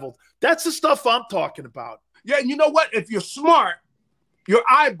next level. That's the stuff I'm talking about. Yeah, and you know what? If you're smart, you're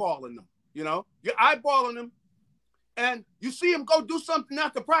eyeballing them. You know, you're eyeballing them, and you see him go do something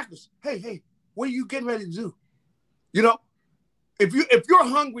after practice. Hey, what are you getting ready to do? You know, if you're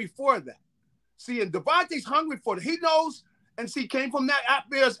hungry for that, see, and Devontae's hungry for it. He knows, and see, came from that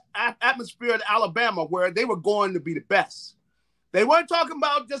atmosphere at Alabama where they were going to be the best. They weren't talking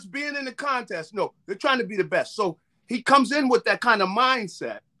about just being in the contest. No, they're trying to be the best. So he comes in with that kind of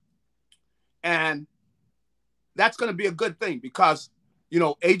mindset, and that's going to be a good thing because, you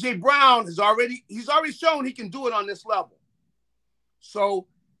know, A.J. Brown he's already shown he can do it on this level. So,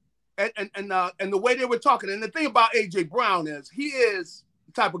 and the way they were talking, and the thing about A.J. Brown is he is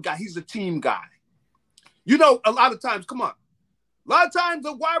the type of guy, he's a team guy. You know, a lot of times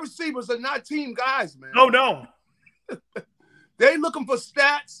the wide receivers are not team guys, man. Oh, no. They looking for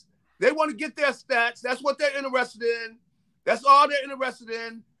stats. They want to get their stats. That's what they're interested in. That's all they're interested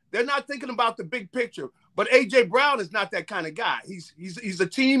in. They're not thinking about the big picture. But A.J. Brown is not that kind of guy. He's a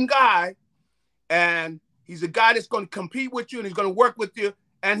team guy, and he's a guy that's going to compete with you, and he's going to work with you.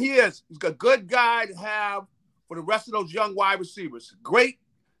 And he's a good guy to have for the rest of those young wide receivers. Great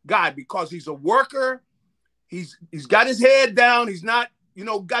guy because he's a worker. He's got his head down. He's not, you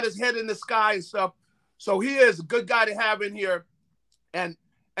know, got his head in the sky and stuff. So he is a good guy to have in here. And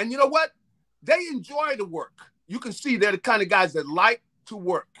you know what? They enjoy the work. You can see they're the kind of guys that like to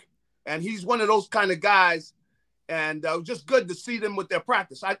work. And he's one of those kind of guys. And just good to see them with their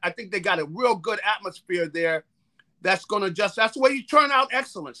practice. I think they got a real good atmosphere there. That's the way you turn out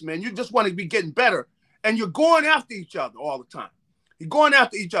excellence, man. You just want to be getting better. And you're going after each other all the time. You're going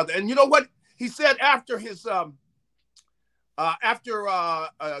after each other. And you know what? He said after his Jalen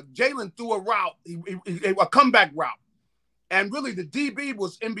threw a route, a comeback route. And really, the DB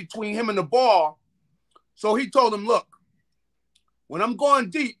was in between him and the ball. So he told him, look, when I'm going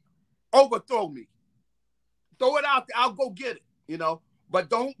deep, overthrow me. Throw it out there. I'll go get it, you know. But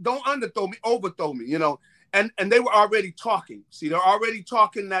don't underthrow me, overthrow me, you know. And they were already talking. See, they're already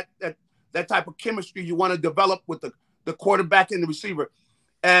talking that type of chemistry you want to develop with the quarterback and the receiver.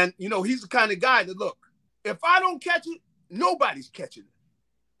 And, you know, he's the kind of guy that, look, if I don't catch it, nobody's catching it.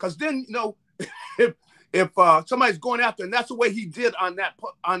 Because then, you know, if somebody's going after, and that's the way he did on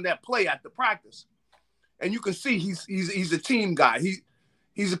that play at the practice. And you can see he's a team guy.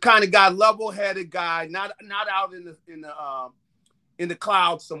 He's the kind of guy, level-headed guy, not out in the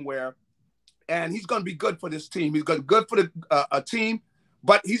clouds somewhere. And he's going to be good for this team. He's going to be good for a team,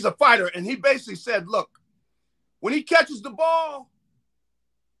 but he's a fighter. And he basically said, look, when he catches the ball,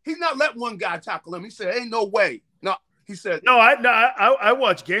 he's not letting one guy tackle him. He said, ain't no way. No. He said, I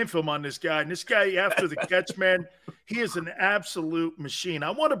watched game film on this guy, and this guy after the catch, man, he is an absolute machine.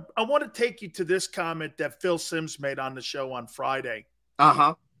 I want to take you to this comment that Phil Simms made on the show on Friday.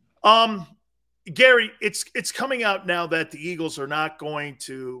 Gary, it's coming out now that the Eagles are not going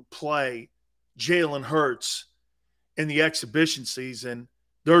to play Jalen Hurts in the exhibition season.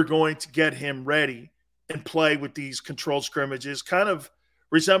 They're going to get him ready and play with these controlled scrimmages, kind of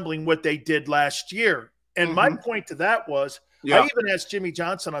resembling what they did last year. And my point to that was, I even asked Jimmy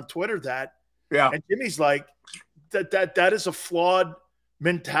Johnson on Twitter that, and Jimmy's like, that is a flawed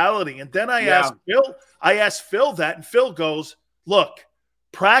mentality. And then I asked Phil that, and Phil goes, look,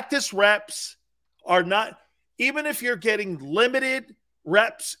 practice reps are not, even if you're getting limited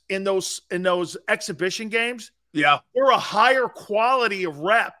reps in those exhibition games, they're a higher quality of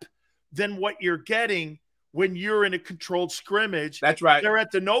rep than what you're getting when you're in a controlled scrimmage. That's right. They're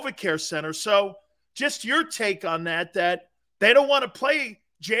at the NovaCare Center. So just your take on that they don't want to play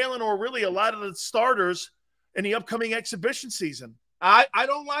Jalen or really a lot of the starters in the upcoming exhibition season. I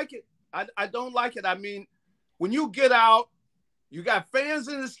don't like it. I don't like it. I mean, when you get out, you got fans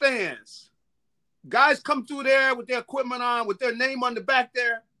in the stands. Guys come through there with their equipment on, with their name on the back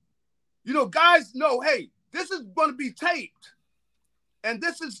there. You know, guys know, hey, this is going to be taped. And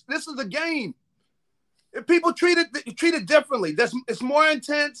this is a game. If people treat it differently. It's more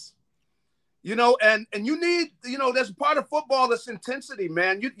intense, you know, and you need, you know, there's a part of football that's intensity,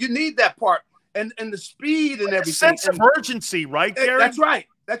 man. You need that part and the speed and everything. Sense of urgency, right, Gary? That's right.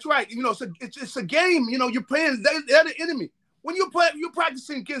 That's right. You know, so it's a game. You know, you're playing. They're the enemy. When you're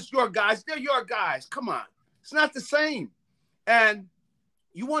practicing against your guys, they're your guys. Come on, it's not the same. And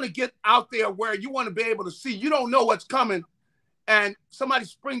you want to get out there where you want to be able to see. You don't know what's coming, and somebody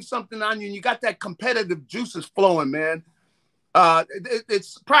springs something on you, and you got that competitive juices flowing, man.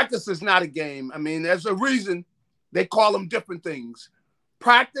 It's practice is not a game. I mean, there's a reason they call them different things.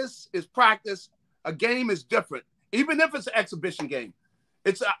 Practice is practice. A game is different, even if it's an exhibition game.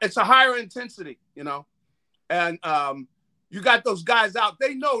 It's a higher intensity, you know, and you got those guys out.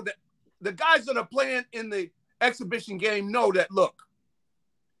 They know that the guys that are playing in the exhibition game know that, look,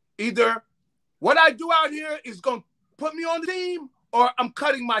 either what I do out here is going to put me on the team or I'm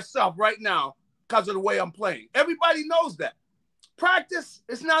cutting myself right now because of the way I'm playing. Everybody knows that. Practice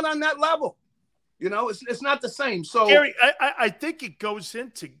is not on that level. You know, it's not the same. So, Gary, I think it goes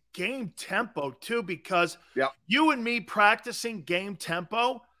into game tempo too, because you and me practicing game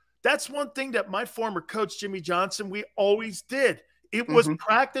tempo, that's one thing that my former coach, Jimmy Johnson, we always did. It was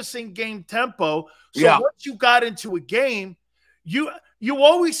practicing game tempo. So once you got into a game, you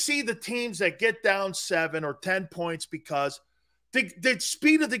always see the teams that get down 7 or 10 points because the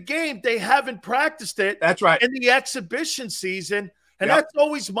speed of the game, they haven't practiced it. That's right. In the exhibition season. And that's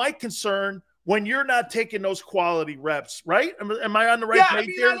always my concern when you're not taking those quality reps, right? Am I on the right page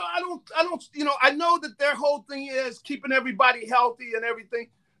here? I don't, you know, I know that their whole thing is keeping everybody healthy and everything.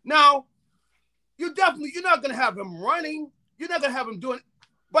 Now, you're not going to have him running. You're not going to have him doing,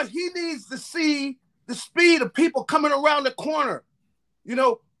 but he needs to see the speed of people coming around the corner, you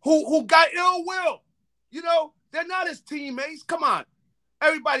know, who got ill will. You know, they're not his teammates. Come on.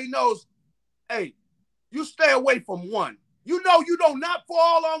 Everybody knows, hey, you stay away from one. You know you do not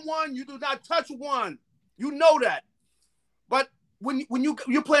fall on one. You do not touch one. You know that. But when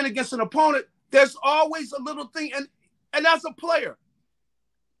you're playing against an opponent, there's always a little thing. And as a player,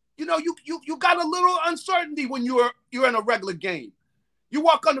 you know, you got a little uncertainty when you're in a regular game. You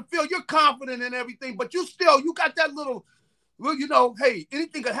walk on the field, you're confident in everything, but you got that little, you know, hey,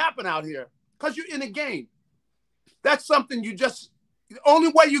 anything could happen out here because you're in a game. That's something the only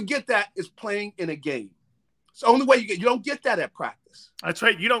way you get that is playing in a game. It's the only way you don't get that at practice. That's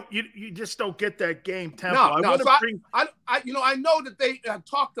right. You just don't get that game tempo. No. I know that they have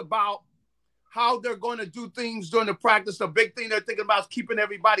talked about how they're going to do things during the practice. The big thing they're thinking about is keeping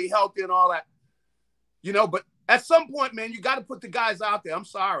everybody healthy and all that. You know, but at some point, man, you got to put the guys out there. I'm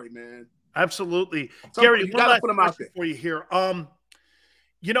sorry, man. Absolutely. Gary, you got to put them out there. For you here.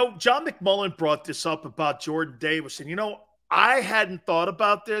 You know, John McMullen brought this up about Jordan Davis, and you know, I hadn't thought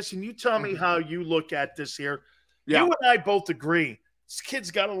about this, and you tell me how you look at this here. You and I both agree. This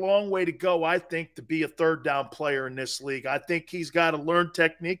kid's got a long way to go, I think, to be a third down player in this league. I think he's got to learn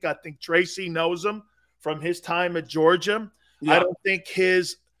technique. I think Tracy knows him from his time at Georgia. I don't think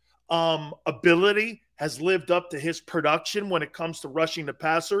his ability has lived up to his production when it comes to rushing the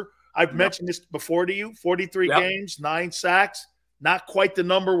passer. I've mentioned this before to you, 43 games, 9 sacks, not quite the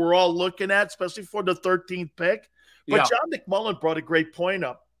number we're all looking at, especially for the 13th pick. But John McMullen brought a great point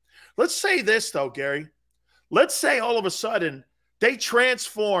up. Let's say this, though, Gary. Let's say all of a sudden they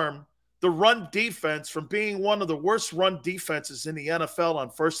transform the run defense from being one of the worst run defenses in the NFL on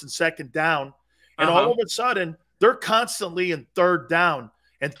first and second down, and all of a sudden they're constantly in third down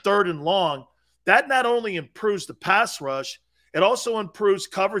and third and long. That not only improves the pass rush, it also improves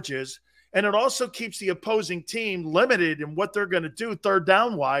coverages, and it also keeps the opposing team limited in what they're going to do third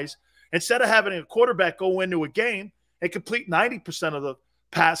down-wise. Instead of having a quarterback go into a game and complete 90% of the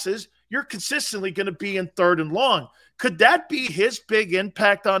passes, you're consistently going to be in third and long. Could that be his big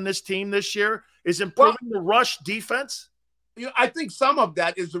impact on this team this year, is improving the rush defense? You know, I think some of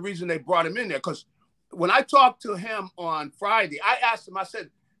that is the reason they brought him in there, because when I talked to him on Friday, I asked him, I said,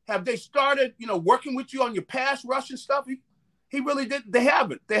 have they started, working with you on your pass rush and stuff? He really did. They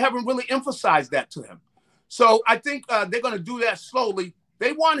haven't. They haven't really emphasized that to him. So I think they're going to do that slowly.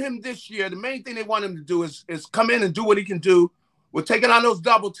 They want him this year. The main thing they want him to do is come in and do what he can do. We're taking on those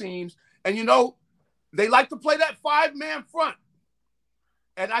double teams. And, they like to play that 5-man front.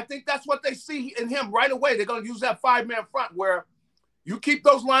 And I think that's what they see in him right away. They're going to use that 5-man front where you keep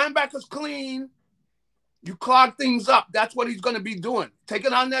those linebackers clean. You clog things up. That's what he's going to be doing.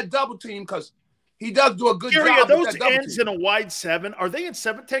 Taking on that double team because he does do a good job. Are those ends in a wide 7? Are they in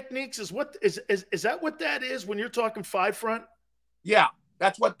 7 techniques? Is that what that is when you're talking 5 front? Yeah,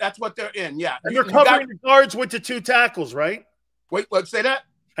 that's what they're in. Yeah. And they're covering the guards with the 2 tackles, right? Wait, let's say that?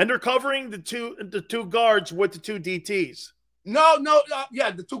 And they're covering the two guards with the 2 DTs. No,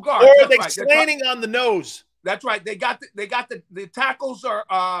 yeah, the 2 guards. Or are they slanting on the nose? That's right. They got the tackles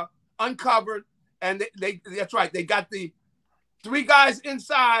are uncovered, and that's right. They got the 3 guys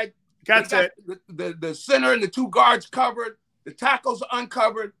inside. That's it. The center and the 2 guards covered. The tackles are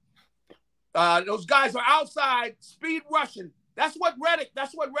uncovered. Those guys are outside, speed rushing. That's what Reddick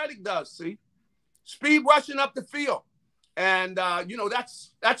does. See, speed rushing up the field. And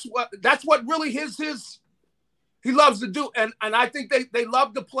that's what really he loves to do, and I think they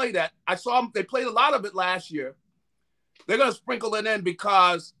love to play that. I saw them; they played a lot of it last year. They're going to sprinkle it in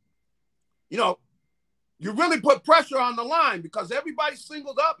because, you really put pressure on the line because everybody's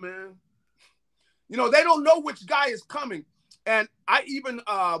singled up, man. They don't know which guy is coming, and I even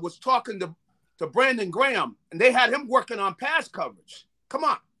was talking to Brandon Graham, and they had him working on pass coverage. Come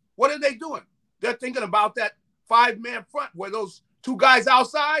on, what are they doing? They're thinking about that 5-man front where those 2 guys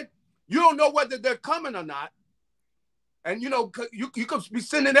outside, you don't know whether they're coming or not. And, you could be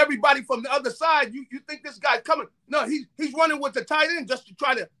sending everybody from the other side. You think this guy's coming. No, he's running with the tight end just to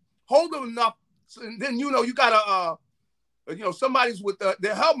try to hold him enough. And then, you got to, somebody's with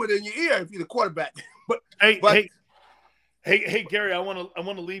their helmet in your ear if you're the quarterback. Hey, Gary, I want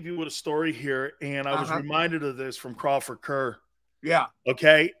to leave you with a story here. And I was reminded of this from Crawford Kerr. Yeah.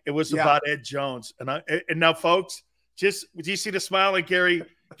 Okay. It was about Ed Jones. And now, folks, do you see the smile on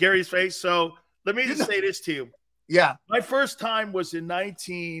Gary's face? So let me just say this to you. Yeah. My first time was in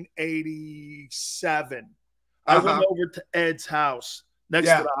 1987. I went over to Ed's house next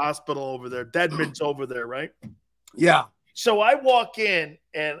to the hospital over there. Deadman's over there, right? Yeah. So I walk in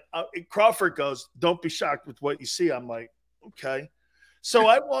and Crawford goes, "Don't be shocked with what you see." I'm like, okay. So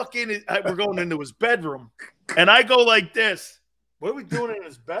I walk in, we're going into his bedroom, and I go like this. What are we doing in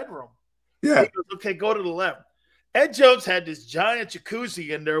his bedroom? Yeah. He goes, okay, go to the left. Ed Jones had this giant jacuzzi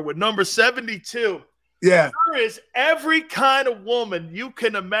in there with number 72. Yeah. There is every kind of woman you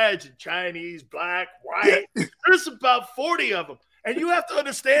can imagine. Chinese, black, white. Yeah. There's about 40 of them. And you have to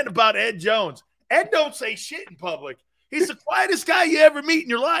understand about Ed Jones. Ed don't say shit in public. He's the quietest guy you ever meet in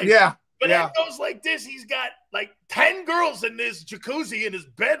your life. Yeah. But Ed goes like this. He's got like 10 girls in this jacuzzi in his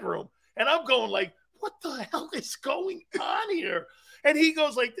bedroom. And I'm going like, what the hell is going on here? And he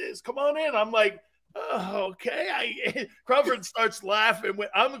goes like this, come on in. I'm like, oh, okay. Crawford starts laughing.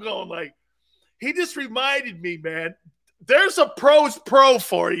 I'm going like, he just reminded me, man, there's a pro's pro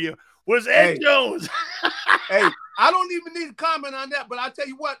for you. Was Ed Jones. Hey, I don't even need to comment on that, but I'll tell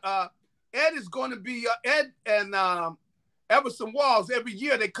you what, Ed is going to be, Ed and Everson Walls, every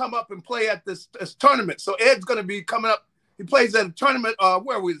year they come up and play at this tournament. So Ed's going to be coming up. He plays at a tournament,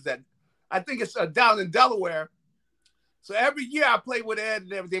 where was that? I think it's down in Delaware. So every year I play with Ed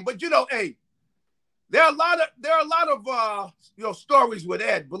and everything. But hey, there are a lot of stories with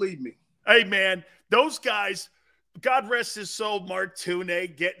Ed. Believe me. Hey man, those guys. God rest his soul. Mark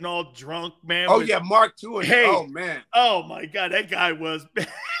Tunay getting all drunk, man. Oh yeah, Mark Tunay. Hey, oh man. Oh my God, that guy was.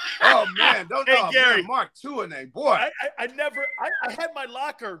 Oh man, don't know. Gary, man, Mark Tunay, boy. I had my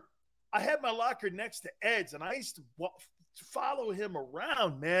locker. I had my locker next to Ed's, and I used to follow him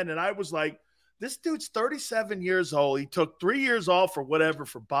around, man. And I was like, this dude's 37 years old. He took 3 years off or whatever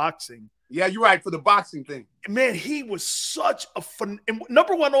for boxing. Yeah, you're right, for the boxing thing. Man, he was such a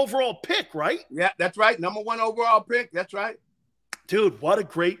number 1 overall pick, right? Yeah, that's right. Number 1 overall pick. That's right. Dude, what a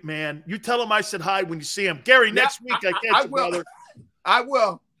great man. You tell him I said hi when you see him. Gary, next week I catch you, brother. I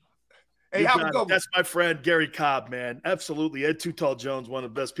will. Hey, have a good one. That's my friend, Gary Cobb, man. Absolutely. Ed Too Tall Jones, one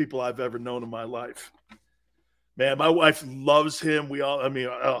of the best people I've ever known in my life. Man, my wife loves him.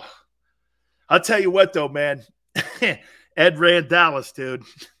 I'll tell you what, though, man. Ed ran Dallas, dude.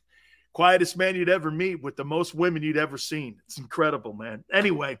 Quietest man you'd ever meet with the most women you'd ever seen. It's incredible, man.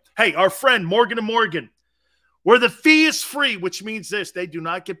 Anyway, hey, our friend Morgan & Morgan, where the fee is free, which means this: they do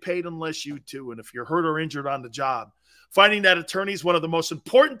not get paid unless you do. And if you're hurt or injured on the job, Finding that attorney is one of the most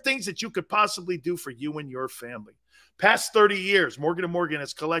important things that you could possibly do for you and your family. Past 30 years, Morgan & Morgan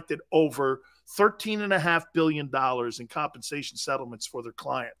has collected over $13.5 billion in compensation settlements for their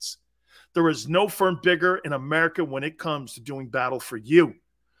clients. There is no firm bigger in America when it comes to doing battle for you.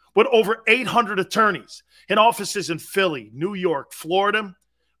 With over 800 attorneys in offices in Philly, New York, Florida,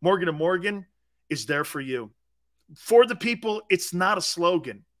 Morgan & Morgan is there for you. For the people, it's not a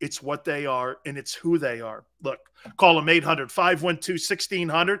slogan. It's what they are, and it's who they are. Look, call them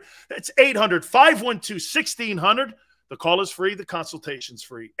 800-512-1600. That's 800-512-1600. The call is free. The consultation's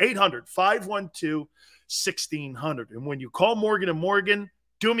free. 800-512-1600. And when you call Morgan & Morgan,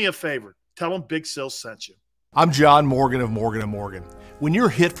 do me a favor. Tell them Big Sil sent you. I'm John Morgan of Morgan & Morgan. When you're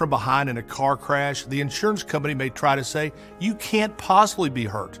hit from behind in a car crash, the insurance company may try to say, you can't possibly be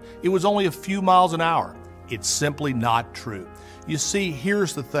hurt. It was only a few miles an hour. It's simply not true. You see,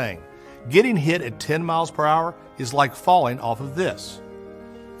 here's the thing. Getting hit at 10 miles per hour is like falling off of this.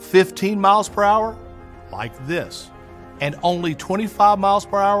 15 miles per hour, like this. And only 25 miles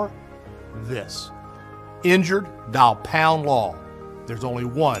per hour, this. Injured, dial pound law. There's only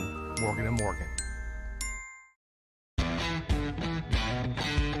one Morgan & Morgan.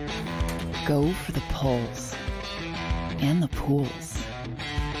 Go for the pulls and the pools.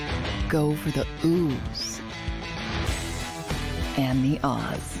 Go for the oohs and the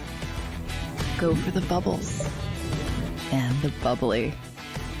ahs. Go for the bubbles and the bubbly.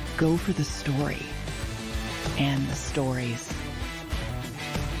 Go for the story and the stories.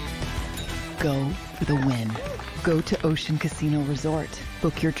 Go for the win. Go to Ocean Casino Resort.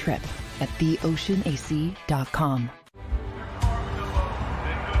 Book your trip at theoceanac.com.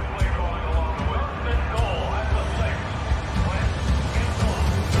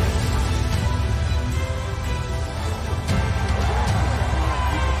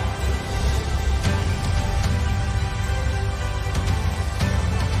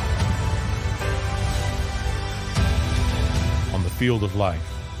 Field of life,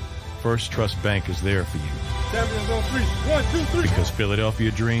 First Trust Bank is there for you. Champions on three. 1, 2, 3. Because Philadelphia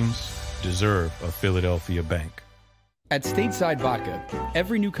dreams deserve a Philadelphia bank. At Stateside Vodka,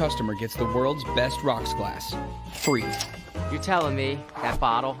 every new customer gets the world's best rocks glass, free. You're telling me that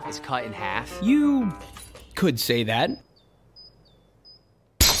bottle is cut in half? You could say that.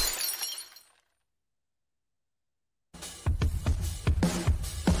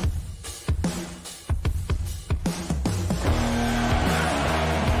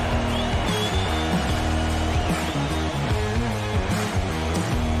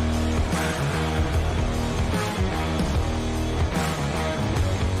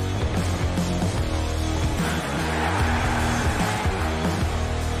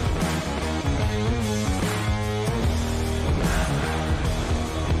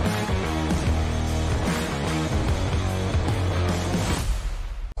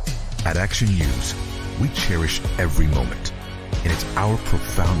 At Action News, we cherish every moment, and it's our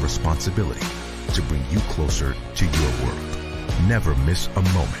profound responsibility to bring you closer to your world. Never miss a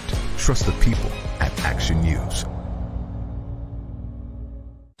moment. Trust the people at Action News. All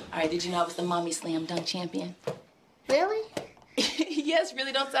right, did you know I was the mommy slam dunk champion? Really? Yes,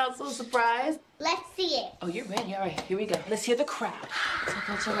 really don't sound so surprised. Let's see it. Oh, you're ready. All right, here we go. Let's hear the crowd. So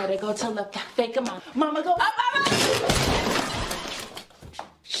go to right, I go to left, fake a mom. Mama go up, up, up.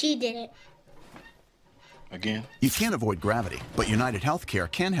 She did it. Again? You can't avoid gravity, but United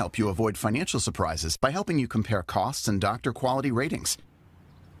Healthcare can help you avoid financial surprises by helping you compare costs and doctor quality ratings.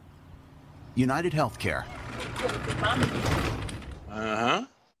 United Healthcare. Uh-huh.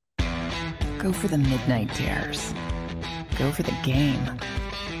 Go for the midnight dares. Go for the game.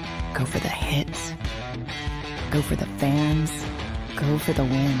 Go for the hits. Go for the fans. Go for the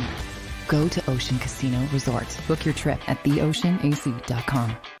win. Go to Ocean Casino Resort. Book your trip at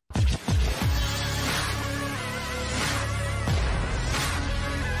theoceanac.com.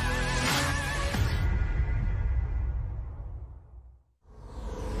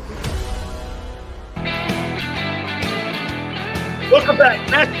 Welcome back,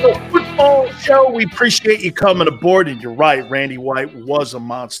 National Football Show. We appreciate you coming aboard, and you're right, Randy White was a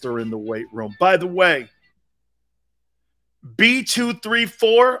monster in the weight room. By the way,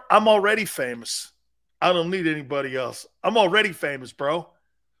 B234, I'm already famous. I don't need anybody else. I'm already famous, bro.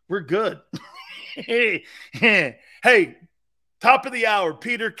 We're good. Hey, top of the hour,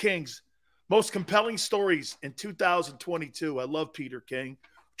 Peter King's most compelling stories in 2022. I love Peter King.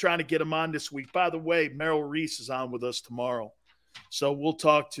 Trying to get him on this week. By the way, Merrill Reese is on with us tomorrow. So we'll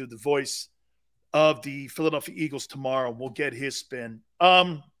talk to the voice of the Philadelphia Eagles tomorrow. We'll get his spin.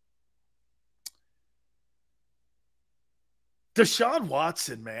 Deshaun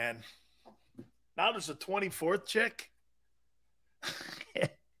Watson, man. Now there's a 24th chick.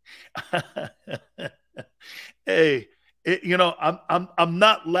 Hey, I'm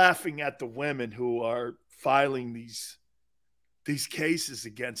not laughing at the women who are filing these cases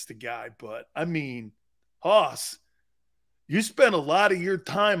against the guy, but I mean, Hoss, you spent a lot of your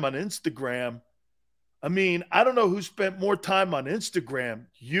time on Instagram. I mean, I don't know who spent more time on Instagram,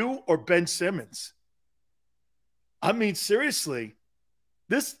 you or Ben Simmons. I mean, seriously,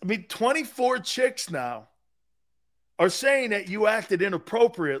 24 chicks now are saying that you acted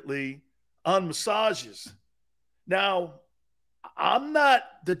inappropriately on massages. Now, I'm not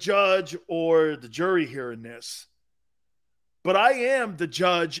the judge or the jury here in this, but I am the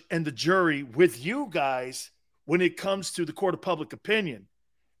judge and the jury with you guys when it comes to the court of public opinion.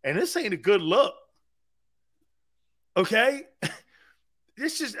 And this ain't a good look. Okay?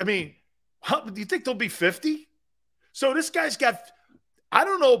 This is, I mean, do you think there'll be 50? So this guy's got, I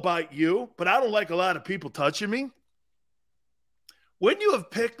don't know about you, but I don't like a lot of people touching me. Wouldn't you have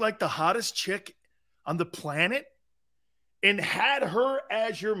picked like the hottest chick on the planet and had her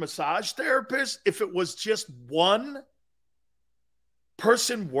as your massage therapist if it was just one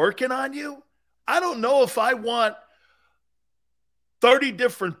person working on you? I don't know if I want 30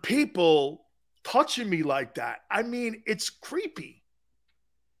 different people touching me like that. I mean, it's creepy.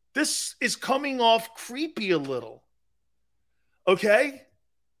 This is coming off creepy a little. Okay?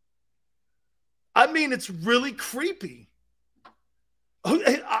 I mean, it's really creepy.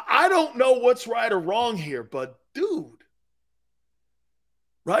 I don't know what's right or wrong here, but dude,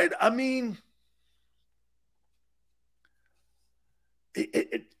 right? I mean,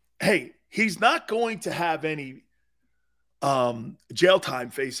 hey, he's not going to have any jail time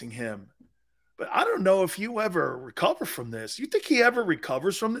facing him. But I don't know if you ever recover from this. You think he ever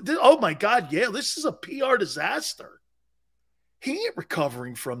recovers from this? Oh, my God, yeah, this is a PR disaster. He ain't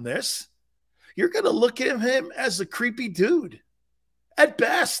recovering from this. You're going to look at him as a creepy dude at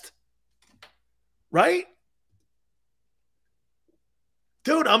best, right?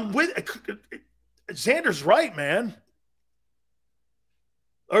 Dude, I'm with Xander's right, man.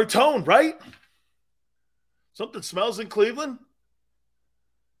 Or Tone, right? Something smells in Cleveland.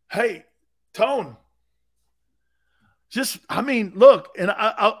 Hey, Tone. Just, I mean, look, and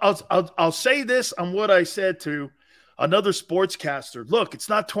I'll say this on what I said to another sportscaster. Look, it's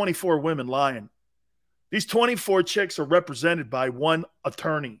not 24 women lying. These 24 chicks are represented by one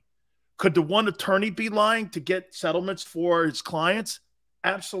attorney. Could the one attorney be lying to get settlements for his clients?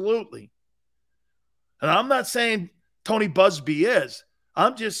 Absolutely. And I'm not saying Tony Busby is.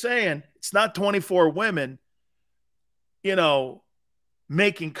 I'm just saying it's not 24 women,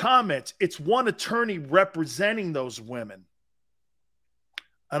 making comments. It's one attorney representing those women.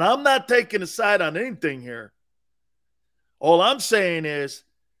 And I'm not taking a side on anything here. All I'm saying is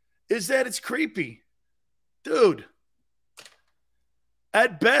that it's creepy. Dude,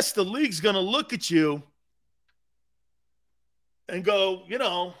 at best, the league's going to look at you and go,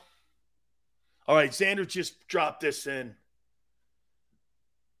 all right, Xander just dropped this in.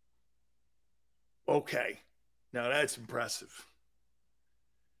 Okay. Now that's impressive.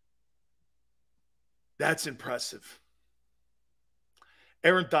 That's impressive.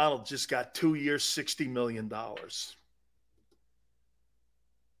 Aaron Donald just got 2 years, $60 million.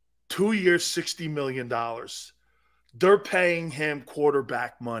 2 years, $60 million. They're paying him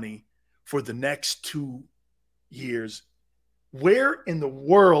quarterback money for the next 2 years. Where in the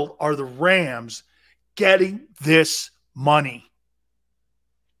world are the Rams getting this money?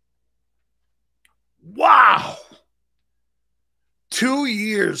 Wow. 2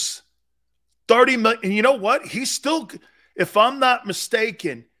 years, $30 million. And you know what? He still, if I'm not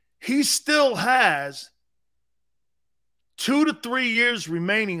mistaken, he still has 2 to 3 years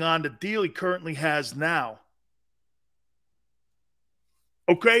remaining on the deal he currently has now.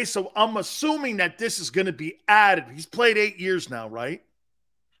 Okay, so I'm assuming that this is going to be added. He's played 8 years now, right?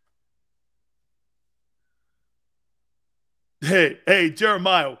 Hey,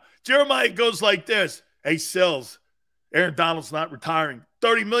 Jeremiah. Jeremiah goes like this. Hey, Sills, Aaron Donald's not retiring.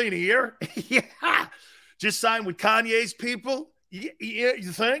 $30 million a year? Yeah. Just signed with Kanye's people? Yeah,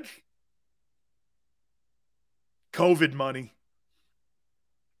 you think? COVID money.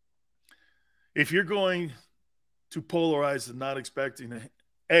 If you're going to polarize and not expecting it,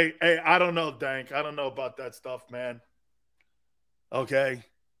 hey, I don't know, Dank. I don't know about that stuff, man. Okay?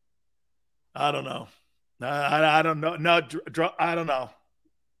 I don't know. I don't know. No, I don't know.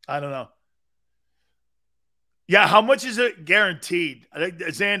 I don't know. Yeah, how much is it guaranteed? I think,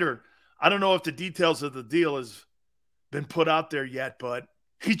 Xander, I don't know if the details of the deal has been put out there yet, but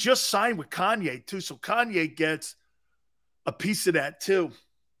he just signed with Kanye, too, so Kanye gets a piece of that, too.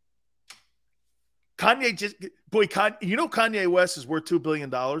 Kanye just, boy, you know Kanye West is worth $2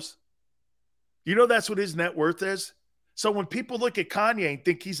 billion? You know that's what his net worth is? So when people look at Kanye and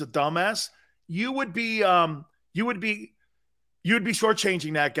think he's a dumbass, you would be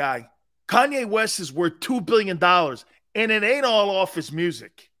shortchanging that guy. Kanye West is worth $2 billion, and it ain't all off his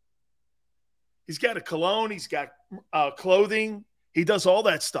music. He's got a cologne. He's got clothing. He does all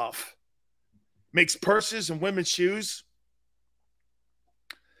that stuff. Makes purses and women's shoes.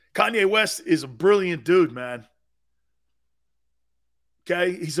 Kanye West is a brilliant dude, man.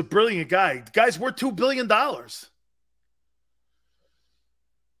 Okay? He's a brilliant guy. The guy's worth $2 billion.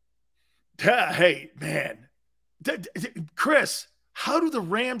 Yeah, hey, man. Chris, how do the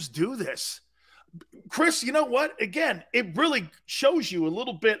Rams do this? Chris, you know what? Again, it really shows you a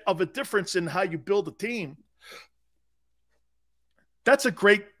little bit of a difference in how you build a team. That's a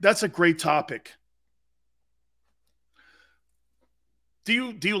great topic. Do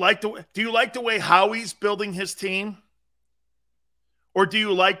you like the way Howie's building his team? Or do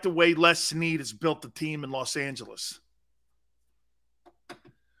you like the way Les Snead has built the team in Los Angeles?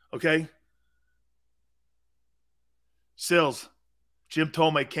 Okay? Sills, Jim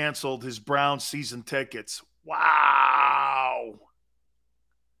Tomei canceled his Browns season tickets. Wow.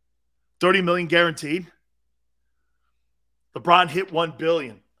 $30 million guaranteed. LeBron hit $1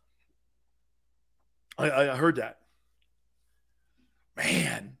 billion. I heard that.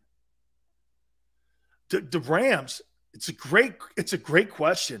 Man. The Rams, it's a great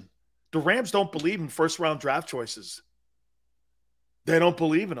question. The Rams don't believe in first-round draft choices. They don't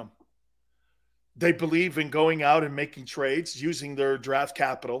believe in them. They believe in going out and making trades, using their draft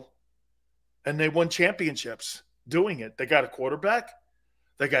capital, and they won championships doing it. They got a quarterback.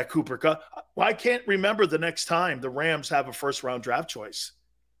 They got Cooper Kupp. Well, I can't remember the next time the Rams have a first-round draft choice.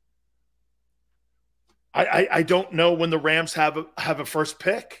 I don't know when the Rams have a first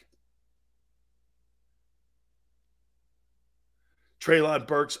pick. Treylon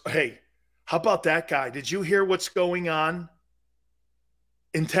Burks. Hey, how about that guy? Did you hear what's going on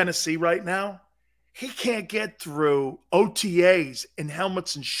in Tennessee right now? He can't get through OTAs in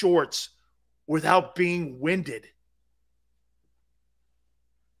helmets and shorts without being winded.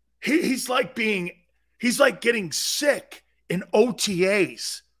 He's like getting sick in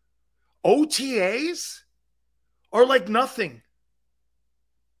OTAs. OTAs are like nothing.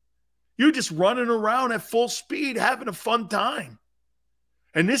 You're just running around at full speed, having a fun time.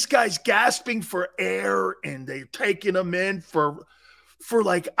 And this guy's gasping for air, and they're taking him in for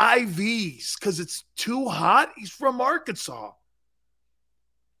like IVs because it's too hot. He's from Arkansas.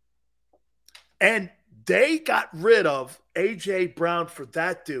 And they got rid of A.J. Brown for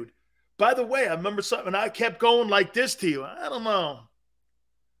that dude. By the way, I remember something. I kept going like this to you. I don't know.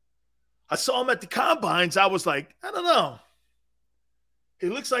 I saw him at the combines. I was like, I don't know. He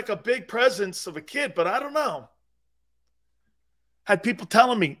looks like a big presence of a kid, but I don't know. Had people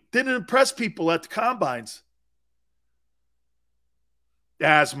telling me, didn't impress people at the combines.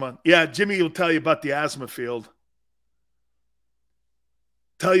 Asthma. Yeah, Jimmy will tell you about the asthma field.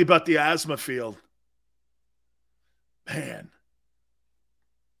 Tell you about the asthma field. Man.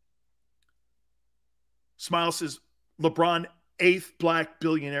 Smile says, LeBron, 8th black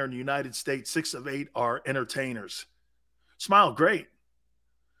billionaire in the United States. 6 of 8 are entertainers. Smile, great.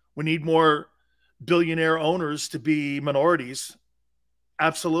 We need more billionaire owners to be minorities.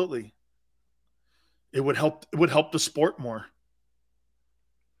 Absolutely. It would help the sport more.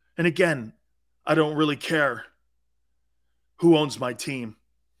 And again, I don't really care who owns my team,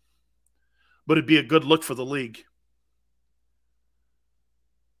 but it'd be a good look for the league.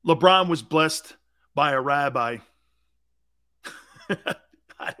 LeBron was blessed by a rabbi.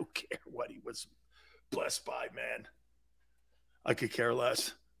 I don't care what he was blessed by, man. I could care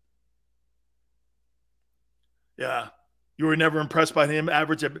less. Yeah. You were never impressed by him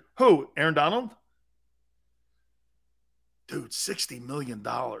average. Who? Aaron Donald? Dude, $60 million.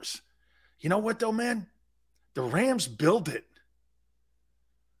 You know what, though, man? The Rams build it.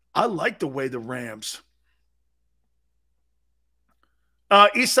 I like the way the Rams.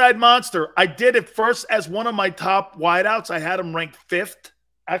 Eastside Monster. I did it first as one of my top wideouts. I had him ranked 5th,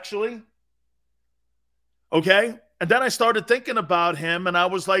 actually. Okay? And then I started thinking about him, and I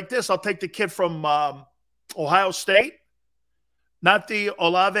was like this. I'll take the kid from Ohio State. Not the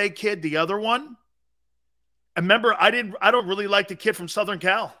Olave kid, the other one. And remember, I don't really like the kid from Southern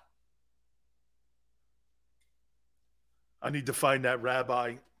Cal. I need to find that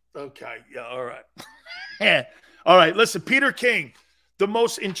rabbi. Okay, yeah, all right. All right, listen, Peter King, the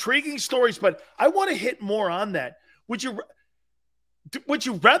most intriguing stories, but I want to hit more on that. Would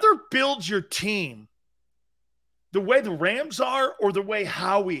you rather build your team the way the Rams are or the way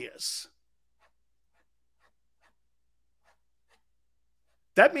Howie is?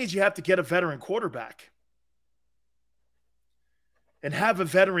 that means you have to get a veteran quarterback and have a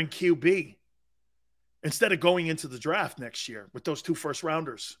veteran QB instead of going into the draft next year with those 2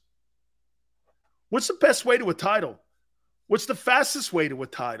 first-rounders. What's the best way to a title? What's the fastest way to a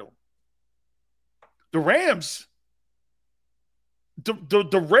title? The Rams,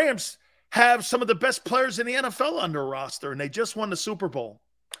 the Rams have some of the best players in the NFL on their roster, and they just won the Super Bowl.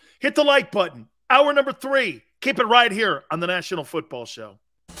 Hit the like button. Hour number 3. Keep it right here on the National Football Show.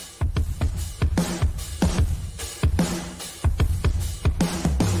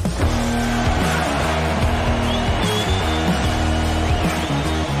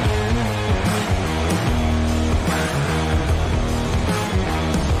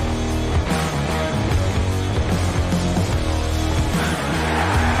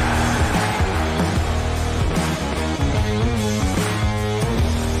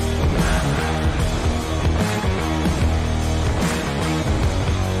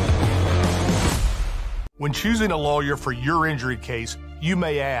 When choosing a lawyer for your injury case, you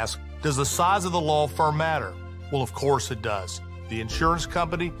may ask, does the size of the law firm matter? Well, of course it does. The insurance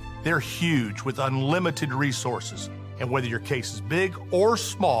company, they're huge with unlimited resources. And whether your case is big or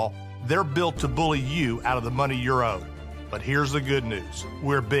small, they're built to bully you out of the money you're owed. But here's the good news.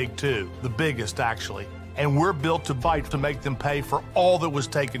 We're big too, the biggest actually. And we're built to fight to make them pay for all that was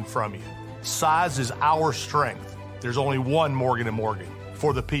taken from you. Size is our strength. There's only one Morgan & Morgan,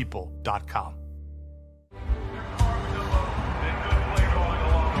 forthepeople.com.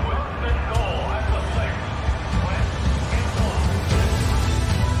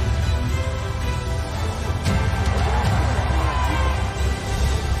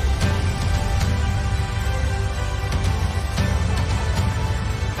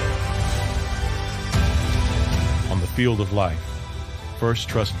 Field of life, First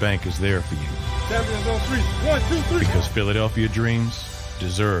Trust Bank is there for you. Champions on 3. 1, 2, 3. Because Philadelphia dreams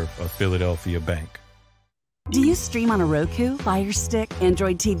deserve a Philadelphia bank. Do you stream on a Roku, Fire Stick,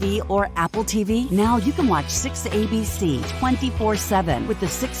 Android TV, or Apple TV? Now you can watch 6ABC 24/7 with the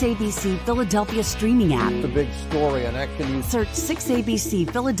 6ABC Philadelphia streaming app. The big story on Action News. Search 6ABC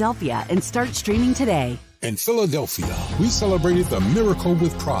Philadelphia and start streaming today. In Philadelphia, we celebrated the miracle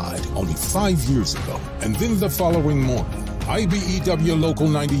with pride only 5 years ago. And then the following morning, IBEW Local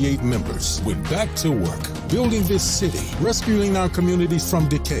 98 members went back to work, building this city, rescuing our communities from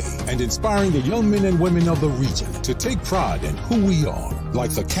decay, and inspiring the young men and women of the region to take pride in who we are. Like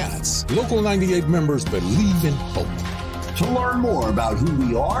the Cats, Local 98 members believe in hope. To learn more about who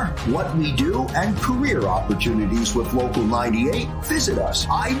we are, what we do, and career opportunities with Local 98, visit us,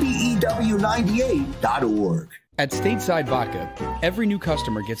 IBEW98.org. At Stateside Vodka, every new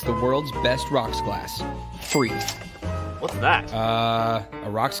customer gets the world's best rocks glass, free. What's that? A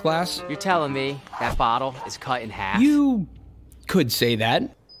rocks glass? You're telling me that bottle is cut in half? You could say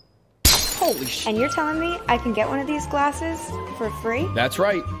that. Holy shit. And you're telling me I can get one of these glasses for free? That's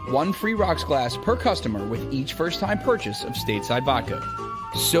right. 1 free rocks glass per customer with each first-time purchase of Stateside Vodka.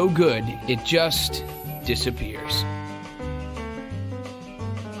 So good, it just disappears.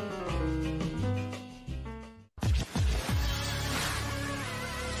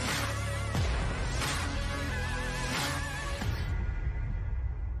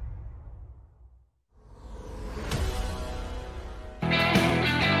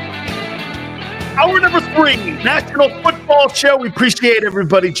 Hour number 3, National Football Show. We appreciate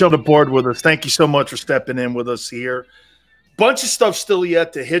everybody jumping aboard with us. Thank you so much for stepping in with us here. Bunch of stuff still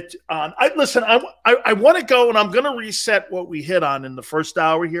yet to hit on. I want to go, and I'm going to reset what we hit on in the first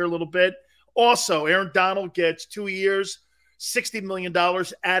hour here a little bit. Also, Aaron Donald gets 2 years, $60 million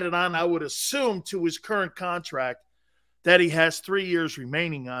added on, I would assume, to his current contract that he has 3 years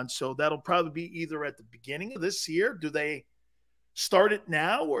remaining on. So that'll probably be either at the beginning of this year. Do they start it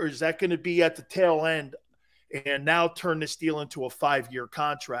now, or is that going to be at the tail end and now turn this deal into a 5-year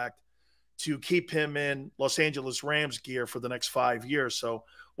contract to keep him in Los Angeles Rams gear for the next 5 years? So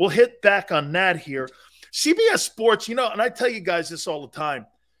we'll hit back on that here. CBS Sports, and I tell you guys this all the time,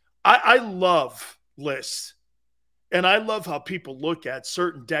 I love lists, and I love how people look at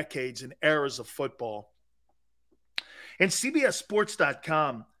certain decades and eras of football. And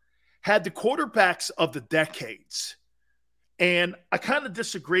CBSSports.com had the quarterbacks of the decades. And I kind of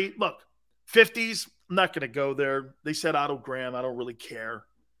disagree. Look, 50s, I'm not going to go there. They said Otto Graham. I don't really care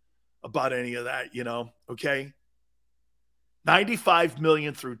about any of that, okay? $95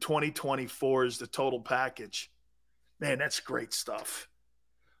 million through 2024 is the total package. Man, that's great stuff.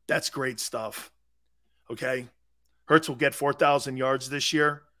 That's great stuff, okay? Hurts will get 4,000 yards this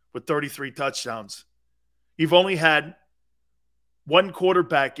year with 33 touchdowns. You've only had one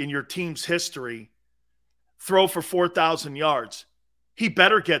quarterback in your team's history throw for 4,000 yards. He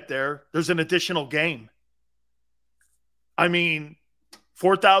better get there. There's an additional game. I mean,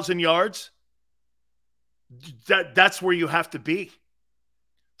 4,000 yards, that's where you have to be.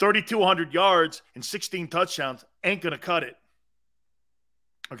 3,200 yards and 16 touchdowns ain't going to cut it.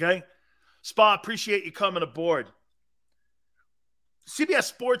 Okay? Spa, appreciate you coming aboard.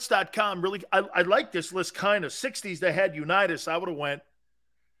 CBSSports.com, really, I like this list kind of. 60s, they had Unitas. I would have went.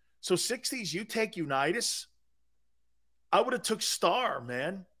 So 60s, you take Unitas. I would have took Star,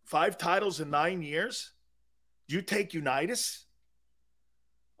 man. 5 titles in 9 years. You take Unitas.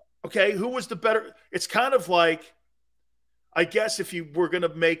 Okay, who was the better? It's kind of like, I guess if you were going to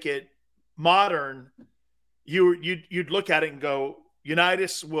make it modern, you'd look at it and go,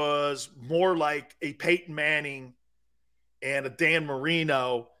 Unitas was more like a Peyton Manning and a Dan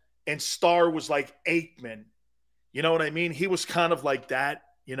Marino, and Star was like Aikman. You know what I mean? He was kind of like that,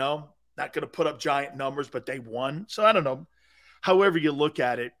 you know, not going to put up giant numbers, but they won. So I don't know. However you look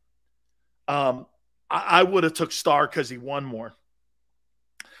at it, I would have took Star because he won more.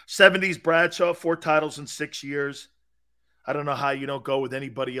 70s, Bradshaw, 4 titles in 6 years. I don't know how you don't go with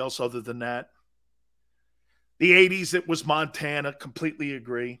anybody else other than that. The 80s, it was Montana. Completely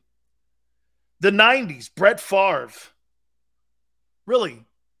agree. The 90s, Brett Favre. Really?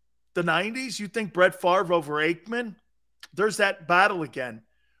 The 90s? You think Brett Favre over Aikman? There's that battle again.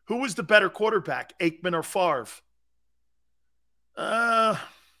 Who was the better quarterback, Aikman or Favre?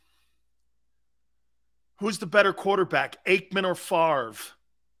 Who's the better quarterback, Aikman or Favre?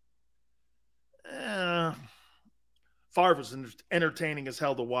 Favre was entertaining as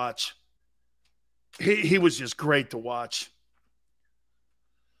hell to watch. He was just great to watch.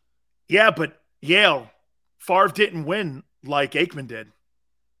 Yeah, but Yale, Favre didn't win like Aikman did.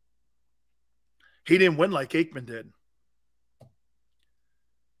 He didn't win like Aikman did.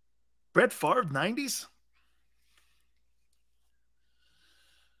 Brett Favre, 90s?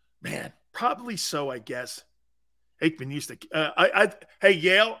 Man, probably so, I guess. Aikman used to hey,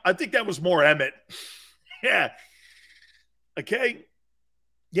 Yale, I think that was more Emmett. Yeah. Okay.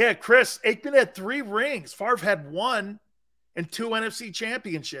 Yeah, Chris, Aikman had 3 rings. Favre had 1 and 2 NFC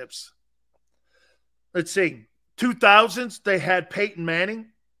championships. Let's see. 2000s, they had Peyton Manning.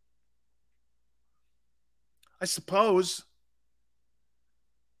 I suppose.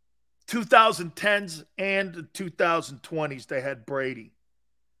 2010s and the 2020s, they had Brady.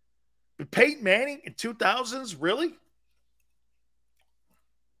 But Peyton Manning in 2000s, really?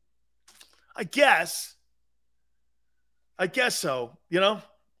 I guess so, you know?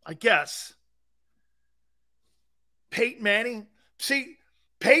 I guess. Peyton Manning. See,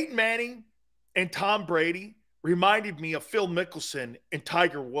 Peyton Manning and Tom Brady reminded me of Phil Mickelson and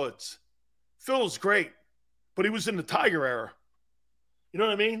Tiger Woods. Phil was great, but he was in the Tiger era. You know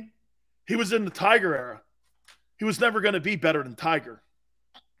what I mean? He was in the Tiger era. He was never going to be better than Tiger.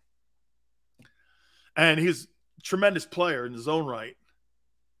 And he's a tremendous player in his own right.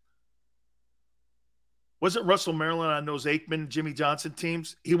 Wasn't Russell Maryland on those Aikman, Jimmy Johnson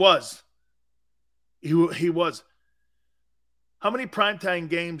teams? He was. He was. How many primetime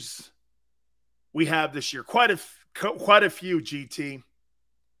games we have this year? Quite a few, GT.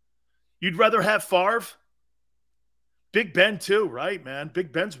 You'd rather have Favre? Big Ben too, right, man?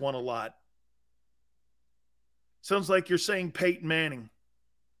 Big Ben's won a lot. Sounds like you're saying Peyton Manning.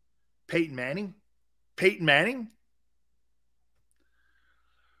 Peyton Manning? Peyton Manning?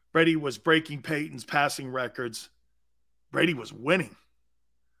 Brady was breaking Peyton's passing records. Brady was winning.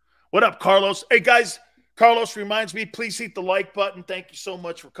 What up, Carlos? Hey, guys, Carlos reminds me, please hit the like button. Thank you so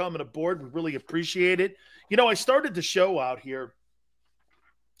much for coming aboard. We really appreciate it. You know, I started the show out here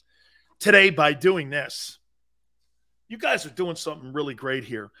today by doing this. You guys are doing something really great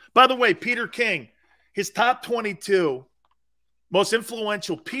here. By the way, Peter King, his top 22 most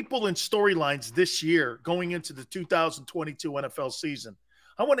influential people and storylines this year going into the 2022 NFL season.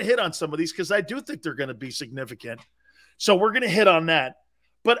 I want to hit on some of these because I do think they're going to be significant. So we're going to hit on that.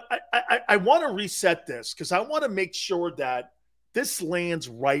 But I want to reset this because I want to make sure that this lands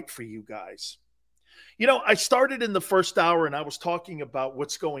right for you guys. You know, I started in the first hour and I was talking about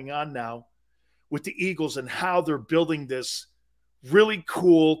what's going on now with the Eagles and how they're building this really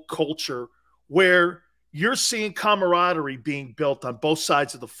cool culture where you're seeing camaraderie being built on both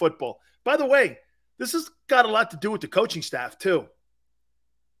sides of the football. By the way, this has got a lot to do with the coaching staff too.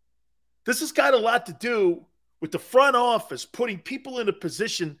 This has got a lot to do with the front office putting people in a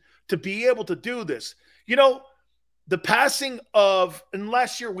position to be able to do this. You know, the passing of, and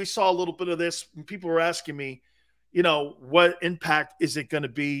last year we saw a little bit of this when people were asking me, you know, what impact is it going to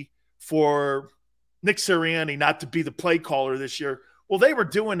be for Nick Sirianni not to be the play caller this year? Well, they were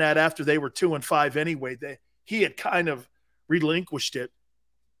doing that after they were 2-5 anyway. He had kind of relinquished it.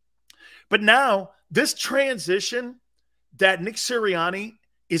 But now, this transition that Nick Sirianni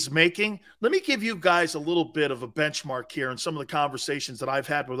is making, let me give you guys a little bit of a benchmark here in some of the conversations that I've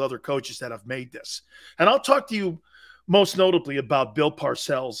had with other coaches that have made this. And I'll talk to you most notably about Bill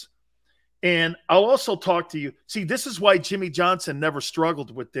Parcells. And I'll also talk to you. See, this is why Jimmy Johnson never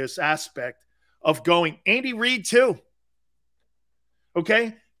struggled with this aspect of going. Andy Reid, too.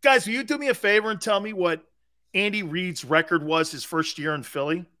 Okay? Guys, will you do me a favor and tell me what Andy Reid's record was his first year in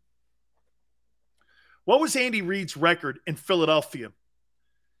Philly? What was Andy Reid's record in Philadelphia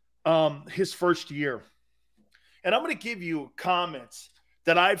his first year? And I'm going to give you comments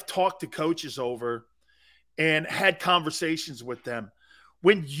that I've talked to coaches over and had conversations with them.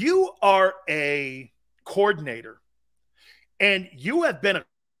 When you are a coordinator and you have been a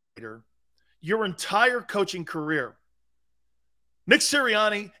coordinator your entire coaching career, Nick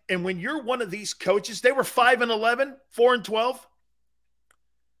Sirianni, and when you're one of these coaches, they were 5-11, 4-12.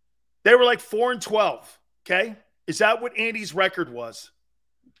 They were like 4-12, okay? Is that what Andy's record was?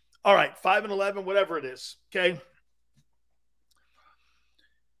 All right, 5-11, whatever it is, okay?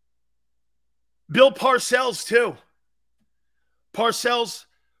 Bill Parcells, too. Parcells,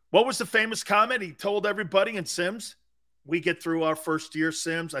 what was the famous comment he told everybody in Sims? We get through our first year,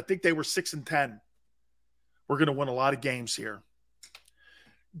 Sims. I think they were 6-10. We're going to win a lot of games here.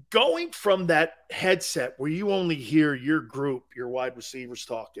 Going from that headset where you only hear your group, your wide receivers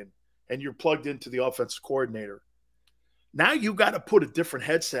talking, and you're plugged into the offensive coordinator. Now you got to put a different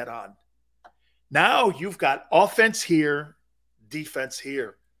headset on. Now you've got offense here, defense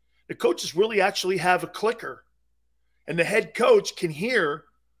here. The coaches really actually have a clicker. And the head coach can hear,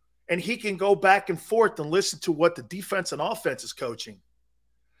 and he can go back and forth and listen to what the defense and offense is coaching.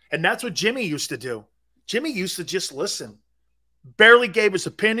 And that's what Jimmy used to do. Jimmy used to just listen. Barely gave his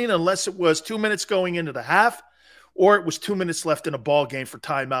opinion unless it was 2 minutes going into the half or it was 2 minutes left in a ball game for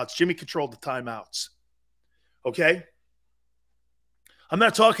timeouts. Jimmy controlled the timeouts. Okay? I'm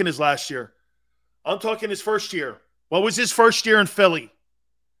not talking his last year. I'm talking his first year. What was his first year in Philly?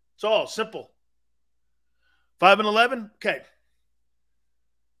 It's all simple. 5-11? Okay.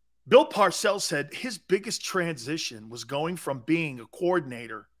 Bill Parcells said his biggest transition was going from being a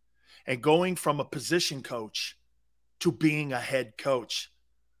coordinator and going from a position coach to being a head coach.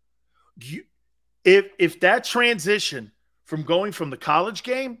 If that transition from going from the college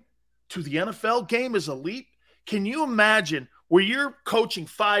game to the NFL game is a leap, can you imagine where you're coaching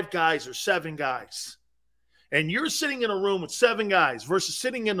 5 guys or 7 guys and you're sitting in a room with 7 guys versus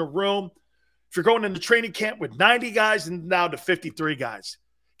sitting in a room, if you're going into training camp with 90 guys and now to 53 guys?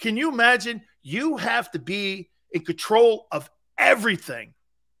 Can you imagine? You have to be in control of everything.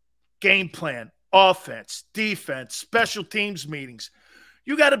 Game plan, offense, defense, special teams meetings.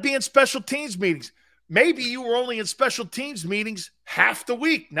 You got to be in special teams meetings. Maybe you were only in special teams meetings half the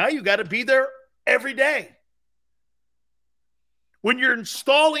week. Now you got to be there every day. When you're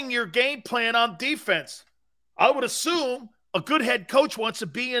installing your game plan on defense, I would assume a good head coach wants to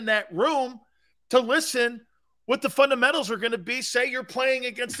be in that room to listen what the fundamentals are going to be. Say you're playing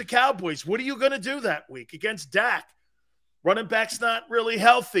against the Cowboys. What are you going to do that week against Dak? Running back's not really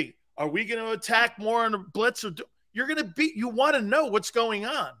healthy. Are we going to attack more on a blitz? You're going to be, you want to know what's going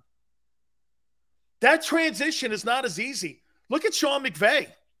on. That transition is not as easy. Look at Sean McVay.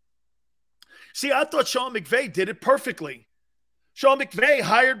 See, I thought Sean McVay did it perfectly. Sean McVay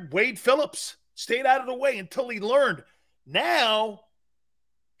hired Wade Phillips, stayed out of the way until he learned. Now,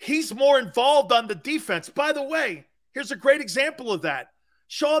 he's more involved on the defense. By the way, here's a great example of that.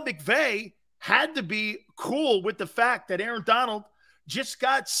 Sean McVay had to be cool with the fact that Aaron Donald just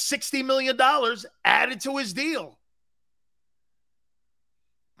got $60 million added to his deal.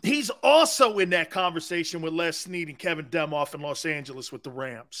 He's also in that conversation with Les Snead and Kevin Demoff in Los Angeles with the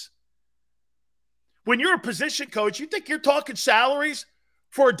Rams. When you're a position coach, you think you're talking salaries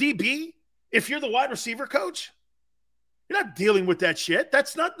for a DB if you're the wide receiver coach? You're not dealing with that shit.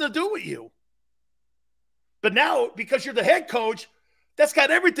 That's nothing to do with you. But now, because you're the head coach, that's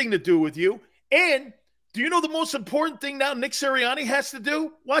got everything to do with you. And do you know the most important thing now Nick Sirianni has to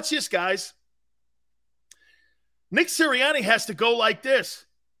do? Watch this, guys. Nick Sirianni has to go like this.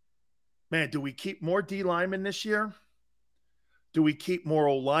 Man, do we keep more D linemen this year? Do we keep more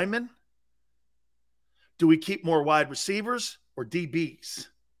O linemen? Do we keep more wide receivers or DBs?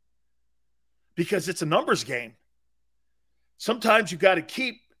 Because it's a numbers game. Sometimes you got to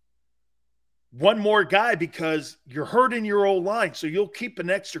keep one more guy because you're hurting your old line. So you'll keep an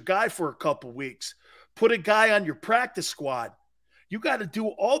extra guy for a couple weeks. Put a guy on your practice squad. You got to do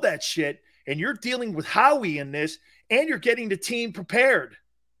all that shit. And you're dealing with Howie in this, and you're getting the team prepared.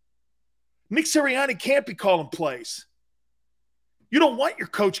 Nick Sirianni can't be calling plays. You don't want your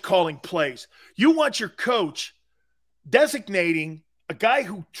coach calling plays. You want your coach designating a guy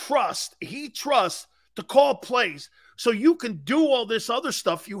who he trusts to call plays so you can do all this other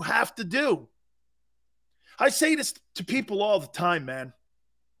stuff you have to do. I say this to people all the time, man.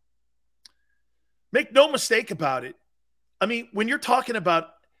 Make no mistake about it. I mean, when you're talking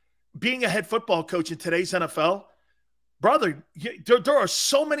about being a head football coach in today's NFL, brother, there are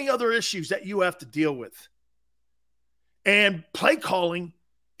so many other issues that you have to deal with. And play calling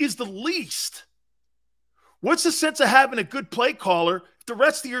is the least. What's the sense of having a good play caller if the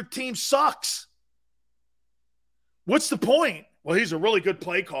rest of your team sucks? What's the point? Well, he's a really good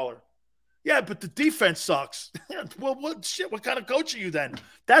play caller. Yeah, but the defense sucks. Well, what kind of coach are you then?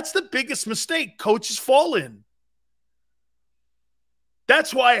 That's the biggest mistake coaches fall in.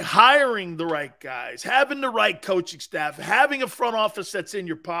 That's why hiring the right guys, having the right coaching staff, having a front office that's in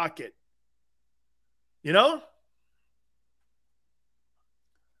your pocket. You know?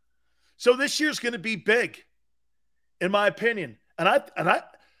 So this year's going to be big, in my opinion. And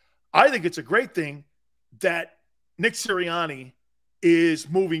I think it's a great thing that Nick Sirianni is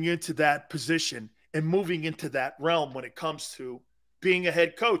moving into that position and moving into that realm when it comes to being a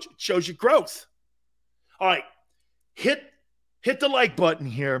head coach. It shows you growth. All right, hit the like button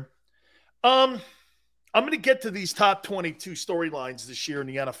here. I'm going to get to these top 22 storylines this year in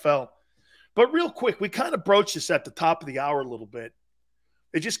the NFL. But real quick, we kind of broached this at the top of the hour a little bit.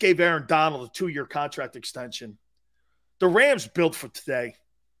 They just gave Aaron Donald a 2-year contract extension. The Rams built for today.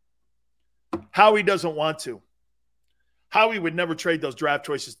 Howie doesn't want to. Howie would never trade those draft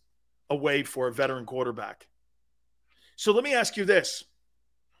choices away for a veteran quarterback. So let me ask you this.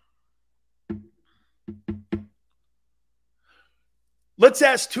 Let's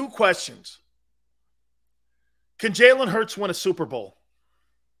ask 2 questions. Can Jalen Hurts win a Super Bowl?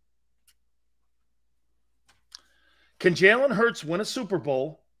 Can Jalen Hurts win a Super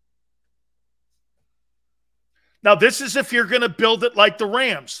Bowl? Now, this is if you're going to build it like the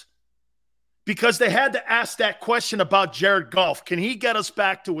Rams, because they had to ask that question about Jared Goff. Can he get us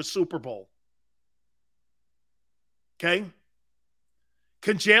back to a Super Bowl? Okay.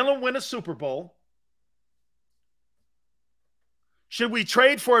 Can Jalen win a Super Bowl? Should we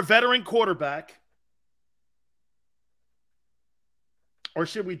trade for a veteran quarterback? Or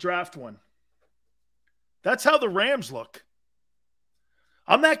should we draft one? That's how the Rams look.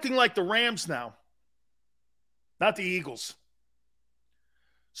 I'm acting like the Rams now, not the Eagles.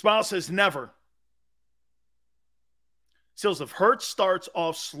 Smile says never. Sills, if Hurts starts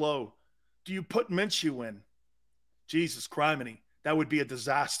off slow, do you put Minshew in? Jesus criminy. That would be a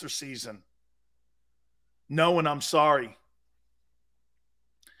disaster season. No, and I'm sorry.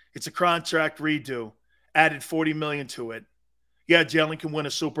 It's a contract redo. Added $40 million to it. Yeah, Jalen can win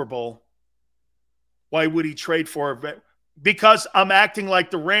a Super Bowl. Why would he trade for a vet? Because I'm acting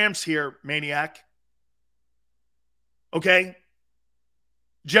like the Rams here, maniac. Okay?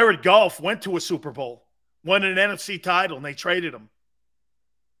 Jared Goff went to a Super Bowl, won an NFC title, and they traded him.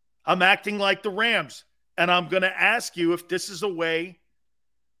 I'm acting like the Rams, and I'm going to ask you if this is a way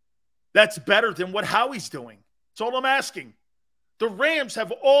that's better than what Howie's doing. That's all I'm asking. The Rams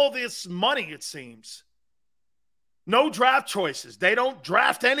have all this money, it seems. No draft choices. They don't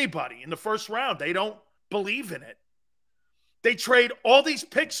draft anybody in the first round. They don't believe in it. They trade all these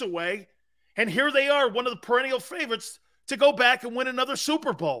picks away, and here they are, one of the perennial favorites to go back and win another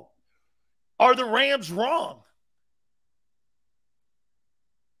Super Bowl. Are the Rams wrong?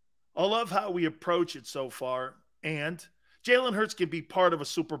 I love how we approach it so far, and Jalen Hurts can be part of a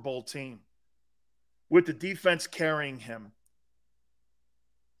Super Bowl team with the defense carrying him.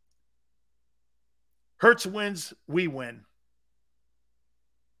 Hurts wins, we win.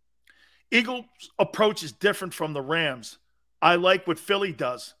 Eagles' approach is different from the Rams. I like what Philly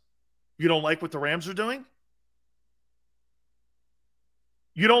does. You don't like what the Rams are doing?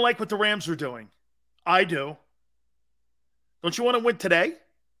 You don't like what the Rams are doing. I do. Don't you want to win today?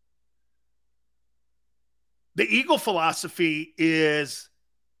 The Eagle philosophy is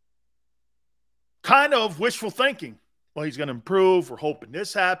kind of wishful thinking. Well, he's going to improve. We're hoping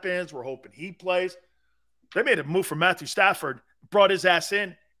this happens. We're hoping he plays. They made a move for Matthew Stafford, brought his ass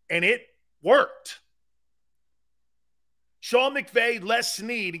in, and it worked. Sean McVay, Les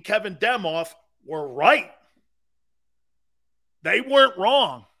Snead, and Kevin Demoff were right. They weren't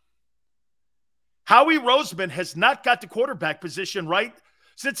wrong. Howie Roseman has not got the quarterback position right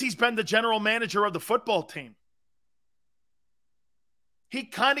since he's been the general manager of the football team. He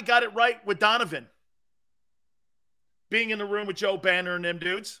kind of got it right with Donovan being in the room with Joe Banner and them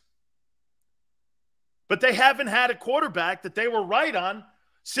dudes. But they haven't had a quarterback that they were right on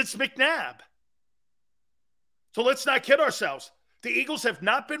since McNabb. So let's not kid ourselves. The Eagles have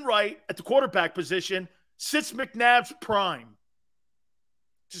not been right at the quarterback position since McNabb's prime.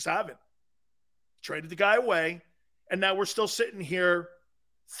 Just haven't. Traded the guy away, and now we're still sitting here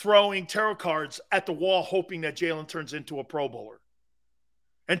throwing tarot cards at the wall hoping that Jalen turns into a Pro Bowler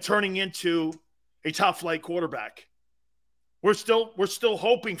and turning into a top-flight quarterback. We're still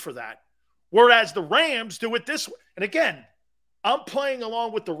hoping for that. Whereas the Rams do it this way. And again, I'm playing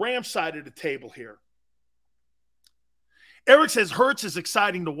along with the Rams side of the table here. Eric says Hurts is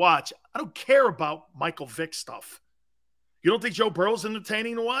exciting to watch. I don't care about Michael Vick stuff. You don't think Joe Burrow's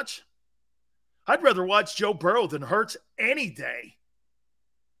entertaining to watch? I'd rather watch Joe Burrow than Hurts any day.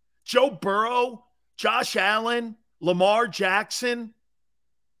 Joe Burrow, Josh Allen, Lamar Jackson.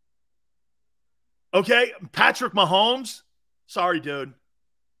 Okay, Patrick Mahomes. Sorry, dude.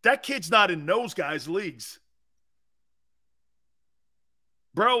 That kid's not in those guys' leagues.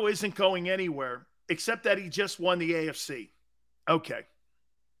 Burrow isn't going anywhere, except that he just won the AFC. Okay.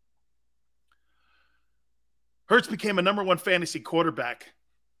 Hurts became a number one fantasy quarterback.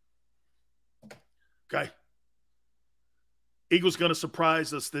 Okay. Eagles going to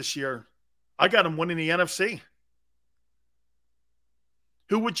surprise us this year. I got him winning the NFC.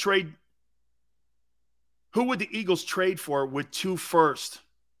 Who would the Eagles trade for with 2 firsts?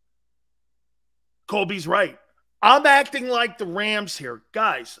 Colby's right. I'm acting like the Rams here.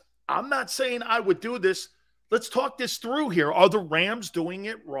 Guys, I'm not saying I would do this. Let's talk this through here. Are the Rams doing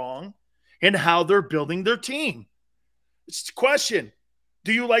it wrong in how they're building their team? It's a question.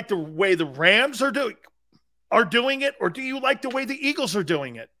 Do you like the way the Rams are doing it, or do you like the way the Eagles are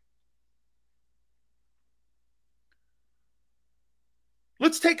doing it?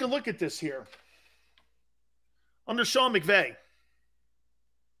 Let's take a look at this here. Under Sean McVay.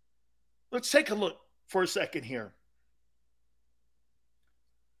 Let's take a look for a second here.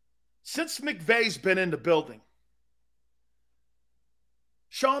 Since McVay's been in the building,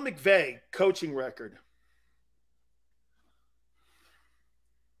 Sean McVay coaching record.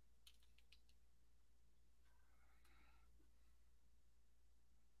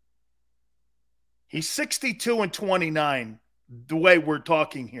 He's 62-29, the way we're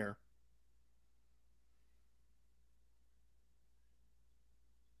talking here.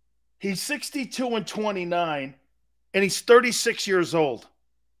 He's 62-29, and he's 36 years old.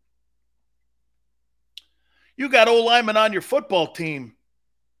 You got old linemen on your football team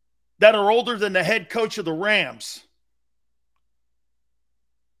that are older than the head coach of the Rams.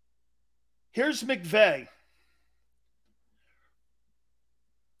 Here's McVay.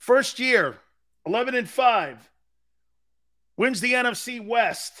 First year, 11-5. Wins the NFC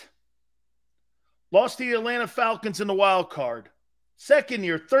West. Lost to the Atlanta Falcons in the wild card. Second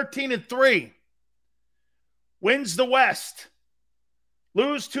year, 13-3. Wins the West.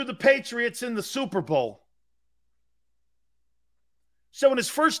 Lose to the Patriots in the Super Bowl. So in his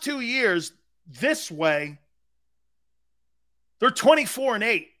first 2 years, this way, they're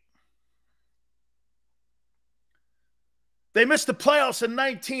 24-8. They missed the playoffs in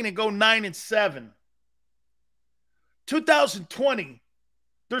 19 and go 9-7. 2020,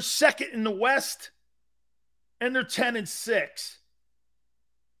 they're second in the West, and they're 10-6.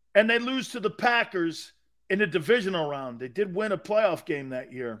 And they lose to the Packers in the divisional round. They did win a playoff game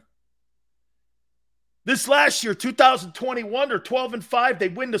that year. This last year, 2021, they're 12-5. They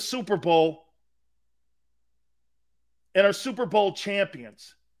win the Super Bowl and are Super Bowl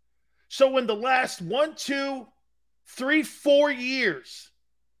champions. So in the last 1, 2, 3, 4 years,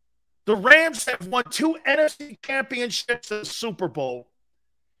 the Rams have won 2 NFC championships and a Super Bowl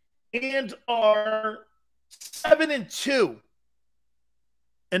and are 7-2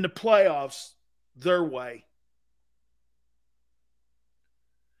 in the playoffs their way.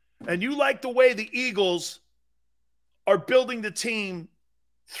 And you like the way the Eagles are building the team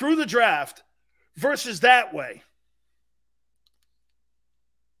through the draft versus that way.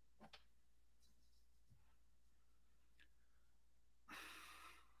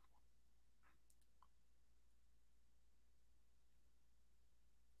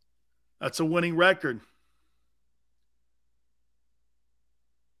 That's a winning record.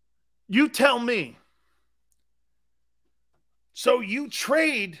 You tell me. So you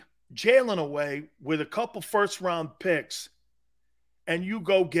trade Jalen away with a couple first-round picks, and you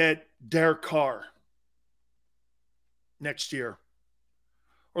go get Derek Carr next year.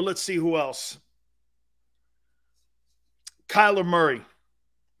 Or let's see who else. Kyler Murray.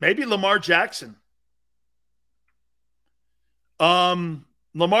 Maybe Lamar Jackson.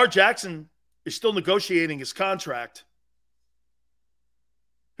 Lamar Jackson is still negotiating his contract.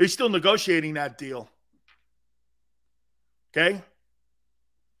 He's still negotiating that deal. Okay?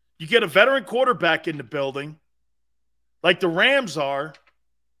 You get a veteran quarterback in the building. like the Rams are,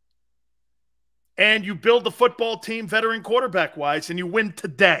 and you build the football team veteran quarterback-wise, and you win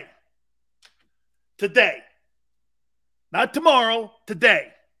today. Today. Not tomorrow,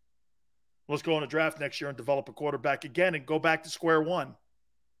 today. Let's go on a draft next year and develop a quarterback again and go back to square one.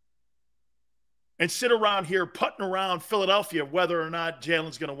 And sit around here putting around Philadelphia whether or not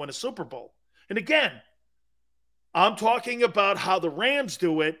Jalen's going to win a Super Bowl. And again, I'm talking about how the Rams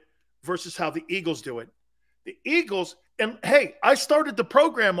do it versus how the Eagles do it. The Eagles, and hey, I started the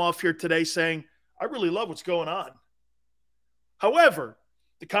program off here today saying, I really love what's going on. However,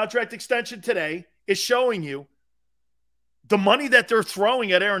 the contract extension today is showing you the money that they're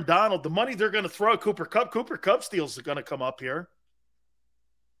throwing at Aaron Donald, the money they're going to throw at Cooper Kupp. Cooper Kupp's deals are going to come up here.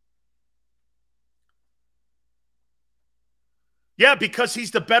 Yeah, because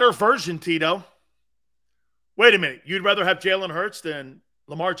he's the better version, Tito. Wait a minute. You'd rather have Jalen Hurts than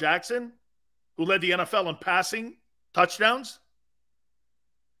Lamar Jackson, who led the NFL in passing touchdowns?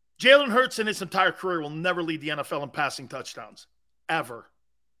 Jalen Hurts in his entire career will never lead the NFL in passing touchdowns, ever.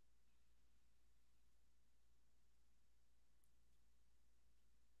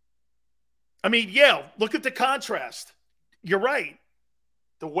 I mean, yeah, look at the contrast. You're right.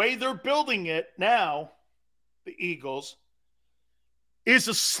 The way they're building it now, the Eagles, is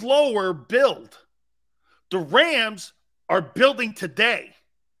a slower build. The Rams are building today.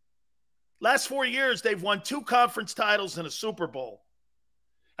 Last 4 years, they've won 2 conference titles and a Super Bowl.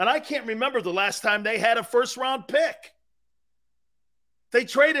 And I can't remember the last time they had a first-round pick. They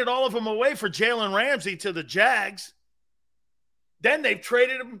traded all of them away for Jalen Ramsey to the Jags. Then they've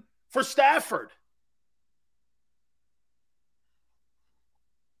traded him for Stafford.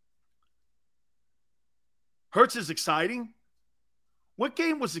 Hurts is exciting. What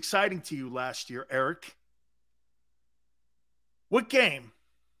game was exciting to you last year, Eric? What game?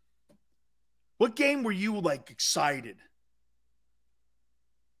 What game were you, like, excited?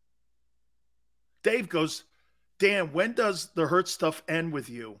 Dave goes, Dan, when does the Hurts stuff end with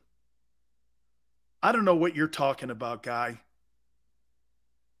you? I don't know what you're talking about, guy.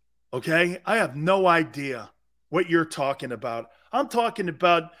 Okay? I have no idea what you're talking about. I'm talking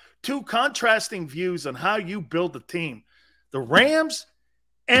about 2 contrasting views on how you build a team. The Rams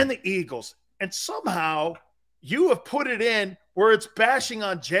and the Eagles. And somehow you have put it in where it's bashing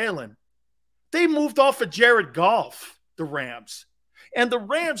on Jalen. They moved off of Jared Goff, the Rams. And the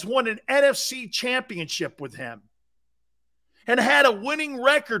Rams won an NFC championship with him and had a winning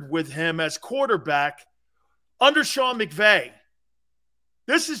record with him as quarterback under Sean McVay.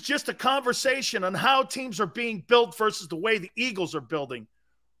 This is just a conversation on how teams are being built versus the way the Eagles are building.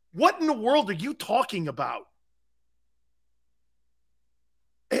 What in the world are you talking about?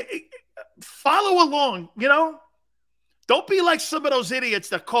 Follow along, you know? Don't be like some of those idiots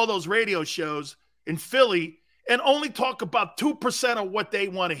that call those radio shows in Philly and only talk about 2% of what they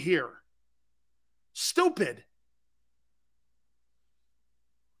want to hear. Stupid.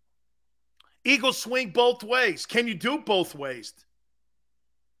 Eagles swing both ways. Can you do both ways?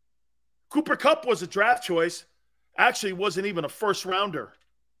 Cooper Kupp was a draft choice. Actually, wasn't even a first rounder.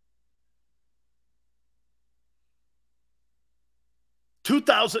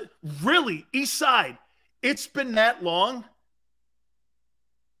 2000, really, East Side, it's been that long?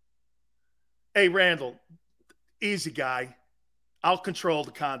 Hey, Randall, easy guy. I'll control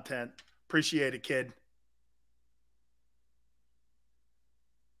the content. Appreciate it, kid.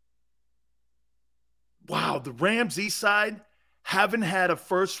 Wow, the Rams East Side haven't had a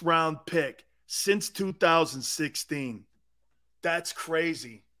first-round pick since 2016. That's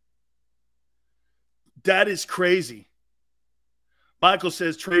crazy. That is crazy. Michael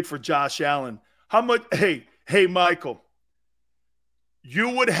says trade for Josh Allen. How much? Hey, Michael. You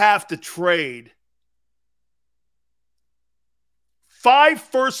would have to trade 5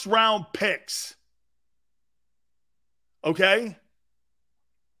 first-round picks. Okay?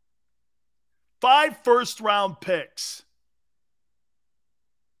 5 first-round picks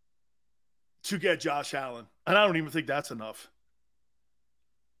to get Josh Allen. And I don't even think that's enough.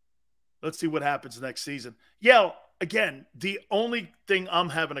 Let's see what happens next season. Yeah, again, the only thing I'm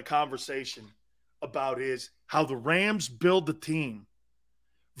having a conversation about is how the Rams build the team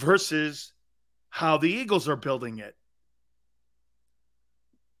versus how the Eagles are building it.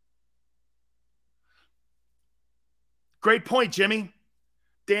 Great point, Jimmy.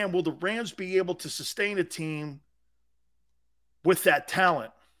 Dan, will the Rams be able to sustain a team with that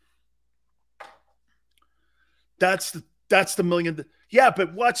talent? That's the million. Yeah,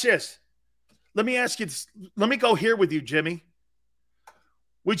 but watch this. Let me ask you this. Let me go here with you, Jimmy.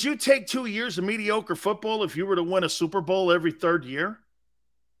 Would you take 2 years of mediocre football if you were to win a Super Bowl every third year?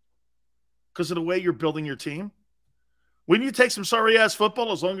 Because of the way you're building your team? Wouldn't you take some sorry-ass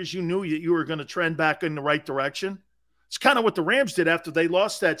football as long as you knew you were going to trend back in the right direction? It's kind of what the Rams did after they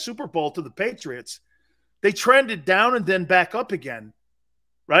lost that Super Bowl to the Patriots. They trended down and then back up again,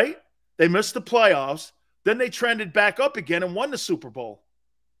 right? They missed the playoffs. Then they trended back up again and won the Super Bowl.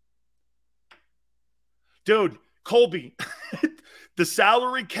 Dude, Colby, the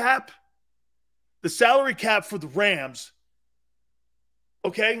salary cap for the Rams,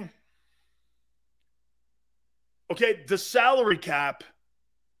 okay? Okay, the salary cap,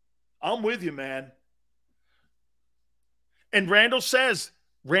 I'm with you, man. And Randall says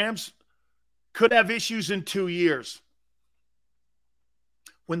Rams could have issues in 2 years.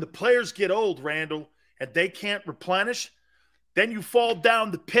 When the players get old, Randall, and they can't replenish, then you fall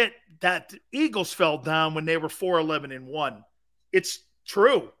down the pit that the Eagles fell down when they were 4-11-1. It's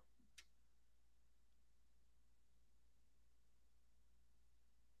true.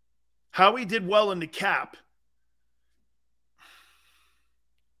 Howie did well in the cap.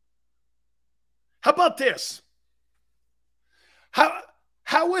 How about this?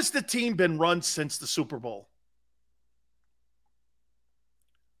 How has the team been run since the Super Bowl?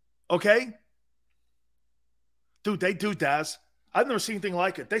 Okay? Dude, they do, Daz. I've never seen anything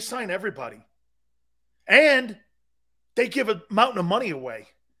like it. They sign everybody. And they give a mountain of money away.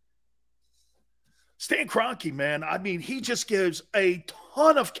 Stan Kroenke, man, I mean, he just gives a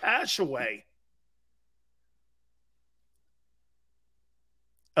ton of cash away.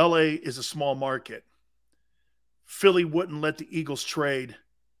 LA is a small market. Philly wouldn't let the Eagles trade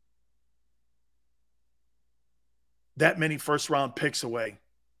that many first-round picks away.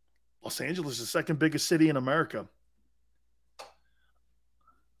 Los Angeles is the second biggest city in America.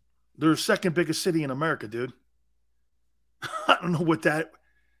 They're the second biggest city in America, dude. I don't know what that...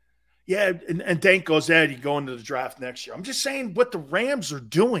 Yeah, and Dank goes, you go into the draft next year. I'm just saying what the Rams are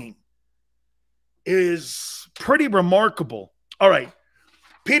doing is pretty remarkable. All right.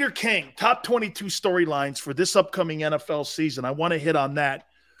 Peter King, top 22 storylines for this upcoming NFL season. I want to hit on that.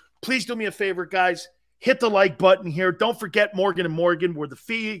 Please do me a favor, guys. Hit the like button here. Don't forget Morgan & Morgan, where the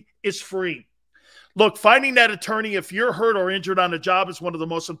fee is free. Look, finding that attorney if you're hurt or injured on a job is one of the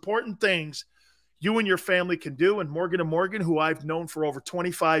most important things you and your family can do. And Morgan & Morgan, who I've known for over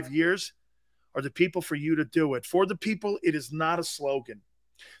 25 years, are the people for you to do it. For the people, it is not a slogan.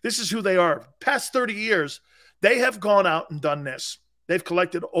 This is who they are. Past 30 years, they have gone out and done this. They've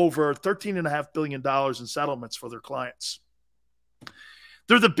collected over $13.5 billion in settlements for their clients.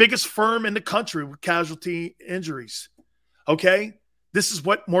 They're the biggest firm in the country with casualty injuries. Okay? This is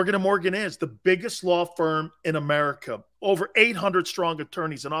what Morgan & Morgan is, the biggest law firm in America. Over 800 strong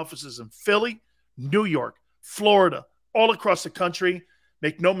attorneys and offices in Philly, New York, Florida, all across the country.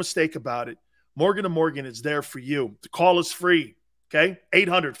 Make no mistake about it. Morgan & Morgan is there for you. The call is free. Okay?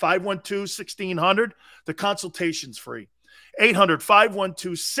 800-512-1600. The consultation's free.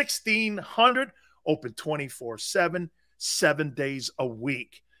 800-512-1600, open 24/7, 7 days a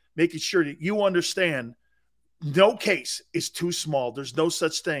week. Making sure that you understand no case is too small. There's no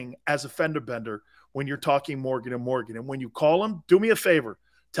such thing as a fender bender when you're talking Morgan & Morgan. And when you call them, do me a favor.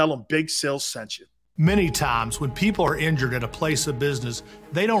 Tell them Big Sil sent you. Many times when people are injured at a place of business,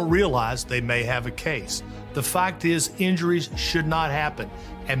 they don't realize they may have a case. The fact is, injuries should not happen.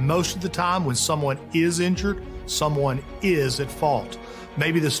 And most of the time when someone is injured, someone is at fault.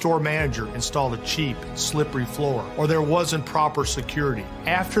 Maybe the store manager installed a cheap, slippery floor, or there wasn't proper security.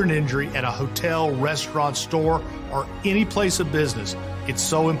 After an injury at a hotel, restaurant, store, or any place of business, it's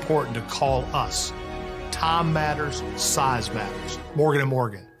so important to call us. Time matters, size matters. Morgan &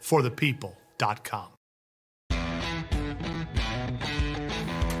 Morgan, for the people.com.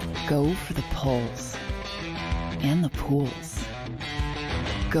 Go for the pulls and the pools.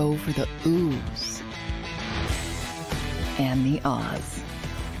 Go for the oohs and the ahs.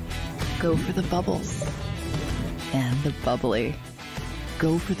 Go for the bubbles and the bubbly.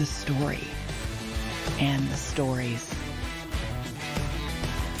 Go for the story and the stories.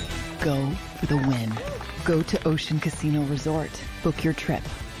 Go for the win. Go to Ocean Casino Resort. Book your trip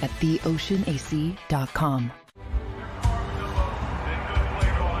at theoceanac.com.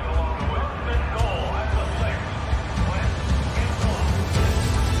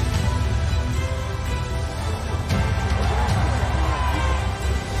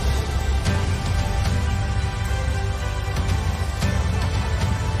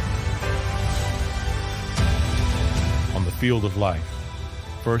 Field of life,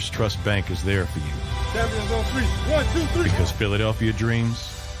 First Trust Bank is there for you. Champions on three. 1, 2, 3. Because Philadelphia dreams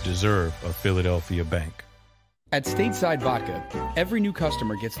deserve a Philadelphia bank. At Stateside Vodka, every new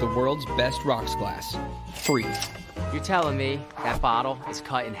customer gets the world's best rocks glass, free. You're telling me that bottle is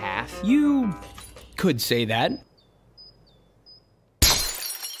cut in half? You could say that.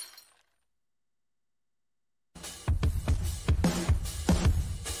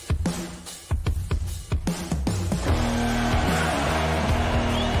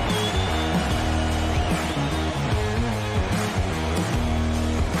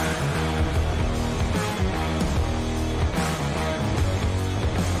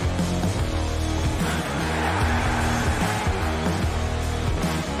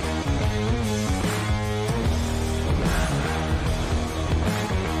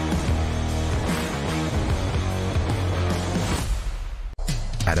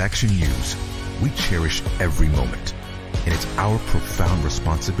 Action News, we cherish every moment, and it's our profound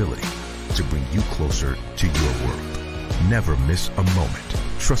responsibility to bring you closer to your world. Never miss a moment.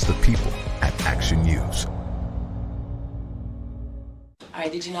 Trust the people at Action News. All right,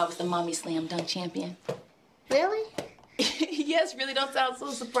 did you know I was the mommy slam dunk champion? Really? Yes, really, don't sound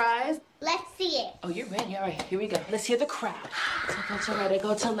so surprised. Let's see it. Oh, you're ready. All right, here we go. Let's hear the crowd. So go to right, I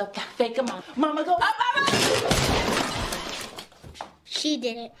go to left, fake a mom. Mama go up, She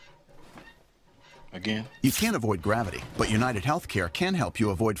did it. Again? You can't avoid gravity, but United Healthcare can help you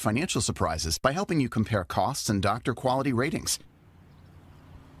avoid financial surprises by helping you compare costs and doctor quality ratings.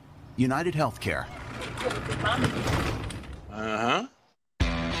 United Healthcare. Uh-huh.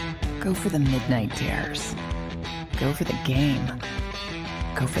 Go for the midnight dares. Go for the game.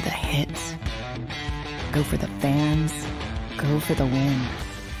 Go for the hits. Go for the fans. Go for the win.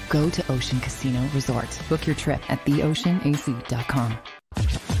 Go to Ocean Casino Resort. Book your trip at theoceanac.com.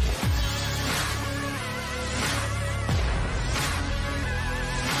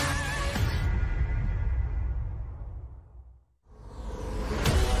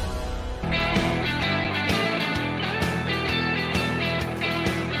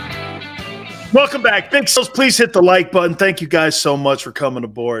 Welcome back. Big Sills, please hit the like button. Thank you guys so much for coming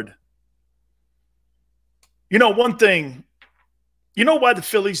aboard. You know, one thing, you know why the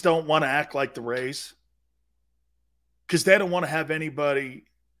Phillies don't want to act like the Rays? Because they don't want to have anybody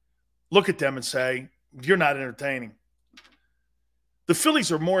look at them and say, you're not entertaining. The Phillies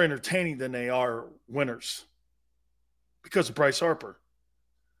are more entertaining than they are winners because of Bryce Harper.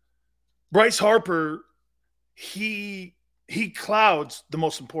 Bryce Harper, he clouds the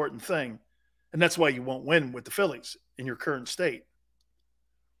most important thing. And that's why you won't win with the Phillies in your current state.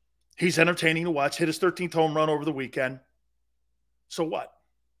 He's entertaining to watch, hit his 13th home run over the weekend. So what?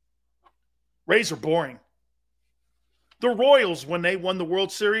 Rays are boring. The Royals, when they won the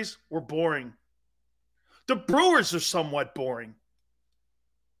World Series, were boring. The Brewers are somewhat boring.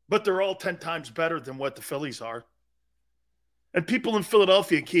 But they're all 10 times better than what the Phillies are. And people in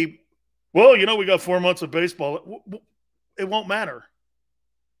Philadelphia keep, well, you know, we got 4 months of baseball. It won't matter.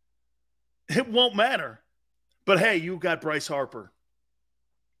 It won't matter. But, hey, you got Bryce Harper.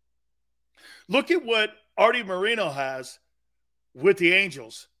 Look at what Artie Moreno has with the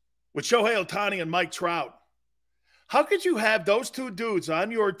Angels, with Shohei Ohtani and Mike Trout. How could you have those two dudes on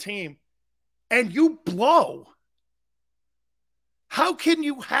your team and you blow? How can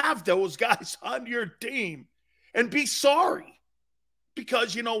you have those guys on your team and be sorry?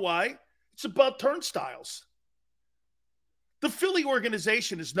 Because you know why? It's about turnstiles. The Philly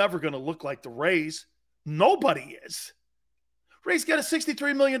organization is never going to look like the Rays. Nobody is. Rays got a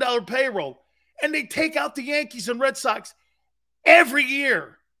 $63 million payroll, and they take out the Yankees and Red Sox every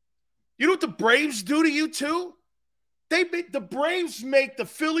year. You know what the Braves do to you too? The Braves make the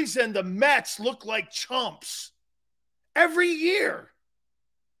Phillies and the Mets look like chumps every year.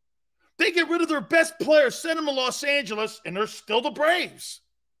 They get rid of their best players, send them to Los Angeles, and they're still the Braves.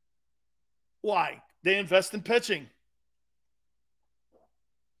 Why? They invest in pitching.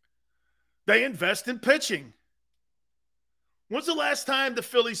 They invest in pitching. When's the last time the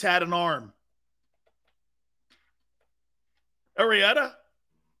Phillies had an arm? Arrieta?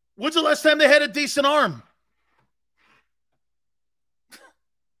 When's the last time they had a decent arm?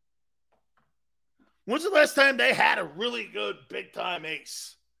 When's the last time they had a really good big-time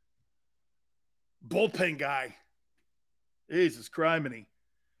ace? Bullpen guy. Jesus criminy.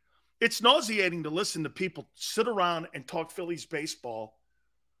 It's nauseating to listen to people sit around and talk Phillies baseball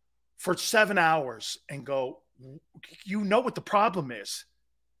for 7 hours and go, you know what the problem is.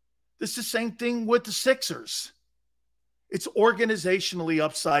 This is the same thing with the Sixers. It's organizationally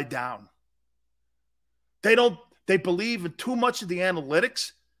upside down. They believe in too much of the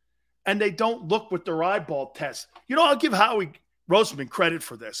analytics, and they don't look with their eyeball test. You know, I'll give Howie Roseman credit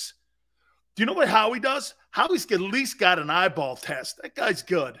for this. Do you know what Howie does? Howie's at least got an eyeball test. That guy's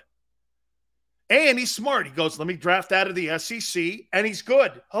good. And he's smart. He goes, let me draft out of the SEC, and he's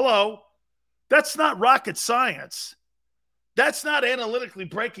good. Hello. That's not rocket science. That's not analytically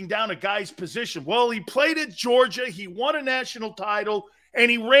breaking down a guy's position. Well, he played at Georgia. He won a national title, and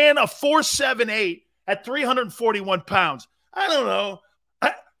he ran a 4.78 at 341 pounds. I don't know.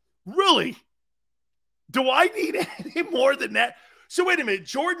 Really? Do I need any more than that? So wait a minute.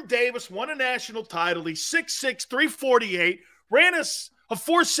 Jordan Davis won a national title. He's 6'6", 348, ran a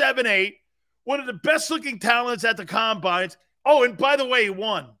 4.78, one of the best-looking talents at the Combines. Oh, and by the way, he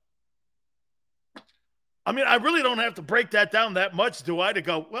won. I mean, I really don't have to break that down that much, do I, to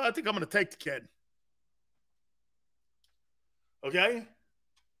go, well, I think I'm going to take the kid. Okay?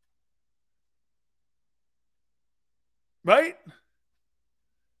 Right?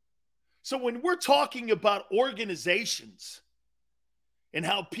 So when we're talking about organizations and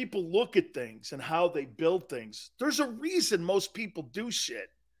how people look at things and how they build things, there's a reason most people do shit.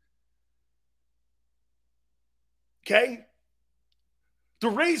 Okay? The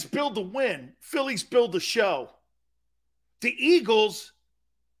Rays build a win. Phillies build a show. The Eagles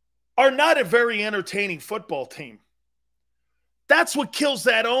are not a very entertaining football team. That's what kills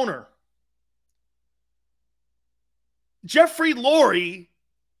that owner. Jeffrey Lurie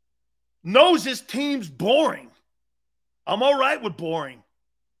knows his team's boring. I'm all right with boring.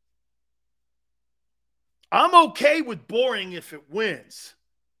 I'm okay with boring if it wins.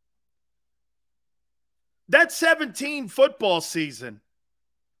 That 17 football season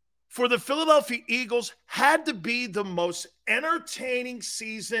for the Philadelphia Eagles had to be the most entertaining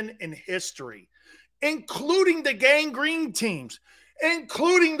season in history, including the Gang Green teams,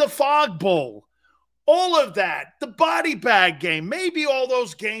 including the Fog Bowl, all of that, the body bag game. Maybe all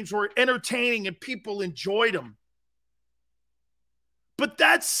those games were entertaining and people enjoyed them. But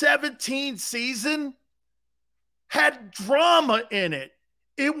that 17 season had drama in it.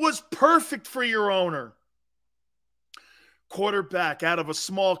 It was perfect for your owner. Quarterback out of a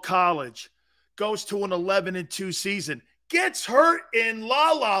small college goes to an 11-2 season, gets hurt in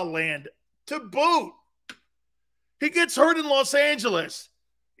La La Land to boot. He gets hurt in Los Angeles.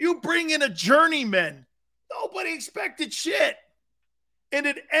 You bring in a journeyman. Nobody expected shit. And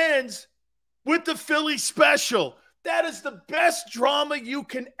it ends with the Philly special. That is the best drama you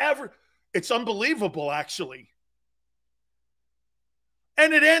can ever. It's unbelievable, actually.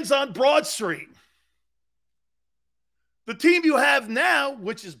 And it ends on Broad Street. The team you have now,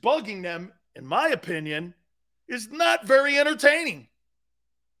 which is bugging them, in my opinion, is not very entertaining.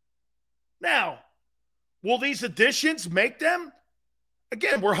 Now, will these additions make them?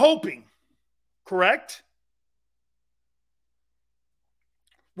 Again, we're hoping. Correct?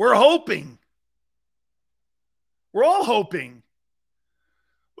 We're hoping. We're all hoping.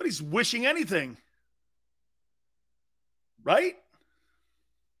 But he's wishing anything. Right?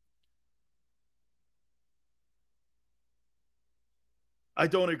 I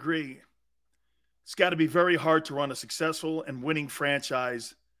don't agree. It's got to be very hard to run a successful and winning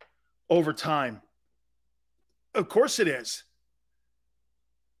franchise over time. Of course it is.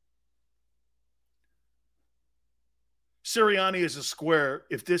 Sirianni is a square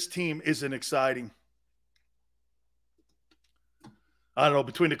if this team isn't exciting. I don't know,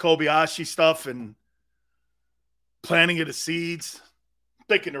 between the Kobayashi stuff and planting it as seeds,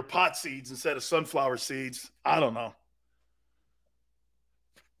 thinking they're pot seeds instead of sunflower seeds. I don't know.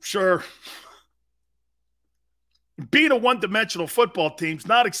 Sure. Being a one-dimensional football team's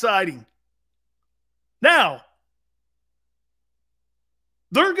not exciting. Now,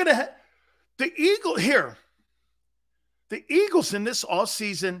 they're going to the Eagles in this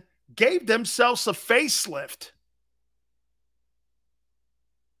offseason gave themselves a facelift.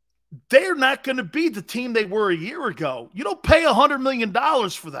 They're not going to be the team they were a year ago. You don't pay $100 million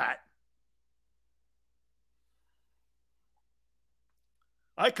for that.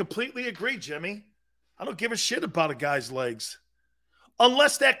 I completely agree, Jimmy. I don't give a shit about a guy's legs.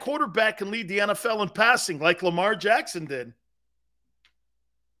 Unless that quarterback can lead the NFL in passing like Lamar Jackson did.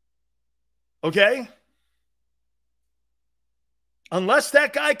 Okay? Unless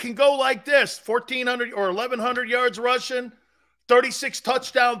that guy can go like this, 1,400 or 1,100 yards rushing, 36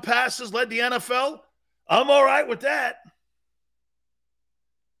 touchdown passes, led the NFL, I'm all right with that.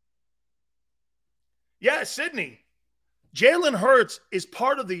 Yeah, Sydney. Jalen Hurts is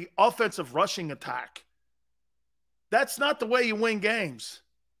part of the offensive rushing attack. That's not the way you win games.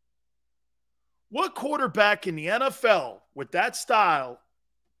 What quarterback in the NFL with that style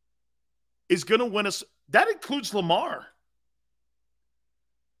is going to win us? That includes Lamar.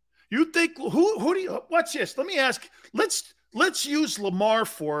 You think who do you watch this? Let me ask. Let's use Lamar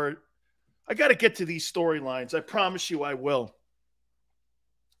for it. I got to get to these storylines. I promise you I will.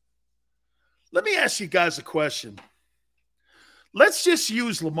 Let me ask you guys a question. Let's just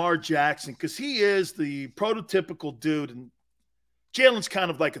use Lamar Jackson because he is the prototypical dude, and Jalen's kind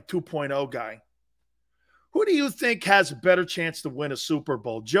of like a 2.0 guy. Who do you think has a better chance to win a Super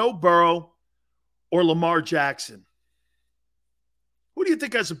Bowl, Joe Burrow or Lamar Jackson? Who do you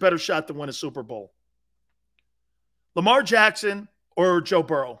think has a better shot to win a Super Bowl? Lamar Jackson or Joe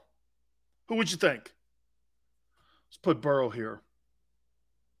Burrow? Who would you think? Let's put Burrow here.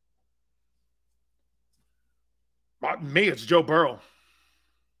 Me, it's Joe Burrow.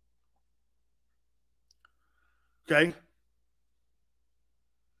 Okay?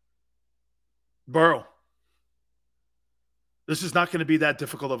 Burrow. This is not going to be that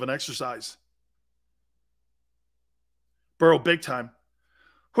difficult of an exercise. Burrow, big time.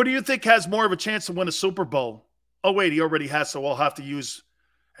 Who do you think has more of a chance to win a Super Bowl? Oh, wait, he already has, so I'll have to use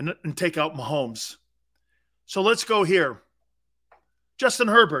and take out Mahomes. So let's go here. Justin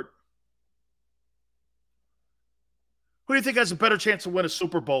Herbert. Who do you think has a better chance to win a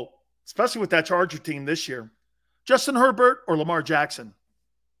Super Bowl, especially with that Charger team this year? Justin Herbert or Lamar Jackson?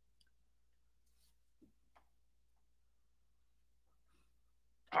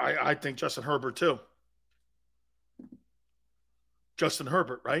 I think Justin Herbert too. Justin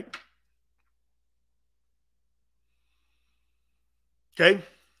Herbert, right? Okay.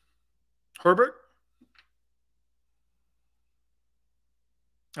 Herbert.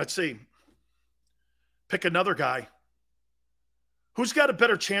 Let's see. Pick another guy. Who's got a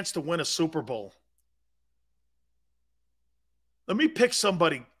better chance to win a Super Bowl? Let me pick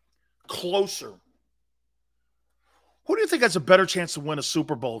somebody closer. Who do you think has a better chance to win a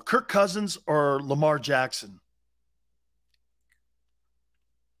Super Bowl? Kirk Cousins or Lamar Jackson?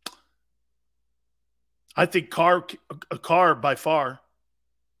 I think Carr by far.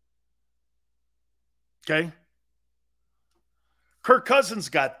 Okay. Kirk Cousins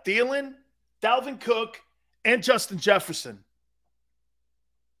got Thielen, Dalvin Cook, and Justin Jefferson.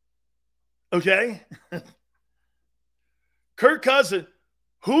 Okay. Kirk Cousins.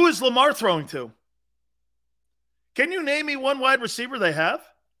 Who is Lamar throwing to? Can you name me one wide receiver they have?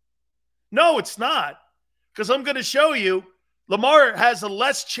 No, it's not. Because I'm going to show you Lamar has a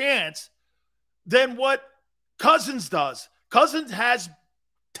less chance than what Cousins does. Cousins has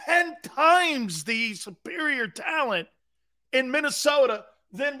 10 times the superior talent in Minnesota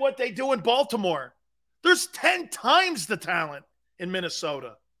than what they do in Baltimore. There's 10 times the talent in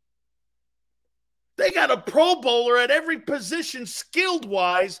Minnesota. They got a Pro Bowler at every position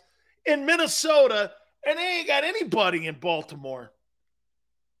skilled-wise in Minnesota, and they ain't got anybody in Baltimore.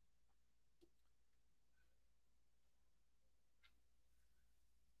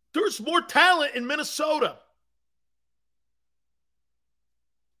 There's more talent in Minnesota.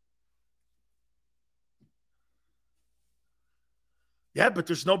 Yeah, but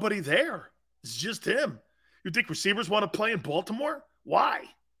there's nobody there. It's just him. You think receivers want to play in Baltimore? Why?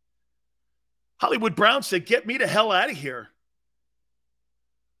 Hollywood Brown said, get me the hell out of here.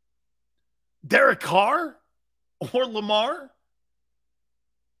 Derek Carr or Lamar?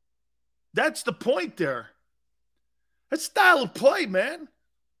 That's the point there. That's style of play, man.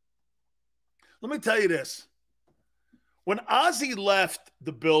 Let me tell you this. When Ozzie left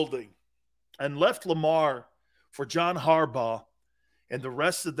the building and left Lamar for John Harbaugh and the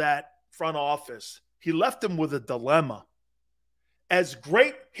rest of that front office, he left them with a dilemma. As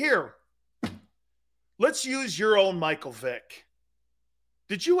great here, let's use your own Michael Vick.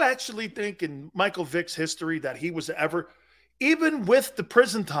 Did you actually think in Michael Vick's history that he was ever, even with the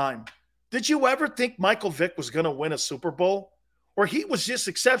prison time, did you ever think Michael Vick was going to win a Super Bowl? Or he was just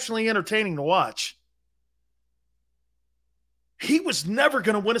exceptionally entertaining to watch? He was never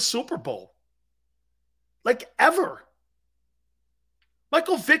going to win a Super Bowl. Like, ever.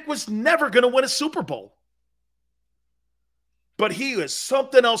 Michael Vick was never going to win a Super Bowl. But he is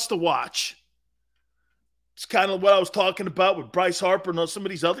something else to watch. It's kind of what I was talking about with Bryce Harper and some of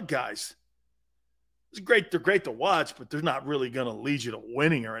these other guys. It's great. They're great to watch, but they're not really going to lead you to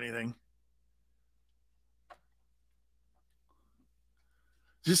winning or anything.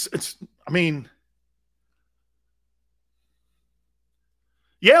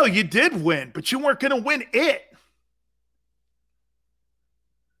 Yeah, you did win, but you weren't going to win it.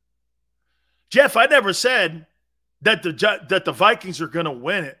 Jeff, I never said that the Vikings are going to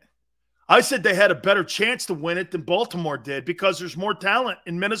win it. I said they had a better chance to win it than Baltimore did because there's more talent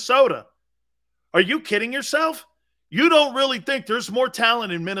in Minnesota. Are you kidding yourself? You don't really think there's more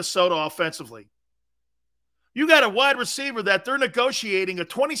talent in Minnesota offensively. You got a wide receiver that they're negotiating a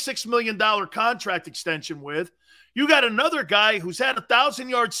 $26 million contract extension with. You got another guy who's had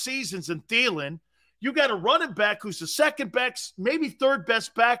 1,000-yard seasons in Thielen. You got a running back who's the second best, maybe third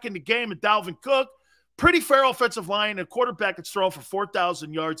best back in the game in Dalvin Cook. Pretty fair offensive line, a quarterback that's thrown for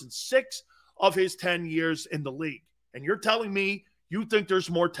 4,000 yards in 6 of his 10 years in the league. And you're telling me you think there's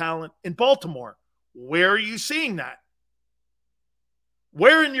more talent in Baltimore. Where are you seeing that?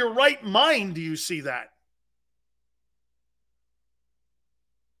 Where in your right mind do you see that?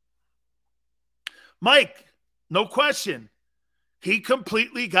 Mike, no question. He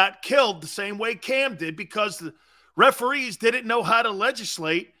completely got killed the same way Cam did because the referees didn't know how to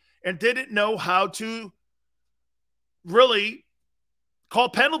legislate and didn't know how to really call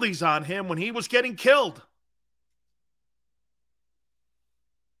penalties on him when he was getting killed.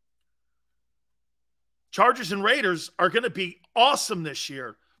 Chargers and Raiders are going to be awesome this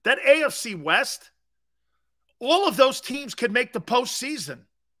year. That AFC West, all of those teams could make the postseason.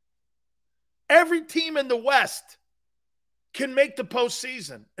 Every team in the West can make the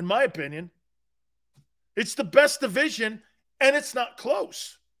postseason, in my opinion. It's the best division, and it's not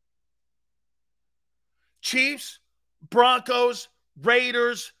close. Chiefs, Broncos,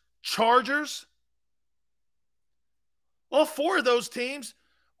 Raiders, Chargers. All four of those teams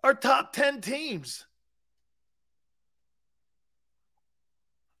are top 10 teams.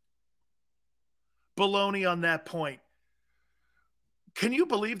 Baloney on that point. Can you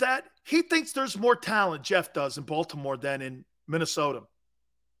believe that? He thinks there's more talent, Jeff does, in Baltimore than in Minnesota.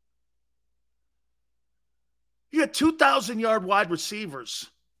 You got 2,000-yard wide receivers.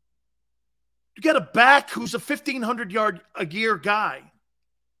 You got a back who's a 1,500-yard-a-year guy.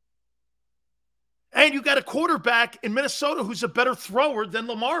 And you got a quarterback in Minnesota who's a better thrower than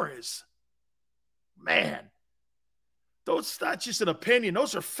Lamar is. Man, that's not just an opinion.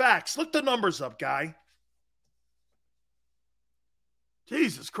 Those are facts. Look the numbers up, guy.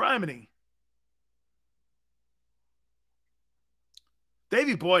 Jesus criminy.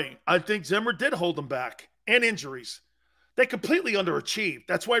 Davey boy, I think Zimmer did hold them back. And injuries. They completely underachieved.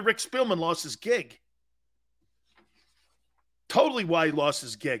 That's why Rick Spielman lost his gig. Totally why he lost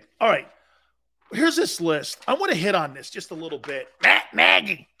his gig. All right. Here's this list. I want to hit on this just a little bit. Matt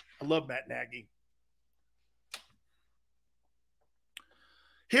Nagy. I love Matt Nagy.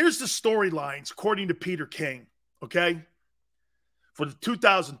 Here's the storylines according to Peter King, okay, for the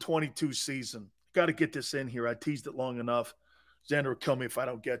 2022 season. Got to get this in here. I teased it long enough. Xander will kill me if I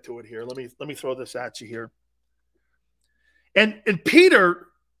don't get to it here. Let me throw this at you here. And Peter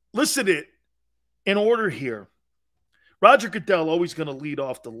listed it in order here. Roger Goodell always going to lead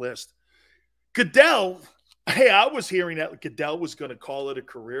off the list. Goodell, hey, I was hearing that Goodell was going to call it a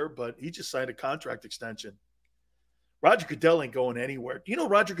career, but he just signed a contract extension. Roger Goodell ain't going anywhere. You know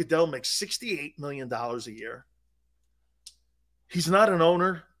Roger Goodell makes $68 million a year. He's not an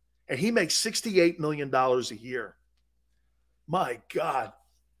owner, and he makes $68 million a year. My God.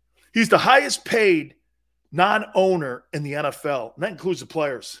 He's the highest paid non-owner in the NFL, and that includes the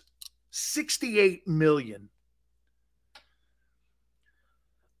players. $68 million.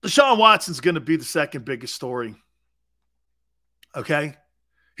 Deshaun Watson's going to be the second biggest story. Okay?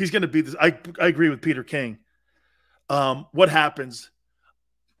 He's going to be I agree with Peter King. What happens?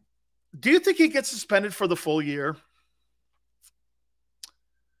 Do you think he gets suspended for the full year?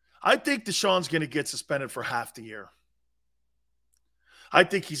 I think Deshaun's going to get suspended for half the year. I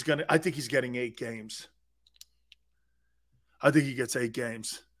think he's getting 8 games. I think he gets 8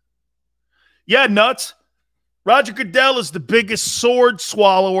 games. Yeah, nuts. Roger Goodell is the biggest sword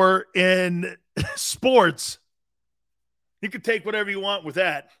swallower in sports. You can take whatever you want with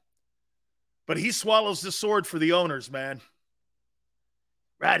that. But he swallows the sword for the owners, man.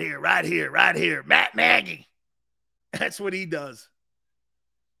 Right here, right here, right here. Matt Nagy. That's what he does.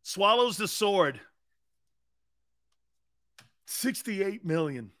 Swallows the sword. $68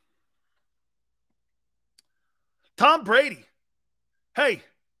 million. Tom Brady. Hey,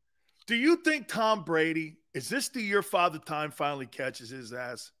 do you think Tom Brady, is this the year Father Time finally catches his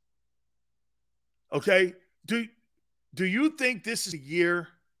ass? Okay? Do you think this is the year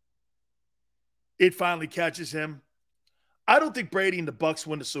it finally catches him? I don't think Brady and the Bucs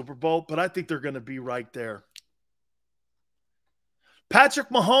win the Super Bowl, but I think they're going to be right there. Patrick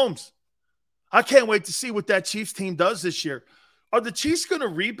Mahomes. I can't wait to see what that Chiefs team does this year. Are the Chiefs going to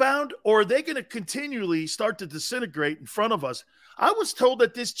rebound, or are they going to continually start to disintegrate in front of us? I was told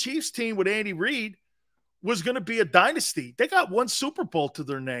that this Chiefs team with Andy Reid was going to be a dynasty. They got 1 Super Bowl to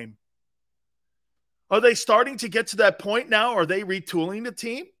their name. Are they starting to get to that point now? Are they retooling the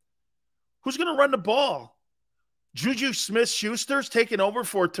team? Who's going to run the ball? Juju Smith-Schuster's taking over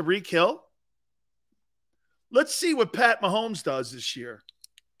for Tyreek Hill? Let's see what Pat Mahomes does this year.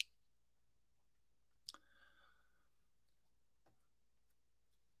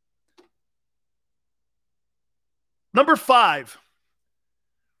 Number 5,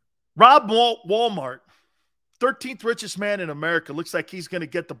 Rob Walmart, 13th richest man in America. Looks like he's going to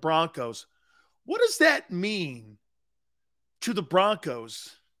get the Broncos. What does that mean to the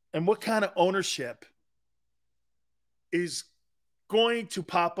Broncos, and what kind of ownership is going to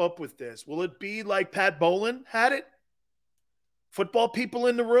pop up with this? Will it be like Pat Bowlen had it? Football people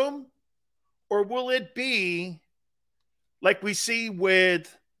in the room? Or will it be like we see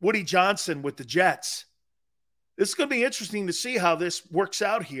with Woody Johnson with the Jets? This is going to be interesting to see how this works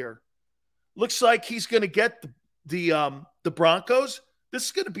out here. Looks like he's going to get the Broncos. This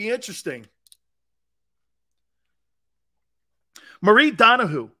is going to be interesting. Marie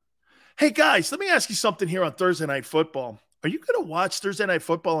Donahue. Hey, guys, let me ask you something here on Thursday Night Football. Are you going to watch Thursday Night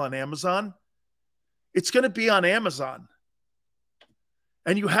Football on Amazon? It's going to be on Amazon.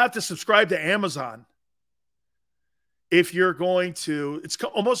 And you have to subscribe to Amazon if you're going to. It's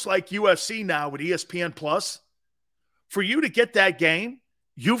almost like UFC now with ESPN Plus. For you to get that game,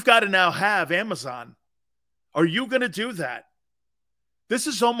 you've got to now have Amazon. Are you going to do that? This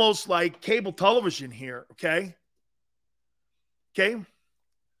is almost like cable television here, okay? Okay?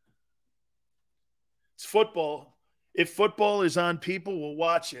 It's football. If football is on, people will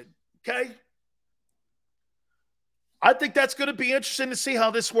watch it, okay? I think that's going to be interesting to see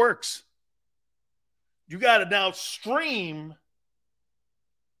how this works. You got to now stream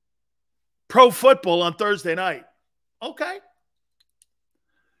pro football on Thursday night. Okay.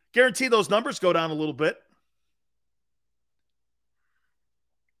 Guarantee those numbers go down a little bit.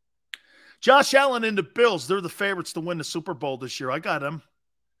 Josh Allen and the Bills, they're the favorites to win the Super Bowl this year. I got them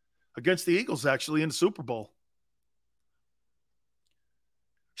against the Eagles, actually, in the Super Bowl.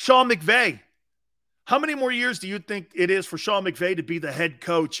 Sean McVay. How many more years do you think it is for Sean McVay to be the head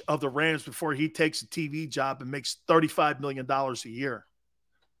coach of the Rams before he takes a TV job and makes $35 million a year?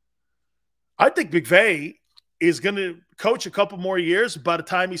 I think McVay is going to coach a couple more years. By the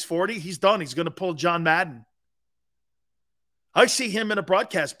time he's 40, he's done. He's going to pull John Madden. I see him in a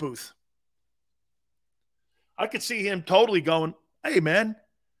broadcast booth. I could see him totally going, hey, man,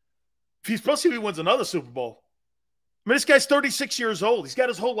 if he's supposed to, he wins another Super Bowl. I mean, this guy's 36 years old. He's got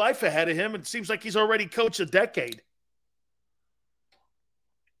his whole life ahead of him. It seems like he's already coached a decade.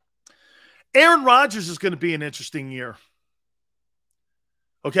 Aaron Rodgers is going to be an interesting year.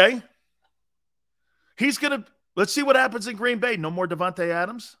 Okay? He's going to – let's see what happens in Green Bay. No more Devontae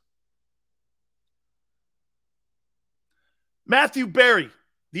Adams. Matthew Berry,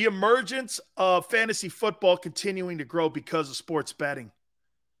 the emergence of fantasy football continuing to grow because of sports betting.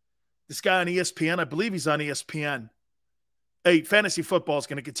 This guy on ESPN, I believe he's on ESPN. Hey, fantasy football is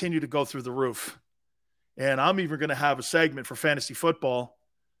going to continue to go through the roof. And I'm even going to have a segment for fantasy football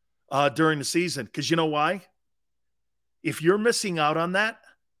during the season. Because you know why? If you're missing out on that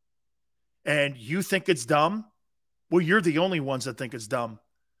and you think it's dumb, well, you're the only ones that think it's dumb.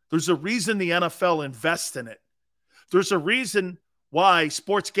 There's a reason the NFL invests in it. There's a reason why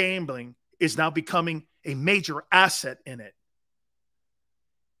sports gambling is now becoming a major asset in it.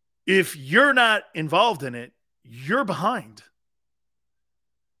 If you're not involved in it, you're behind.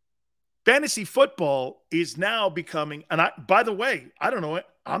 Fantasy football is now becoming, and by the way, I don't know it.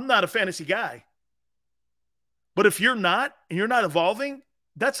 I'm not a fantasy guy. But if you're not, and you're not evolving,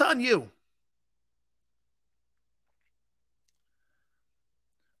 that's on you.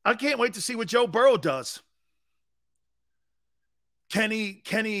 I can't wait to see what Joe Burrow does. Can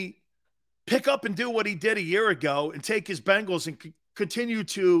he pick up and do what he did a year ago and take his Bengals and continue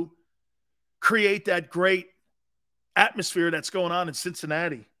to create that great atmosphere that's going on in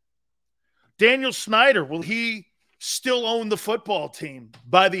Cincinnati? Daniel Snyder, will he still own the football team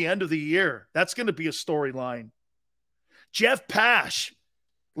by the end of the year? That's going to be a storyline. Jeff Pash,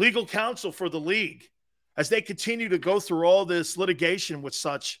 legal counsel for the league, as they continue to go through all this litigation with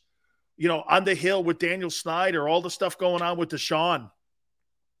such, on the Hill with Daniel Snyder, all the stuff going on with Deshaun.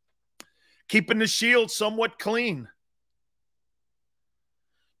 Keeping the shield somewhat clean.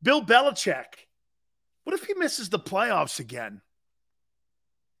 Bill Belichick. What if he misses the playoffs again?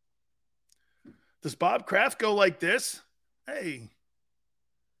 Does Bob Kraft go like this? Hey,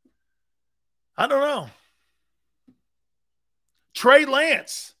 I don't know. Trey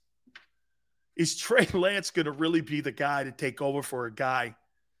Lance. Is Trey Lance going to really be the guy to take over for a guy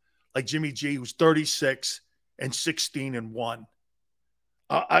like Jimmy G, who's 36 and 16-1?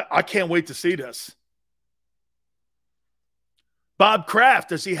 I can't wait to see this. Bob Kraft,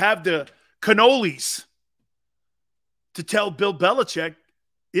 does he have the cannolis to tell Bill Belichick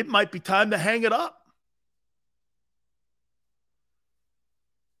it might be time to hang it up?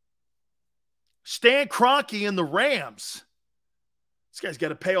 Stan Kroenke and the Rams. This guy's got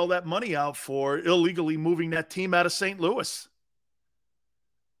to pay all that money out for illegally moving that team out of St. Louis.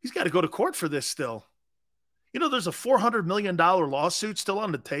 He's got to go to court for this still. There's a $400 million lawsuit still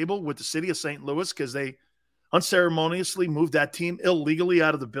on the table with the city of St. Louis because they unceremoniously moved that team illegally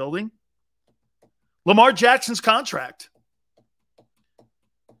out of the building. Lamar Jackson's contract.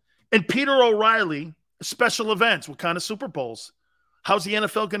 And Peter O'Reilly, special events. What kind of Super Bowls? How's the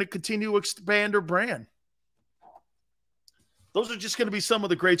NFL going to continue to expand their brand? Those are just going to be some of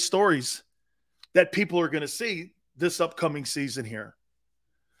the great stories that people are going to see this upcoming season here.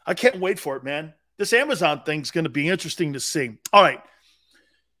 I can't wait for it, man. This Amazon thing's going to be interesting to see. All right.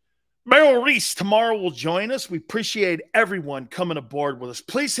 Merrill Reese tomorrow will join us. We appreciate everyone coming aboard with us.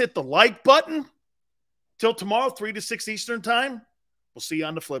 Please hit the like button. Till tomorrow, 3 to 6 Eastern time. We'll see you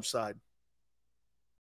on the flip side.